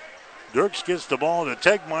end. Dirks gets the ball to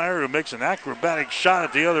Tegmeyer, who makes an acrobatic shot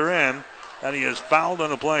at the other end, and he is fouled on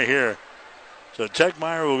the play here. So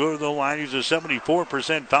Tegmeyer will go to the line. He's a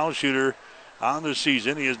 74% foul shooter on the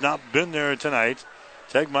season. He has not been there tonight.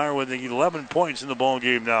 Tegmeyer with 11 points in the ball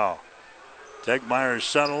game now. Tegmeyer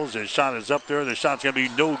settles. His shot is up there. The shot's going to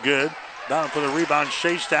be no good. Down for the rebound,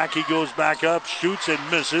 Shaystack. He goes back up, shoots and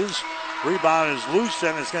misses. Rebound is loose,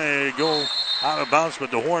 and it's going to go out of bounds,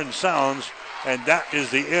 but the horn sounds, and that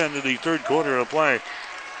is the end of the third quarter of play.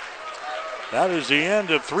 That is the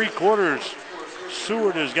end of 3 quarters.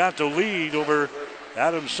 Seward has got the lead over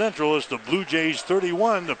Adams Central. It's the Blue Jays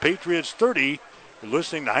 31, the Patriots 30. You're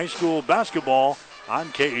listening to high school basketball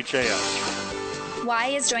on KHAS. Why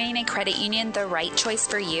is joining a credit union the right choice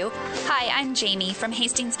for you? Hi, I'm Jamie from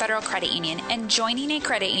Hastings Federal Credit Union, and joining a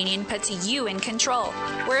credit union puts you in control.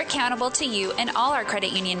 We're accountable to you and all our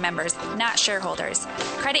credit union members, not shareholders.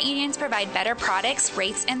 Credit unions provide better products,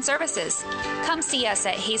 rates, and services. Come see us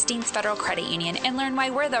at Hastings Federal Credit Union and learn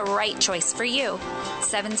why we're the right choice for you.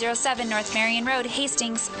 707 North Marion Road,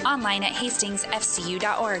 Hastings, online at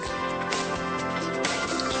hastingsfcu.org.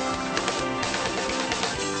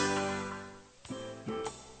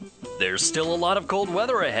 There's still a lot of cold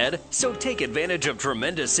weather ahead, so take advantage of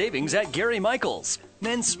tremendous savings at Gary Michaels.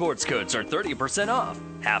 Men's sports coats are 30% off.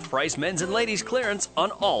 Half-price men's and ladies clearance on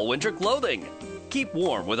all winter clothing. Keep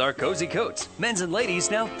warm with our cozy coats. Men's and ladies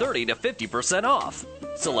now 30 to 50% off.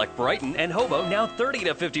 Select Brighton and Hobo now 30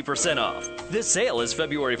 to 50% off. This sale is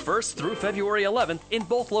February 1st through February 11th in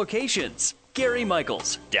both locations. Gary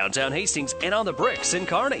Michaels, downtown Hastings and on the Bricks in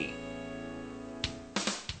Kearney.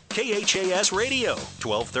 KHAS Radio,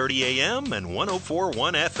 1230 AM and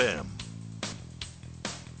 104.1 FM.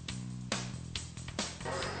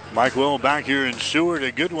 Mike Will back here in Seward.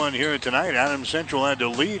 A good one here tonight. Adams Central had the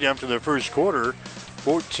lead after the first quarter,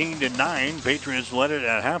 14-9. Patriots led it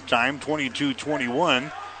at halftime,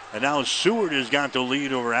 22-21. And now Seward has got the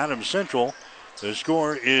lead over Adams Central. The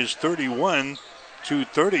score is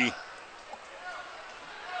 31-30.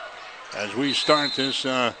 As we start this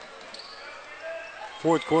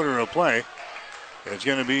fourth quarter of play, it's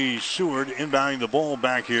going to be Seward inbounding the ball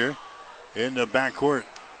back here in the backcourt.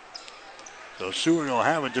 So Seward will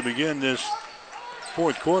have it to begin this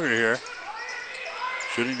fourth quarter here.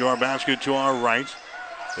 Shooting to our basket to our right.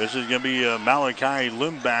 This is going to be Malachi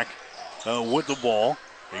Limback with the ball.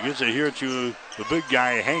 He gets it here to the big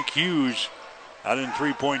guy, Hank Hughes, out in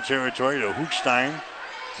three-point territory to Hookstein.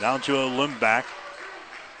 Down to a Limback.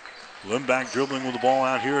 Limback dribbling with the ball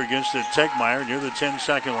out here against the Tegmeyer near the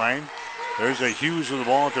 10-second line. There's a Hughes with the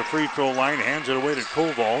ball at the free throw line. Hands it away to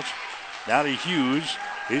Kovalch. Now to Hughes.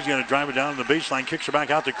 He's going to drive it down to the baseline. Kicks it back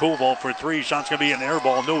out to Kovalch for three. Shot's going to be an air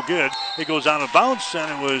ball. No good. It goes out of bounds, and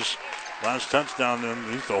it was last touchdown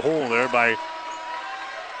underneath the hole there by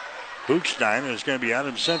Hookstein. It's going to be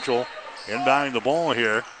Adams Central inbounding the ball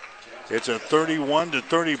here. It's a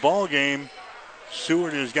 31-30 ball game.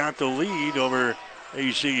 Seward has got the lead over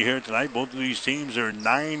AC here tonight. Both of these teams are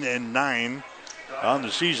 9-9 on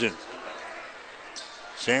the season.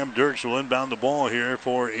 Sam Dirks will inbound the ball here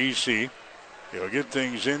for AC. He'll get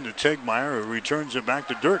things into Tegmeyer, who returns it back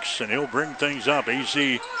to Dirks, and he'll bring things up.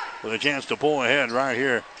 AC with a chance to pull ahead right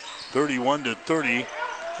here. 31-30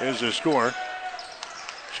 is the score.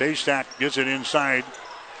 Shaystack gets it inside.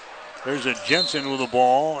 There's a Jensen with the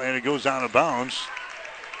ball, and it goes out of bounds.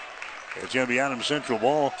 It's going to be Adams Central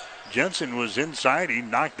ball. Jensen was inside. He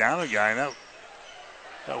knocked down a guy. That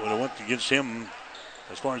would have went against him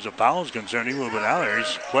as far as the foul is concerned. He would have been out there.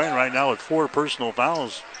 He's playing right now with 4 personal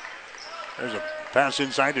fouls. There's a pass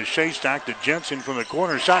inside to Shaystack to Jensen from the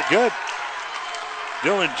corner. Shot good.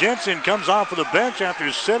 Dylan Jensen comes off of the bench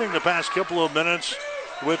after sitting the past couple of minutes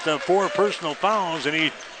with 4 personal fouls, and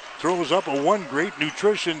he throws up a one great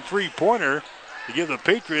nutrition three-pointer to give the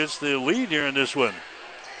Patriots the lead here in this one.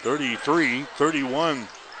 33-31.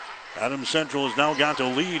 Adams Central has now got the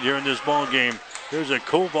lead here in this ball game. There's a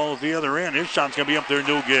Koval at the other end. His shot's going to be up there,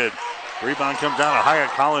 no good. Rebound comes out of Hyatt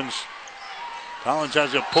Collins. Collins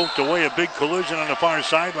has it poked away. A big collision on the far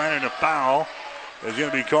sideline, and a foul is going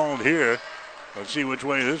to be called here. Let's see which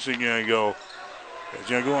way this is going to go. It's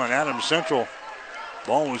going to go on Adams Central.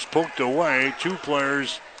 Ball was poked away. 2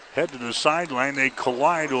 players head to the sideline. They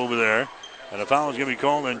collide over there. And a foul is going to be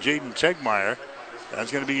called on Jaden Tegmeyer.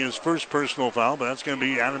 That's going to be his first personal foul, but that's going to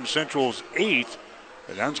be Adams Central's 8th.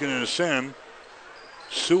 And that's going to send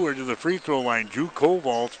Seward to the free throw line. Drew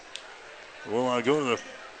Kovalch will go to the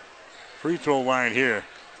free throw line here.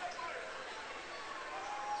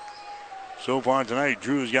 So far tonight,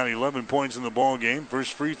 Drew has got 11 points in the ball game.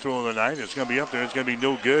 First free throw of the night. It's going to be up there. It's going to be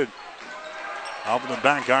no good. Off of the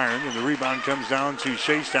back iron, and the rebound comes down to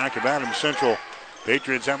Shaystack of Adams Central.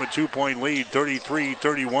 Patriots have a 2-point lead,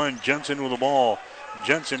 33-31. Jensen with the ball.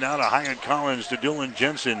 Jensen out of Hyatt Collins to Dylan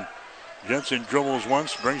Jensen. Jensen dribbles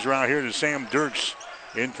once, brings her out here to Sam Dirks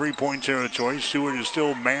in 3-point territory. Seward is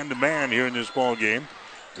still man-to-man here in this ball game.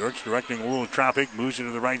 Dirks directing a little traffic, moves it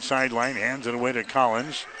to the right sideline, hands it away to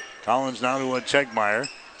Collins. Collins now to a Tegmeyer.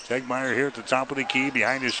 Tegmeyer here at the top of the key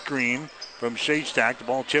behind his screen from Shaystack. The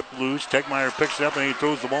ball tipped loose. Tegmeyer picks it up and he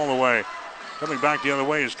throws the ball away. Coming back the other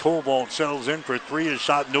way is Kovalch, settles in for 3. His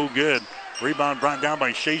shot no good. Rebound brought down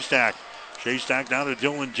by Shaystack. Shaystack down to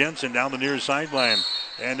Dylan Jensen down the near sideline.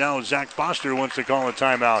 And now Zach Foster wants to call a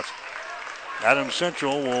timeout. Adams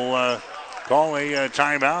Central will call a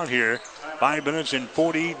timeout here. 5 minutes and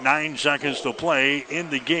 49 seconds to play in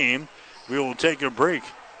the game. We will take a break.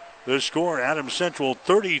 The score, Adams Central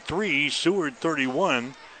 33, Seward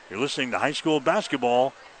 31. You're listening to high school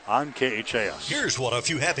basketball on KHAS. Here's what a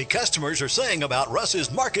few happy customers are saying about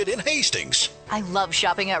Russ's Market in Hastings. I love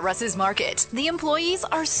shopping at Russ's Market. The employees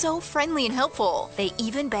are so friendly and helpful. They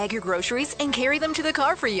even bag your groceries and carry them to the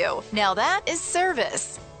car for you. Now that is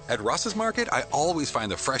service. At Russ's Market, I always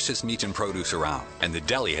find the freshest meat and produce around, and the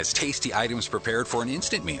deli has tasty items prepared for an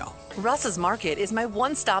instant meal. Russ's Market is my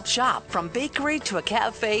one-stop shop, from bakery to a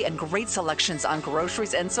cafe, and great selections on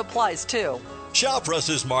groceries and supplies too. Shop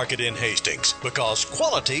Russ's Market in Hastings, because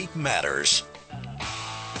quality matters.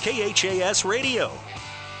 KHAS Radio.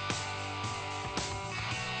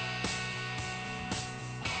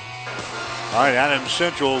 All right, Adams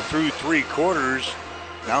Central through 3 quarters.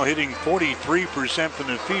 Now hitting 43% from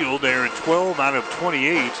the field. They are 12 out of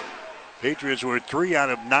 28. Patriots were 3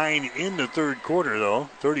 out of 9 in the third quarter, though.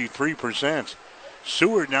 33%.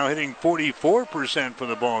 Seward now hitting 44% for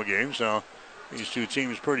the ball game. So these two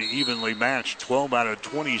teams pretty evenly matched. 12 out of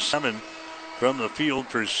 27 from the field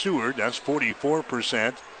for Seward. That's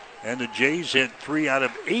 44%. And the Jays hit 3 out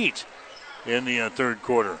of 8 in the third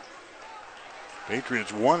quarter.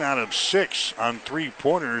 Patriots 1 out of 6 on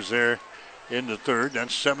 3-pointers there in the third.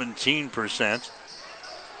 That's 17%.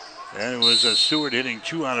 And it was Seward hitting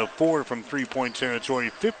 2 out of 4 from 3-point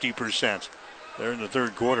territory, 50% there in the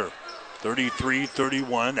third quarter.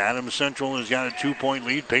 33-31. Adams Central has got a 2-point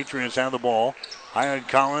lead. Patriots have the ball. Hyatt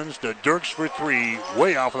Collins to Dirks for 3.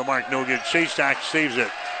 Way off of the mark, no good. Shaystack saves it.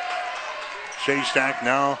 Shaystack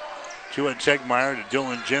now To a Tegmeyer, to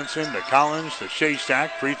Dylan Jensen, to Collins, to Shea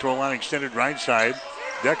Stack. Free throw line extended right side.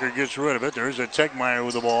 Decker gets rid of it. There's a Tegmeyer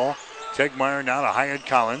with the ball. Tegmeyer now to Hyatt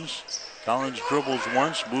Collins. Collins dribbles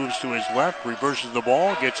once, moves to his left, reverses the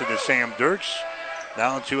ball, gets it to Sam Dirks.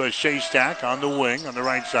 Down to a Shea Stack on the wing on the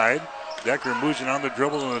right side. Decker moves it on the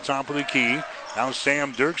dribble to the top of the key. Now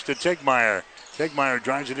Sam Dirks to Tegmeyer. Tegmeyer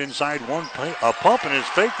drives it inside, a pump in his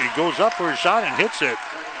fake. He goes up for a shot and hits it.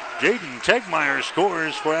 Jaden Tegmeyer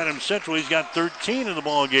scores for Adams Central. He's got 13 in the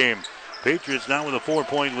ball game. Patriots now with a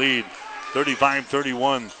 4-point lead,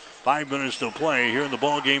 35-31. 5 minutes to play here in the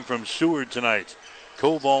ball game from Seward tonight.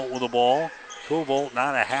 Cobalt with the ball. Cobalt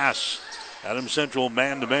now to Haas. Adams Central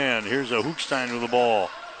man-to-man. Here's a Hookstein with the ball.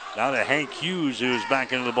 Now to Hank Hughes, who's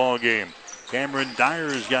back into the ball game. Cameron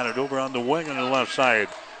Dyer's got it over on the wing on the left side.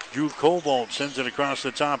 Drew Cobalt sends it across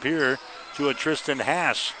the top here to a Tristan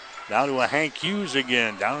Haas. Now to a Hank Hughes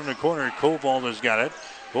again. Down in the corner, Cobalt has got it.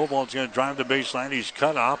 Cobalt's going to drive the baseline. He's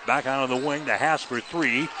cut off. Back out of the wing to Haas for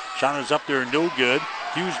three. Shot is up there, no good.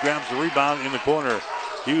 Hughes grabs the rebound in the corner.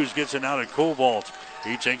 Hughes gets it out to Cobalt.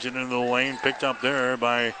 He takes it into the lane. Picked up there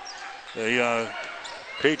by the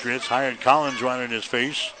Patriots. Hyatt Collins right in his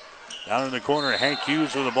face. Down in the corner, Hank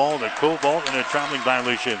Hughes with the ball to Cobalt and a traveling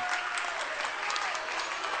violation.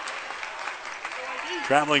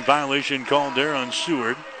 Traveling violation called there on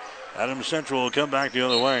Seward. Adams Central will come back the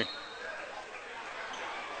other way.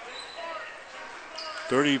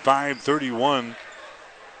 35-31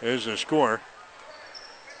 is the score.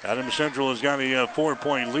 Adams Central has got a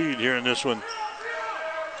 4-point lead here in this one.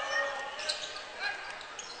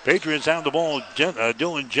 Patriots have the ball.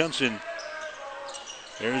 Dylan Jensen.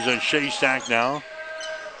 There's a Shea Stack now.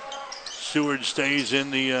 Seward stays in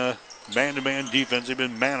the man-to-man defense. They've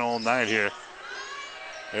been man all night here.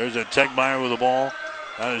 There's a Tegmeyer with the ball.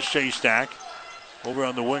 That is Shea Stack. Over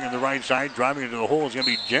on the wing on the right side. Driving into the hole is going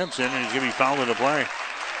to be Jensen, and he's going to be fouled in the play.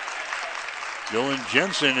 Dylan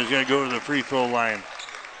Jensen is going to go to the free throw line.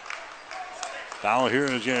 Foul here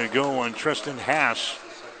is going to go on Tristan Haas.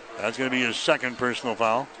 That's going to be his second personal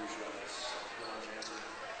foul.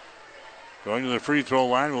 Going to the free throw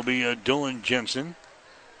line will be Dylan Jensen.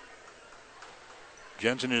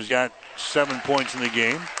 Jensen has got 7 points in the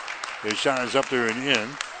game. His shot is up there and in.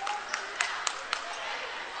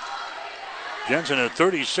 Jensen, a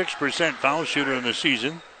 36% foul shooter in the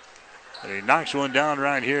season. And he knocks one down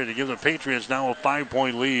right here to give the Patriots now a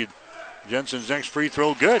 5-point lead. Jensen's next free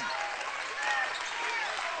throw, good.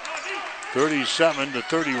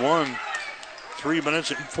 37-31. 3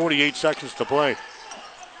 minutes and 48 seconds to play.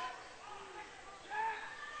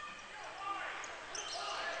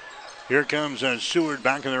 Here comes Seward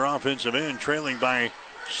back in their offensive end, trailing by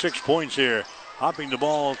 6 points here. Hopping the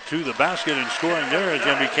ball to the basket and scoring there is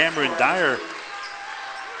going to be Cameron Dyer.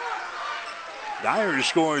 Dyer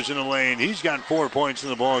scores in the lane. He's got 4 points in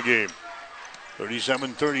the ball game.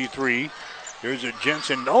 37-33. Here's a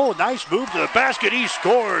Jensen. Oh, nice move to the basket. He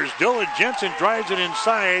scores. Dylan Jensen drives it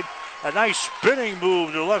inside. A nice spinning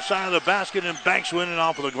move to the left side of the basket and banks winning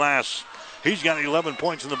off of the glass. He's got 11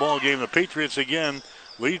 points in the ball game. The Patriots again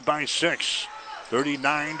lead by 6.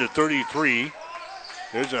 39-33.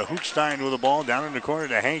 There's a Hookstein with the ball down in the corner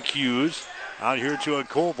to Hank Hughes. Out here to a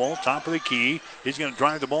Cobalt, top of the key. He's going to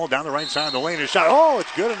drive the ball down the right side of the lane. His shot, oh,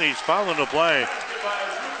 it's good, and he's fouling the play.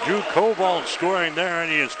 Drew Cobalt scoring there,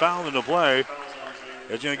 and he is fouled in the play.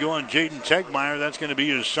 It's going to go on Jaden Tegmeyer. That's going to be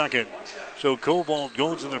his second. So Cobalt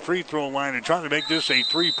goes to the free throw line and trying to make this a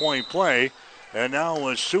 3-point play. And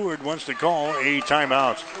now Seward wants to call a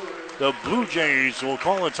timeout. The Blue Jays will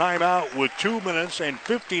call a timeout with 2 minutes and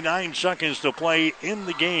 59 seconds to play in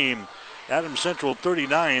the game. Adams Central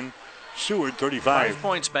 39. Seward 35. 5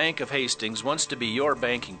 Points Bank of Hastings wants to be your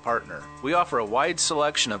banking partner. We offer a wide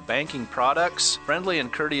selection of banking products, friendly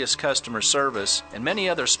and courteous customer service, and many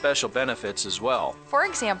other special benefits as well. For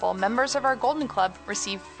example, members of our Golden Club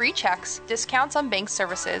receive free checks, discounts on bank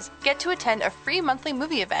services, get to attend a free monthly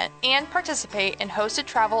movie event, and participate in hosted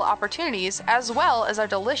travel opportunities as well as our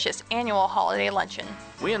delicious annual holiday luncheon.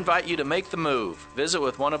 We invite you to make the move. Visit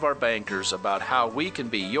with one of our bankers about how we can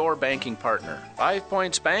be your banking partner. 5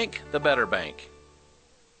 Points Bank, the better bank.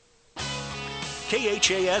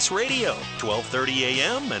 KHAS Radio, 1230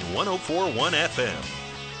 AM and 104.1 FM.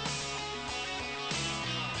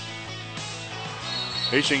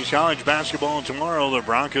 Hastings College basketball tomorrow. The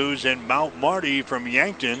Broncos and Mount Marty from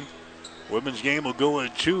Yankton. Women's game will go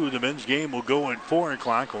at 2. The men's game will go at 4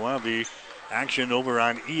 o'clock. We'll have the action over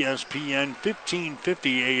on ESPN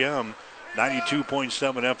 1550 AM,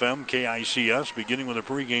 92.7 FM, KICS, beginning with a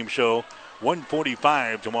pregame show,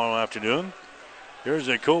 1:45 tomorrow afternoon. Here's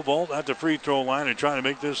a Cobalt at the free throw line and trying to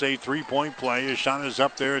make this a three-point play. His shot is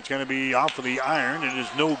up there. It's going to be off of the iron. It is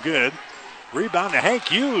no good. Rebound to Hank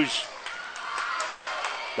Hughes.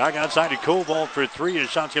 Back outside to Cobalt for three. His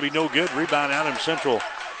shot's going to be no good. Rebound Adams Central.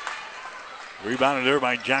 Rebounded there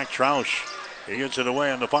by Jack Troush. He gets it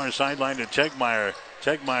away on the far sideline to Tegmeyer.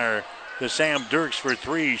 Tegmeyer to Sam Dirks for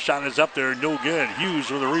three. Shot is up there. No good.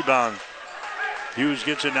 Hughes with a rebound. Hughes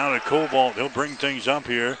gets it now to Cobalt. He'll bring things up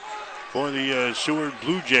here for the Seward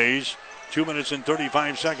Blue Jays. 2 minutes and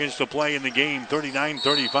 35 seconds to play in the game.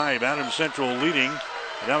 39-35. Adams Central leading.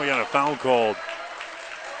 And now we got a foul called.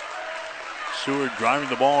 Seward driving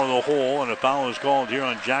the ball in the hole, and a foul is called here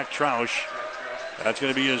on Jack Troush. That's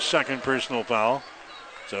going to be his second personal foul.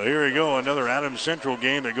 So here we go, another Adams Central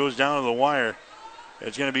game that goes down to the wire.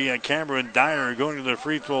 It's going to be Cameron Dyer going to the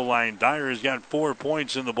free throw line. Dyer has got 4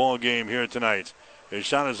 points in the ball game here tonight. His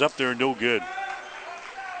shot is up there, no good.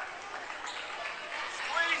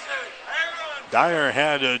 Dyer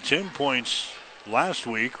had 10 points last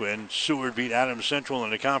week when Seward beat Adams Central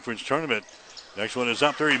in the conference tournament. Next one is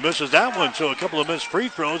up there. He misses that one, so a couple of missed free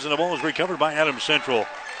throws, and the ball is recovered by Adams Central.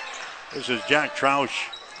 This is Jack Troush.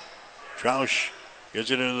 Troush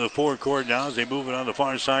gets it into the forecourt now as they move it on the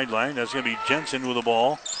far sideline. That's going to be Jensen with the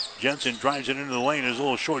ball. Jensen drives it into the lane. His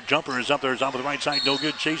little short jumper is up there. It's off of the right side. No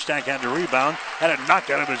good. Chase Stack had to rebound. Had it knocked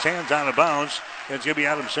out of his hands out of bounds. And it's going to be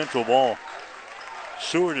Adams Central ball.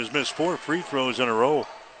 Seward has missed 4 free throws in a row.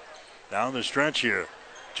 Down the stretch here.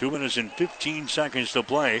 2 minutes and 15 seconds to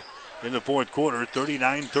play in the fourth quarter.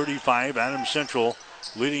 39-35. Adams Central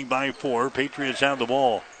leading by 4. Patriots have the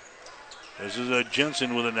ball. This is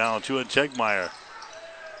Jensen with it now to a Tegmeyer.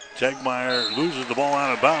 Tegmeyer loses the ball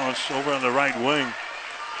out of bounds over on the right wing.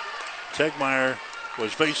 Tegmeyer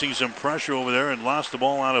was facing some pressure over there and lost the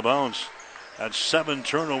ball out of bounds. That's 7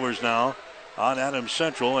 turnovers now on Adams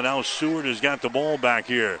Central, and now Seward has got the ball back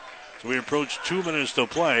here. So we approach 2 minutes to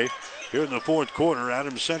play here in the fourth quarter.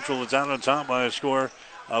 Adams Central is out on top by a score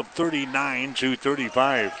of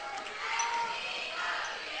 39-35.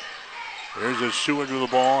 There's a Seward with the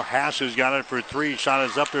ball. Haas has got it for 3. Shot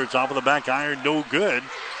is up there. It's off of the back iron. No good.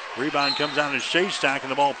 Rebound comes down to Shea Stack,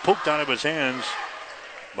 and the ball poked out of his hands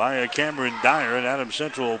by Cameron Dyer, and Adams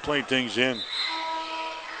Central will play things in.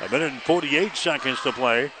 1 minute and 48 seconds to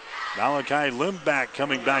play. Malachi Limback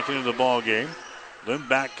coming back into the ball game.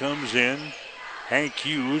 Limback comes in. Hank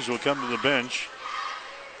Hughes will come to the bench.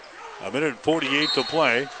 1 minute and 48 to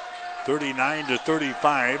play.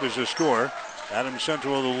 39-35 is the score. Adams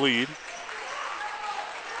Central the lead.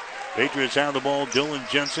 Patriots have the ball. Dylan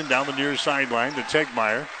Jensen down the near sideline to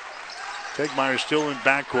Tegmeyer. Tegmeyer still in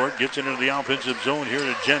backcourt. Gets into the offensive zone here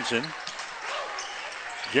to Jensen.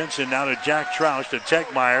 Jensen now to Jack Troush to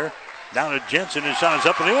Tegmeyer. Now to Jensen. His shot is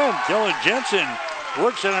up and in. Dylan Jensen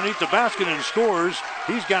works underneath the basket and scores.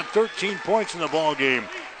 He's got 13 points in the ball game.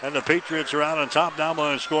 And the Patriots are out on top now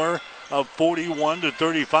by a score of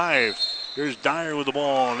 41-35. Here's Dyer with the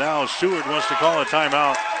ball. Now Seward wants to call a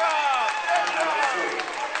timeout.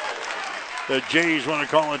 The Jays want to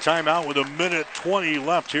call a timeout with 1 minute 20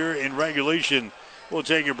 left here in regulation. We'll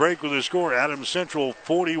take a break with the score. Adams Central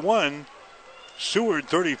 41, Seward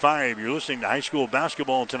 35. You're listening to high school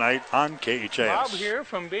basketball tonight on KHAS. Bob here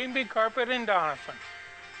from B&B Carpet in Doniphan.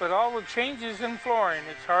 With all the changes in flooring,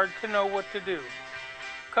 it's hard to know what to do.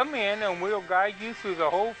 Come in and we'll guide you through the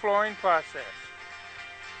whole flooring process.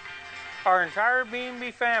 Our entire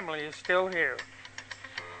B&B family is still here.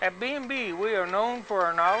 At B&B, we are known for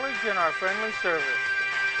our knowledge and our friendly service.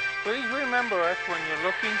 Please remember us when you're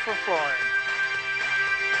looking for flooring.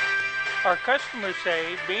 Our customers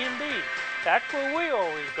say B&B. That's where we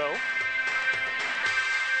always go.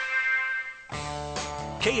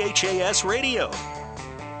 KHAS Radio.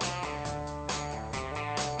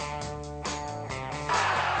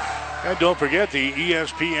 And don't forget, the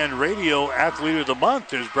ESPN Radio Athlete of the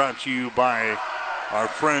Month is brought to you by our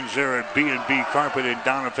friends there at B&B Carpet in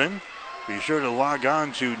Doniphan. Be sure to log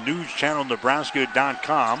on to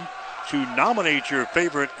newschannelnebraska.com to nominate your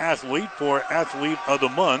favorite athlete for Athlete of the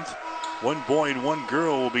Month. One boy and one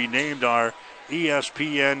girl will be named our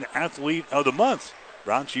ESPN Athlete of the Month.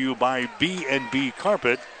 Brought to you by B&B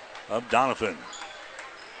Carpet of Doniphan.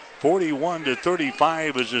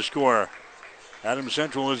 41-35 is the score. Adams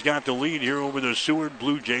Central has got the lead here over the Seward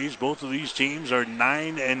Blue Jays. Both of these teams are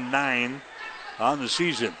 9-9 on the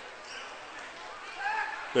season.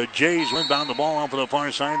 The Jays inbound the ball off of the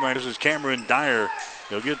far sideline. This is Cameron Dyer.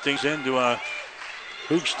 They'll get things into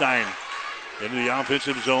Hookstein into the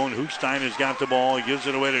offensive zone. Hookstein has got the ball. He gives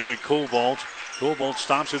it away to Cobalt. Cobalt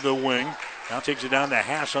stops at the wing. Now takes it down to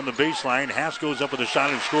Haas on the baseline. Haas goes up with a shot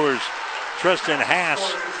and scores. Tristan Haas.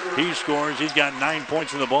 He scores. He's got 9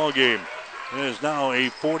 points in the ball game. It is now a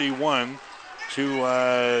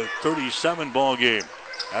 41-37 ball game.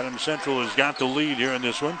 Adams Central has got the lead here in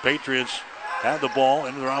this one. Patriots have the ball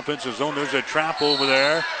into their offensive zone. There's a trap over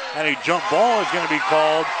there, and a jump ball is going to be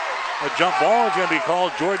called. A jump ball is going to be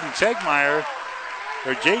called. Jaden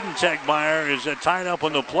Tegmeyer is tied up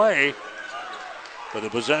on the play, but the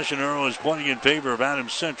possession arrow is pointing in favor of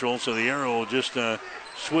Adams Central, so the arrow will just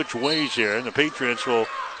switch ways here, and the Patriots will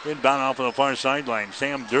inbound off of the far sideline.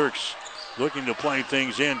 Sam Dirks looking to play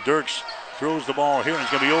things in. Dirks throws the ball here. It's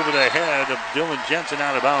going to be over the head of Dylan Jensen,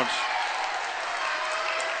 out of bounds.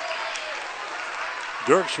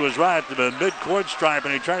 Dirks was right at the mid-court stripe,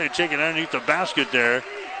 and he tried to take it underneath the basket there.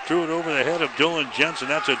 Threw it over the head of Dylan Jensen.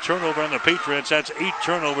 That's a turnover on the Patriots. That's 8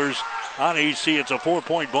 turnovers on AC. It's a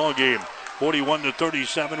 4-point ball game.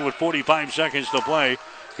 41-37 with 45 seconds to play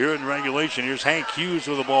here in regulation. Here's Hank Hughes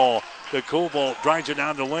with the ball. The Cobalt drives it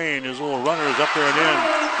down the lane. His little runner is up there and in.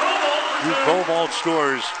 Hugh Cobalt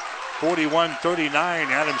scores. 41-39.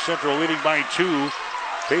 Adams Central leading by 2.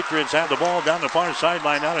 Patriots have the ball down the far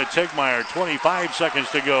sideline. Now to Tegmeyer. 25 seconds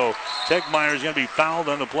to go. Tegmeyer is going to be fouled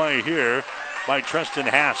on the play here by Tristan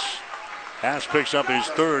Haas. Haas picks up his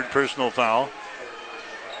 3rd personal foul.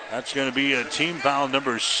 That's going to be a team foul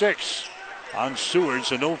number 6 on Seward,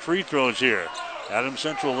 so no free throws here. Adams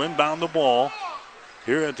Central will inbound the ball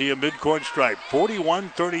here at the midcourt stripe.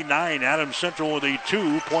 41-39. Adams Central with a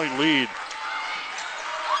 2-point lead.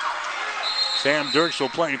 Sam Dirks will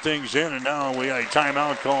play things in, and now we got a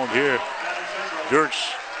timeout called here.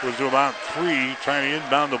 Dirks was to about 3, trying to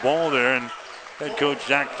inbound the ball there, and head coach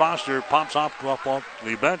Zach Foster pops up off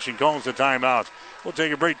the bench and calls the timeout. We'll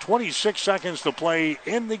take a break. 26 seconds to play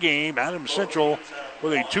in the game. Adams Central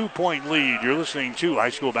with a 2-point lead. You're listening to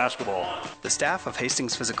high school basketball. The staff of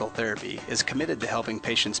Hastings Physical Therapy is committed to helping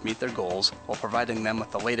patients meet their goals while providing them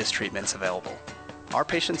with the latest treatments available. Our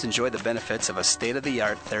patients enjoy the benefits of a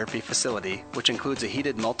state-of-the-art therapy facility, which includes a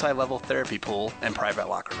heated multi-level therapy pool and private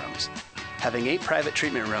locker rooms. Having 8 private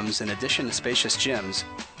treatment rooms in addition to spacious gyms,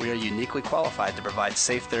 we are uniquely qualified to provide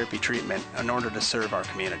safe therapy treatment in order to serve our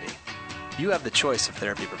community. You have the choice of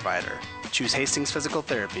therapy provider. Choose Hastings Physical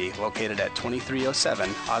Therapy, located at 2307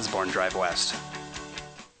 Osborne Drive West.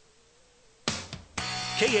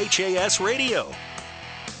 KHAS Radio.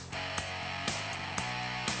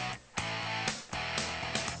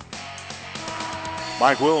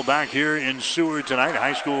 Mike Will back here in Seward tonight.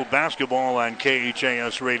 High school basketball on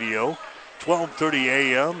KHAS Radio. 12:30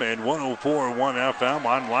 a.m. and 104.1 FM.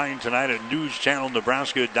 Online tonight at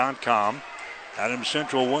newschannelnebraska.com. Adams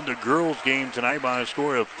Central won the girls game tonight by a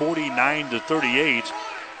score of 49-38.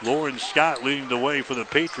 Lauren Scott leading the way for the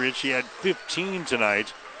Patriots. She had 15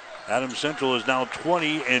 tonight. Adams Central is now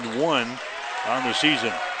 20-1 on the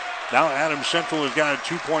season. Now Adams Central has got a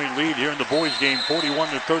 2-point lead here in the boys game,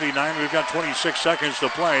 41-39. We've got 26 seconds to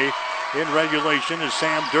play in regulation as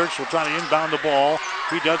Sam Dirks will try to inbound the ball.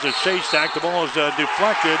 He does a shea stack. The ball is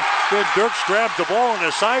deflected. Then Dirks grabs the ball on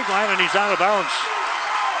the sideline and he's out of bounds.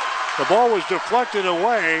 The ball was deflected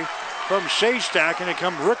away from Shea Stack and it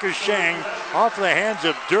come ricocheting off the hands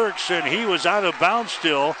of Dirks, and he was out of bounds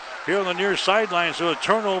still here on the near sideline. So a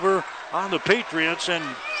turnover on the Patriots,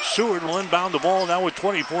 and Seward will inbound the ball now with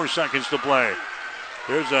 24 seconds to play.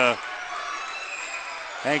 Here's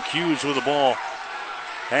Hank Hughes with the ball.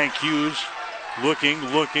 Hank Hughes looking,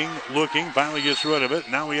 finally gets rid of it.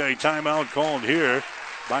 Now we got a timeout called here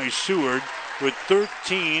by Seward with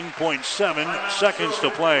 13.7 seconds to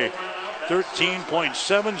play.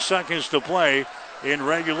 13.7 seconds to play in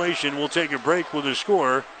regulation. We'll take a break with the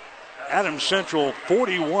score. Adams Central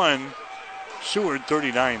 41, Seward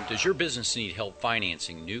 39. Does your business need help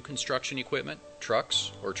financing new construction equipment,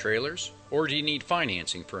 trucks, or trailers? Or do you need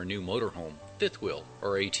financing for a new motorhome, fifth wheel,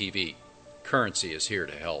 or ATV? Currency is here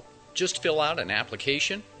to help. Just fill out an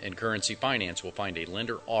application and Currency Finance will find a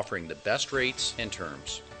lender offering the best rates and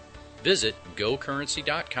terms. Visit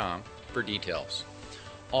gocurrency.com for details.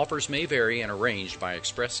 Offers may vary and arranged by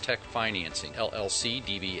Express Tech Financing, LLC,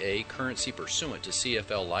 DBA, currency pursuant to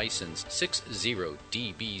CFL license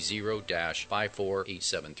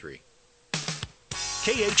 60DB0-54873.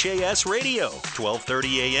 KHAS Radio,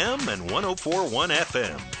 1230 AM and 104.1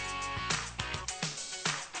 FM.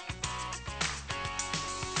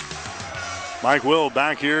 Mike Will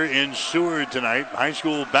back here in Seward tonight. High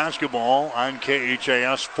school basketball on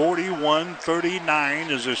KHAS.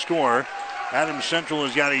 41-39 is the score. Adams Central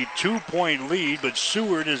has got a 2-point lead, but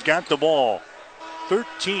Seward has got the ball.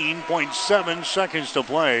 13.7 seconds to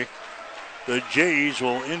play. The Jays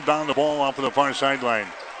will inbound the ball off of the far sideline.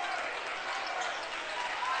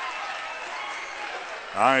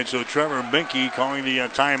 All right, so Trevor Binky calling the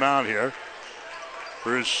timeout here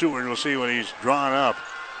for his Seward. We'll see what he's drawn up.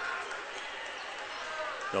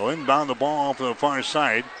 They'll inbound the ball off to the far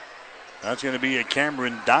side. That's going to be a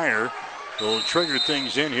Cameron Dyer. Will trigger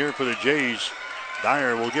things in here for the Jays.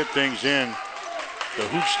 Dyer will get things in to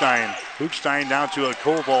Hookstein. Hookstein down to a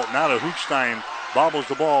Cobalt. Now to Hookstein. Bobbles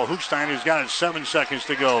the ball. Hookstein has got it. 7 seconds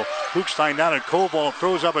to go. Hookstein down to Cobalt.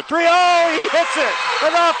 Throws up a three. Oh, he hits it.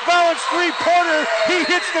 An off-balance three-pointer. He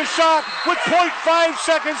hits the shot with 0.5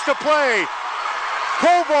 seconds to play.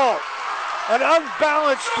 Cobalt, an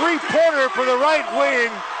unbalanced three-pointer for the right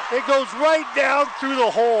wing. It goes right down through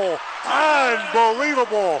the hole.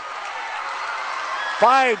 Unbelievable.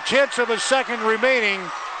 0.5 of a second remaining.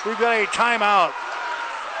 We've got a timeout.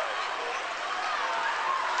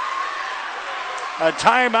 A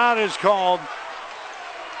timeout is called.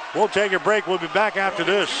 We'll take a break. We'll be back after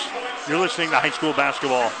this. You're listening to high school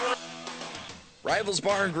basketball. Rivals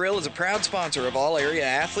Bar and Grill is a proud sponsor of all area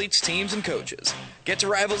athletes, teams, and coaches. Get to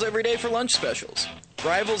Rivals every day for lunch specials.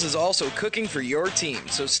 Rivals is also cooking for your team,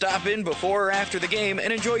 so stop in before or after the game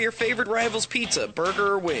and enjoy your favorite Rivals pizza,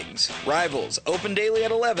 burger, or wings. Rivals, open daily at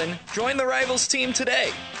 11. Join the Rivals team today.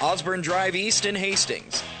 Osborne Drive East in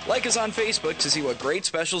Hastings. Like us on Facebook to see what great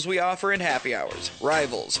specials we offer in happy hours.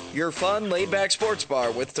 Rivals, your fun, laid-back sports bar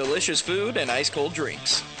with delicious food and ice-cold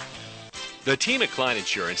drinks. The team at Klein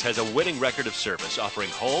Insurance has a winning record of service, offering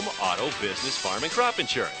home, auto, business, farm, and crop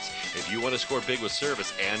insurance. If you want to score big with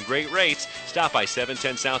service and great rates, stop by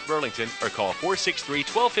 710 South Burlington or call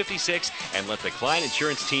 463-1256 and let the Klein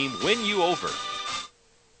Insurance team win you over.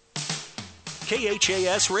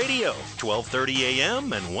 KHAS Radio, 1230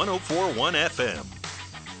 AM and 104.1 FM.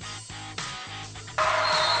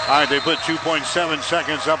 All right, they put 2.7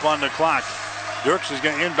 seconds up on the clock. Dirks is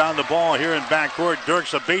going to inbound the ball here in backcourt.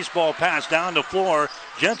 Dirks, a baseball pass down the floor.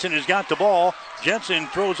 Jensen has got the ball. Jensen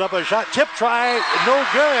throws up a shot. Tip try, no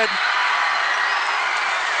good.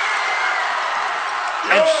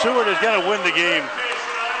 And Seward is going to win the game.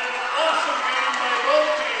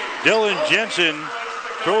 Dylan Jensen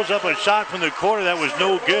throws up a shot from the corner that was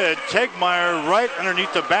no good. Tegmeyer right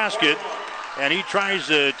underneath the basket. And he tries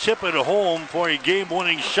to tip it home for a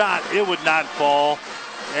game-winning shot. It would not fall.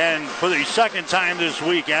 And for the second time this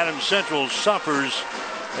week, Adams Central suffers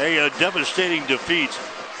a devastating defeat.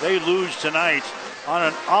 They lose tonight on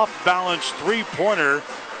an off-balance three-pointer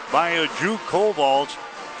by Drew Cobalt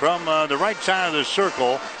from the right side of the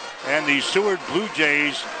circle. And the Seward Blue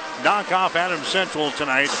Jays knock off Adams Central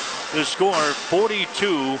tonight. The score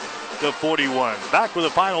 42-41. Back with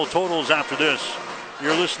the final totals after this.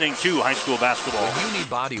 You're listening to high school basketball. When you need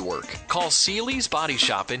body work, call Seeley's Body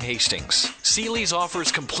Shop in Hastings. Seeley's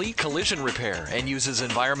offers complete collision repair and uses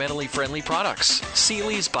environmentally friendly products.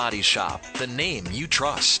 Seeley's Body Shop, the name you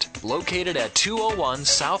trust. Located at 201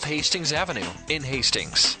 South Hastings Avenue in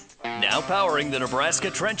Hastings. Now powering the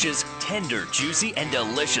Nebraska trenches, tender, juicy, and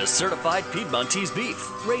delicious certified Piedmontese beef.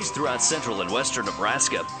 Raised throughout central and western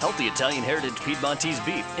Nebraska, healthy Italian heritage Piedmontese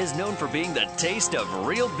beef is known for being the taste of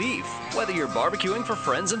real beef. Whether you're barbecuing for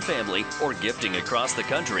friends and family or gifting across the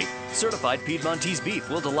country, certified Piedmontese beef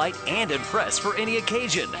will delight and impress for any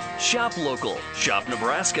occasion. Shop local, shop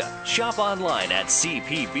Nebraska, shop online at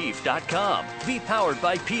cpbeef.com. Be powered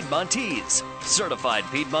by Piedmontese. Certified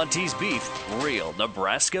Piedmontese beef, real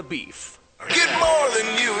Nebraska beef. Get more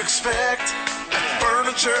than you expect at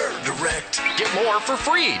Furniture Direct. Get more for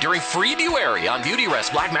free during Free February on Beauty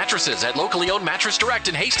Rest Black Mattresses at locally owned Mattress Direct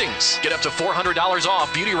in Hastings. Get up to $400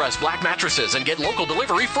 off Beauty Rest Black Mattresses and get local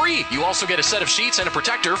delivery free. You also get a set of sheets and a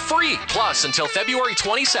protector free. Plus, until February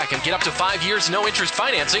 22nd, get up to 5 years no interest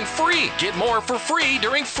financing free. Get more for free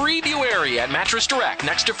during Free February at Mattress Direct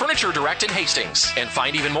next to Furniture Direct in Hastings. And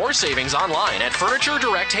find even more savings online at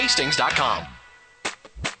FurnitureDirectHastings.com.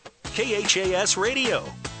 KHAS Radio.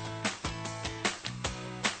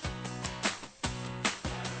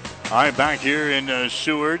 All right, back here in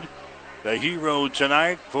Seward. The hero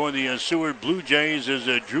tonight for the Seward Blue Jays is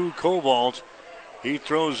Drew Cobalt. He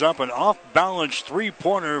throws up an off-balance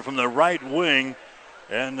three-pointer from the right wing,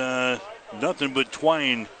 and nothing but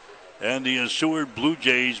twine. And the Seward Blue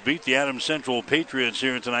Jays beat the Adams Central Patriots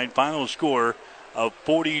here tonight. Final score of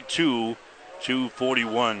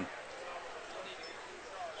 42-41.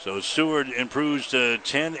 So Seward improves to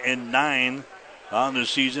 10-9 on the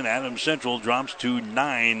season. Adams Central drops to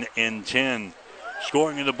 9-10.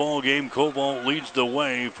 Scoring in the ball game, Cobalt leads the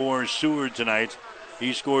way for Seward tonight.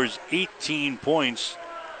 He scores 18 points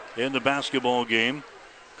in the basketball game.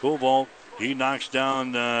 Cobalt, he knocks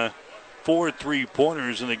down 4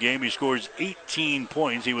 3-pointers in the game. He scores 18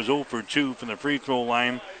 points. He was 0 for 2 from the free throw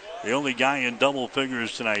line. the only guy in double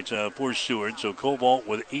figures tonight for Seward. So Cobalt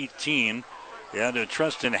with 18. And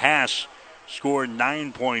Tristan Haas scored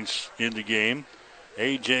 9 points in the game.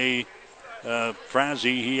 A.J.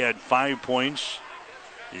 Frazee, he had 5 points.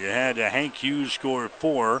 You had Hank Hughes score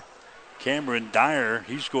 4. Cameron Dyer,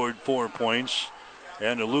 he scored 4 points.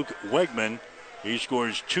 And Luke Wegman, he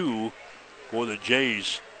scores 2 for the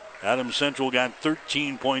Jays. Adams Central got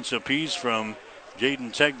 13 points apiece from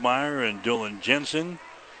Jaden Tegmeyer and Dylan Jensen.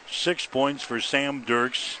 6 points for Sam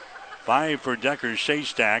Dirks. 5 for Decker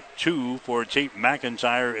Shaystack. 2 for Tate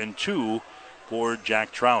McIntyre and 2 for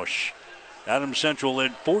Jack Troush. Adams Central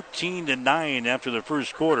led 14-9 after the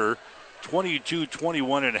first quarter.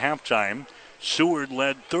 22-21 at halftime. Seward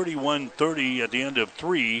led 31-30 at the end of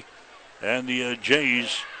 3. And the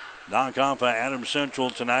Jays knock off Adams Central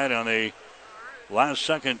tonight on a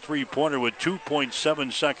last-second three-pointer with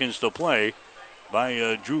 2.7 seconds to play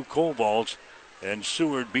by Drew Cobalt. And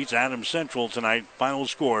Seward beats Adams Central tonight. Final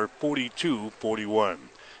score, 42-41.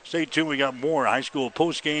 Stay tuned. We got more high school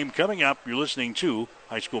postgame coming up. You're listening to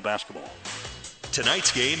High School Basketball.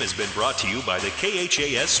 Tonight's game has been brought to you by the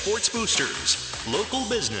KHAS Sports Boosters. Local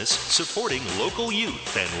business supporting local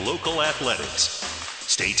youth and local athletics.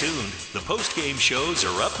 Stay tuned. The postgame shows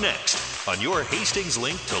are up next on your Hastings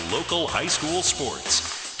link to local high school sports.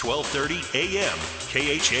 12:30 a.m.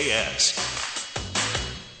 KHAS.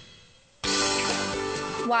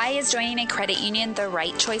 Why is joining a credit union the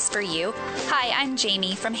right choice for you? Hi, I'm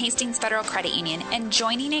Jamie from Hastings Federal Credit Union, and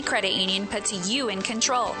joining a credit union puts you in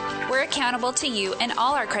control. We're accountable to you and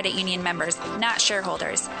all our credit union members, not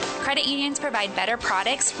shareholders. Credit unions provide better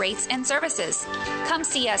products, rates, and services. Come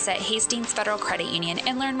see us at Hastings Federal Credit Union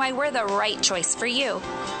and learn why we're the right choice for you.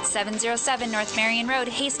 707 North Marion Road,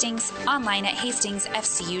 Hastings, online at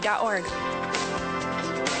hastingsfcu.org.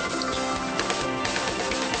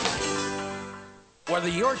 Whether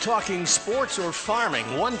you're talking sports or farming,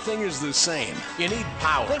 one thing is the same. You need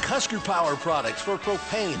power. Think Husker Power products for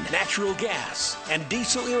propane, natural gas, and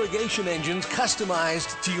diesel irrigation engines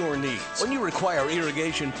customized to your needs. When you require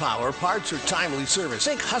irrigation power, parts, or timely service,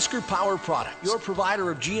 think Husker Power products, your provider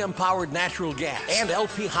of GM-powered natural gas and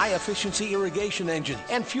LP high-efficiency irrigation engine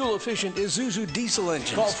and fuel-efficient Isuzu diesel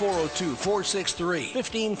engines. Call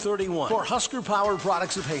 402-463-1531 for Husker Power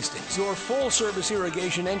products of Hastings, your full-service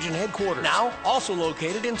irrigation engine headquarters. Now, also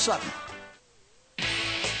located in Sutton.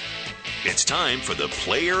 It's time for the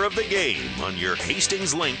player of the game on your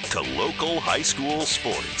Hastings link to local high school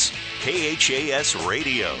sports. KHAS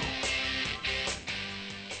Radio.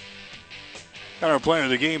 Our player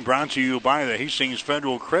of the game brought to you by the Hastings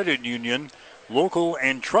Federal Credit Union, local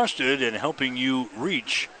and trusted in helping you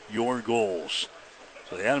reach your goals.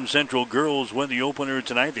 So the Adams Central girls win the opener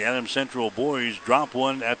tonight. The Adams Central boys drop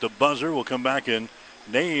one at the buzzer. We'll come back and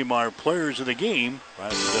name our players of the game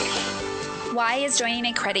right after this. Why is joining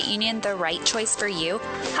a credit union the right choice for you?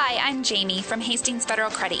 Hi, I'm Jamie from Hastings Federal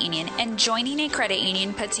Credit Union, and joining a credit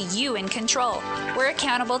union puts you in control. We're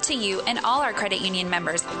accountable to you and all our credit union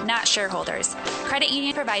members, not shareholders. Credit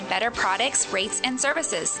unions provide better products, rates, and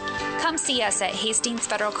services. Come see us at Hastings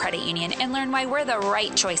Federal Credit Union and learn why we're the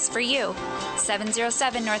right choice for you.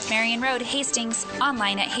 707 North Marion Road, Hastings,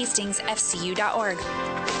 online at hastingsfcu.org.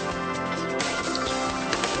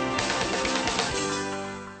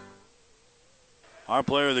 Our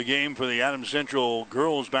player of the game for the Adams Central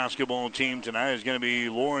girls basketball team tonight is going to be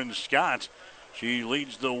Lauren Scott. She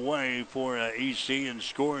leads the way for EC in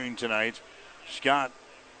scoring tonight. Scott,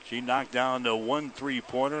 she knocked down the 1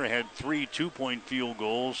 3-pointer, had 3 2-point field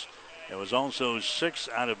goals. It was also 6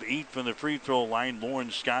 out of 8 from the free throw line.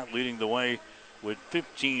 Lauren Scott leading the way with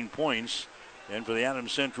 15 points. And for the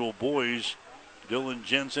Adams Central boys, Dylan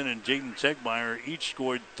Jensen and Jaden Tegmeyer each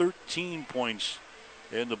scored 13 points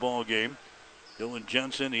in the ball game. Dylan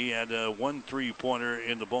Jensen, he had 1 3-pointer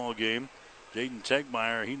in the ball game. Jaden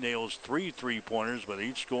Tegmeyer, he nails 3 3-pointers, but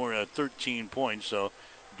each score 13 points. So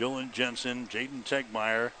Dylan Jensen, Jaden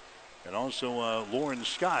Tegmeyer, and also Lauren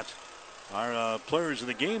Scott are players of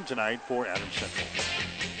the game tonight for Adams Central.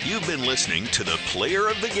 You've been listening to the player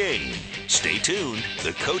of the game. Stay tuned.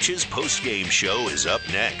 The coach's post-game show is up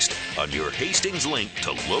next on your Hastings link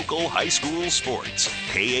to local high school sports.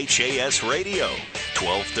 KHAS Radio,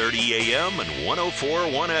 1230 AM and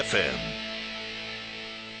 104.1 FM.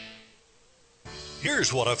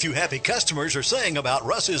 Here's what a few happy customers are saying about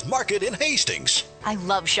Russ's Market in Hastings. I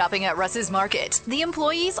love shopping at Russ's Market. The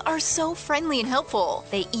employees are so friendly and helpful.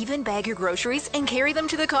 They even bag your groceries and carry them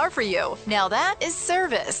to the car for you. Now that is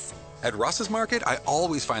service. At Russ's Market, I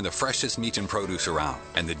always find the freshest meat and produce around,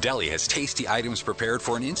 and the deli has tasty items prepared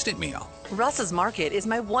for an instant meal. Russ's Market is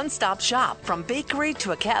my one-stop shop, from bakery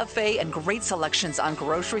to a cafe, and great selections on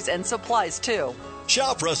groceries and supplies, too.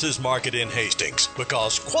 Shop Russ's Market in Hastings,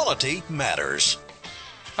 because quality matters.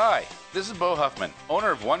 Hi, this is Bo Huffman, owner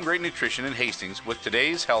of One Great Nutrition in Hastings, with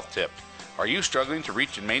today's health tip. Are you struggling to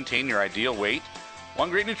reach and maintain your ideal weight? One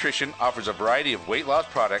Great Nutrition offers a variety of weight loss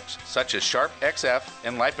products such as Sharp XF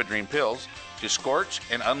and Lipodream pills to scorch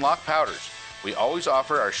and unlock powders. We always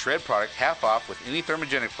offer our Shred product half off with any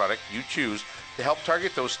thermogenic product you choose to help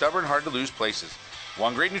target those stubborn, hard to lose places.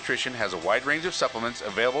 One Great Nutrition has a wide range of supplements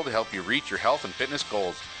available to help you reach your health and fitness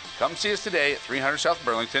goals. Come see us today at 300 South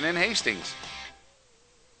Burlington in Hastings.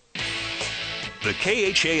 The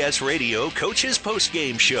KHAS Radio Coaches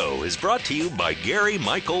Postgame Show is brought to you by Gary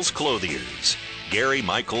Michaels Clothiers. Gary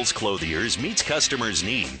Michaels Clothiers meets customers'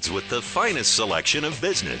 needs with the finest selection of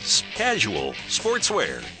business, casual,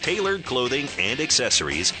 sportswear, tailored clothing, and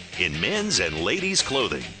accessories in men's and ladies'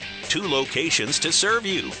 clothing. 2 locations to serve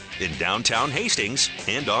you, in downtown Hastings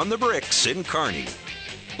and on the Bricks in Kearney.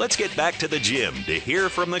 Let's get back to the gym to hear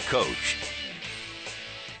from the coach.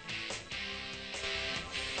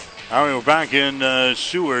 All right, we're back in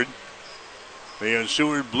Seward. The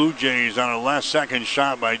Seward Blue Jays on a last-second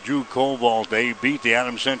shot by Drew Koval. They beat the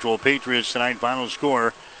Adams Central Patriots tonight. Final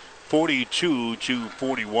score,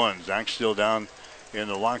 42-41. Zach's still down in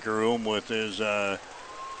the locker room with his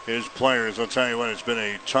players. I'll tell you what, it's been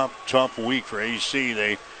a tough week for AC.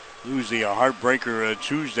 They lose the heartbreaker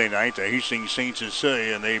Tuesday night to Hastings St.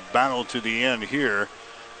 Cecilia, and they battle to the end here.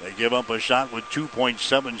 They give up a shot with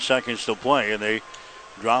 2.7 seconds to play, and they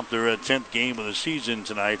drop their 10th game of the season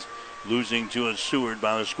tonight, losing to a Seward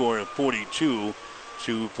by the score of 42-41.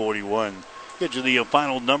 Get to the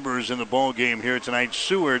final numbers in the ball game here tonight.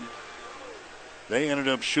 Seward, they ended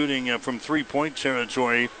up shooting from three-point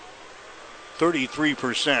territory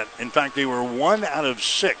 33%. In fact, they were 1 out of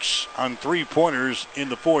 6 on three-pointers in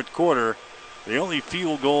the fourth quarter. The only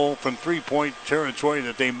field goal from three-point territory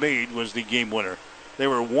that they made was the game winner. They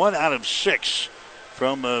were 1 out of 6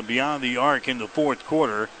 from beyond the arc in the fourth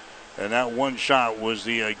quarter. And that one shot was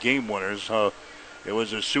the game winners. It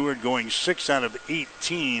was a Seward going 6 out of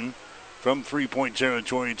 18 from three-point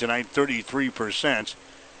territory tonight, 33%.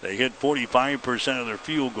 They hit 45% of their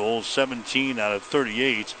field goals, 17 out of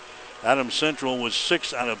 38. Adams Central was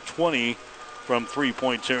 6 out of 20 from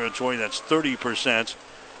three-point territory. That's 30%.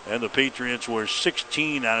 And the Patriots were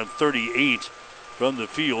 16 out of 38 from the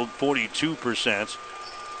field, 42%.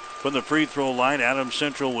 From the free throw line, Adams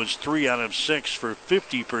Central was 3 out of 6 for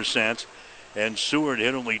 50%, and Seward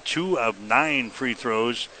hit only 2 of 9 free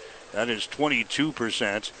throws. That is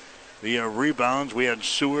 22%. The rebounds, we had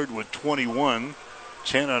Seward with 21,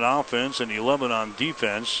 10 on offense and 11 on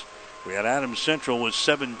defense. We had Adams Central with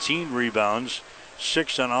 17 rebounds,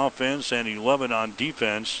 6 on offense and 11 on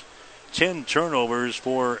defense. 10 turnovers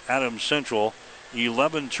for Adams Central,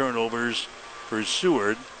 11 turnovers for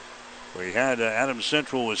Seward. We had Adams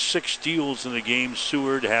Central with 6 steals in the game.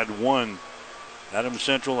 Seward had 1. Adams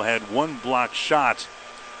Central had 1 block shot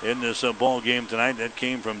in this ball game tonight. That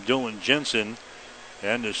came from Dylan Jensen.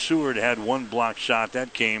 And the Seward had 1 block shot.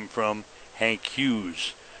 That came from Hank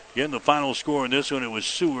Hughes. Again, the final score in this one, it was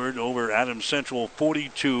Seward over Adams Central,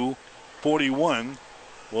 42-41.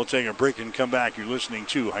 We'll take a break and come back. You're listening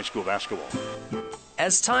to High School Basketball.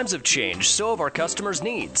 As times have changed, so have our customers'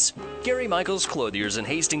 needs. Gary Michaels Clothiers in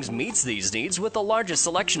Hastings meets these needs with the largest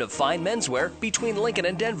selection of fine menswear between Lincoln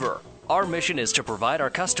and Denver. Our mission is to provide our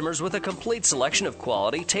customers with a complete selection of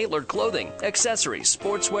quality, tailored clothing, accessories,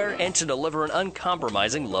 sportswear, and to deliver an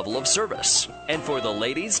uncompromising level of service. And for the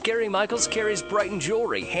ladies, Gary Michaels carries Brighton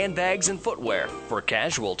jewelry, handbags, and footwear. For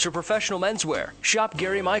casual to professional menswear, shop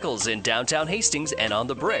Gary Michaels in downtown Hastings and on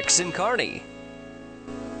the Bricks in Kearney.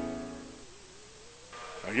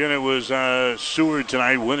 Again, it was Seward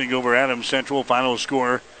tonight winning over Adams Central. Final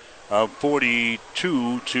score of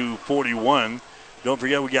 42-41. Don't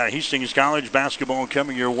forget, we got Hastings College basketball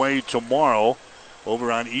coming your way tomorrow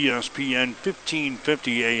over on ESPN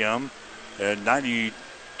 1550 AM and 92.7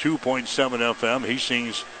 FM.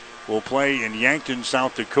 Hastings will play in Yankton,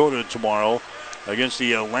 South Dakota tomorrow against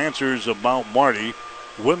the Lancers of Mount Marty.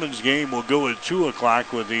 Women's game will go at 2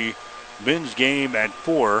 o'clock with the men's game at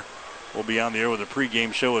 4. We'll be on the air with a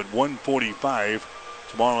pregame show at 1:45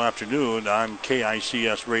 tomorrow afternoon on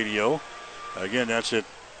KICS Radio. Again, that's at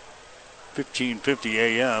 1550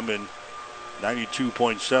 AM and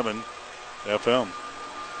 92.7 FM.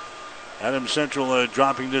 Adams Central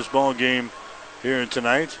dropping this ball game here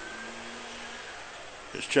tonight.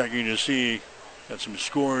 Just checking to see, got some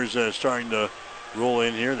scores starting to roll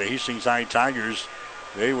in here. The Hastings High Tigers,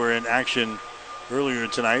 they were in action earlier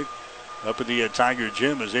tonight up at the Tiger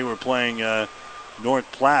Gym as they were playing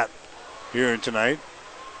North Platte here tonight.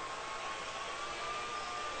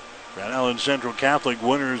 Grand Island Central Catholic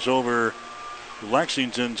winners over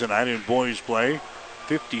Lexington tonight in boys play,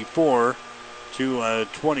 54-29.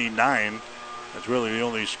 That's really the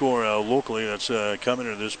only score locally that's coming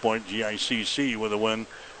at this point. GICC with a win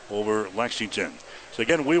over Lexington. So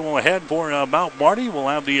again, we will head for Mount Marty. We'll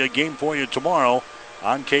have the game for you tomorrow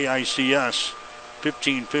on KICS,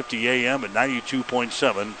 1550 AM at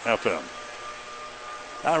 92.7 FM.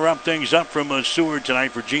 That'll wrap things up from Seward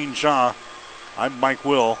tonight. For Gene Shaw, I'm Mike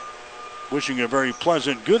Will, wishing a very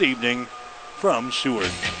pleasant good evening from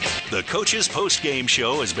Seward. The Coach's Post-Game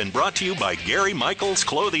Show has been brought to you by Gary Michaels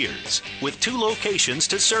Clothiers, with 2 locations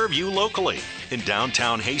to serve you locally, in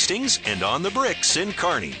downtown Hastings and on the Bricks in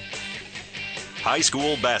Kearney. High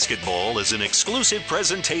school basketball is an exclusive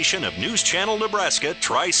presentation of News Channel Nebraska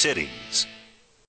Tri-Cities.